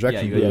working at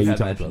projection you booth. had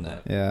talked mentioned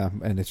about that. Yeah,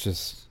 and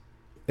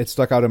it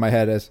stuck out in my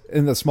head as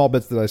in the small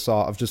bits that I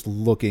saw of just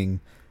looking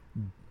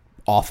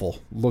awful,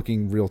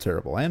 looking real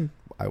terrible, and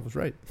I was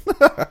right.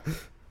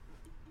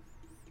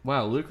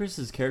 Wow,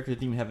 Ludacris's character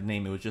didn't even have a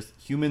name. It was just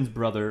Human's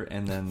brother,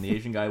 and then the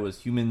Asian guy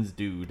was Human's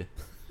dude.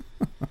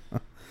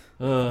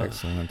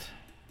 Excellent.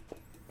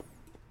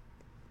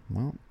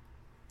 Well,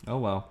 Oh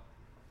well.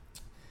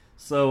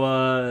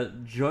 So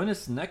join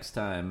us next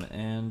time,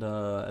 and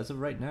as of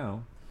right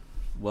now,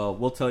 well,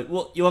 we'll tell you.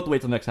 Well, you'll have to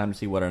wait till next time to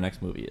see what our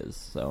next movie is.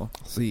 So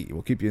see,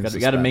 we'll keep you in we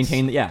suspense. got to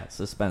maintain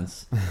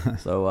suspense.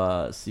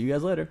 So see you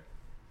guys later.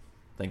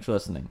 Thanks for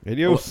listening.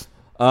 Adios.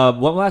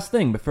 One last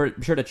thing. Be sure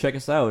to check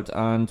us out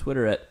on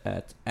Twitter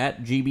at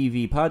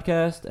GBV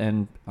Podcast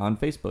and on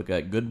Facebook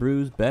at Good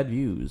Brews Bad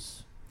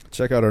Views.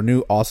 Check out our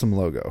new awesome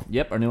logo.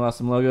 Yep, our new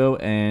awesome logo,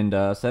 and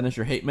send us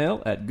your hate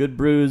mail at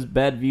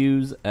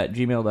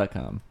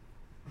goodbrewsbadviews@gmail.com.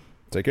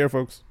 Take care,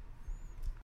 folks.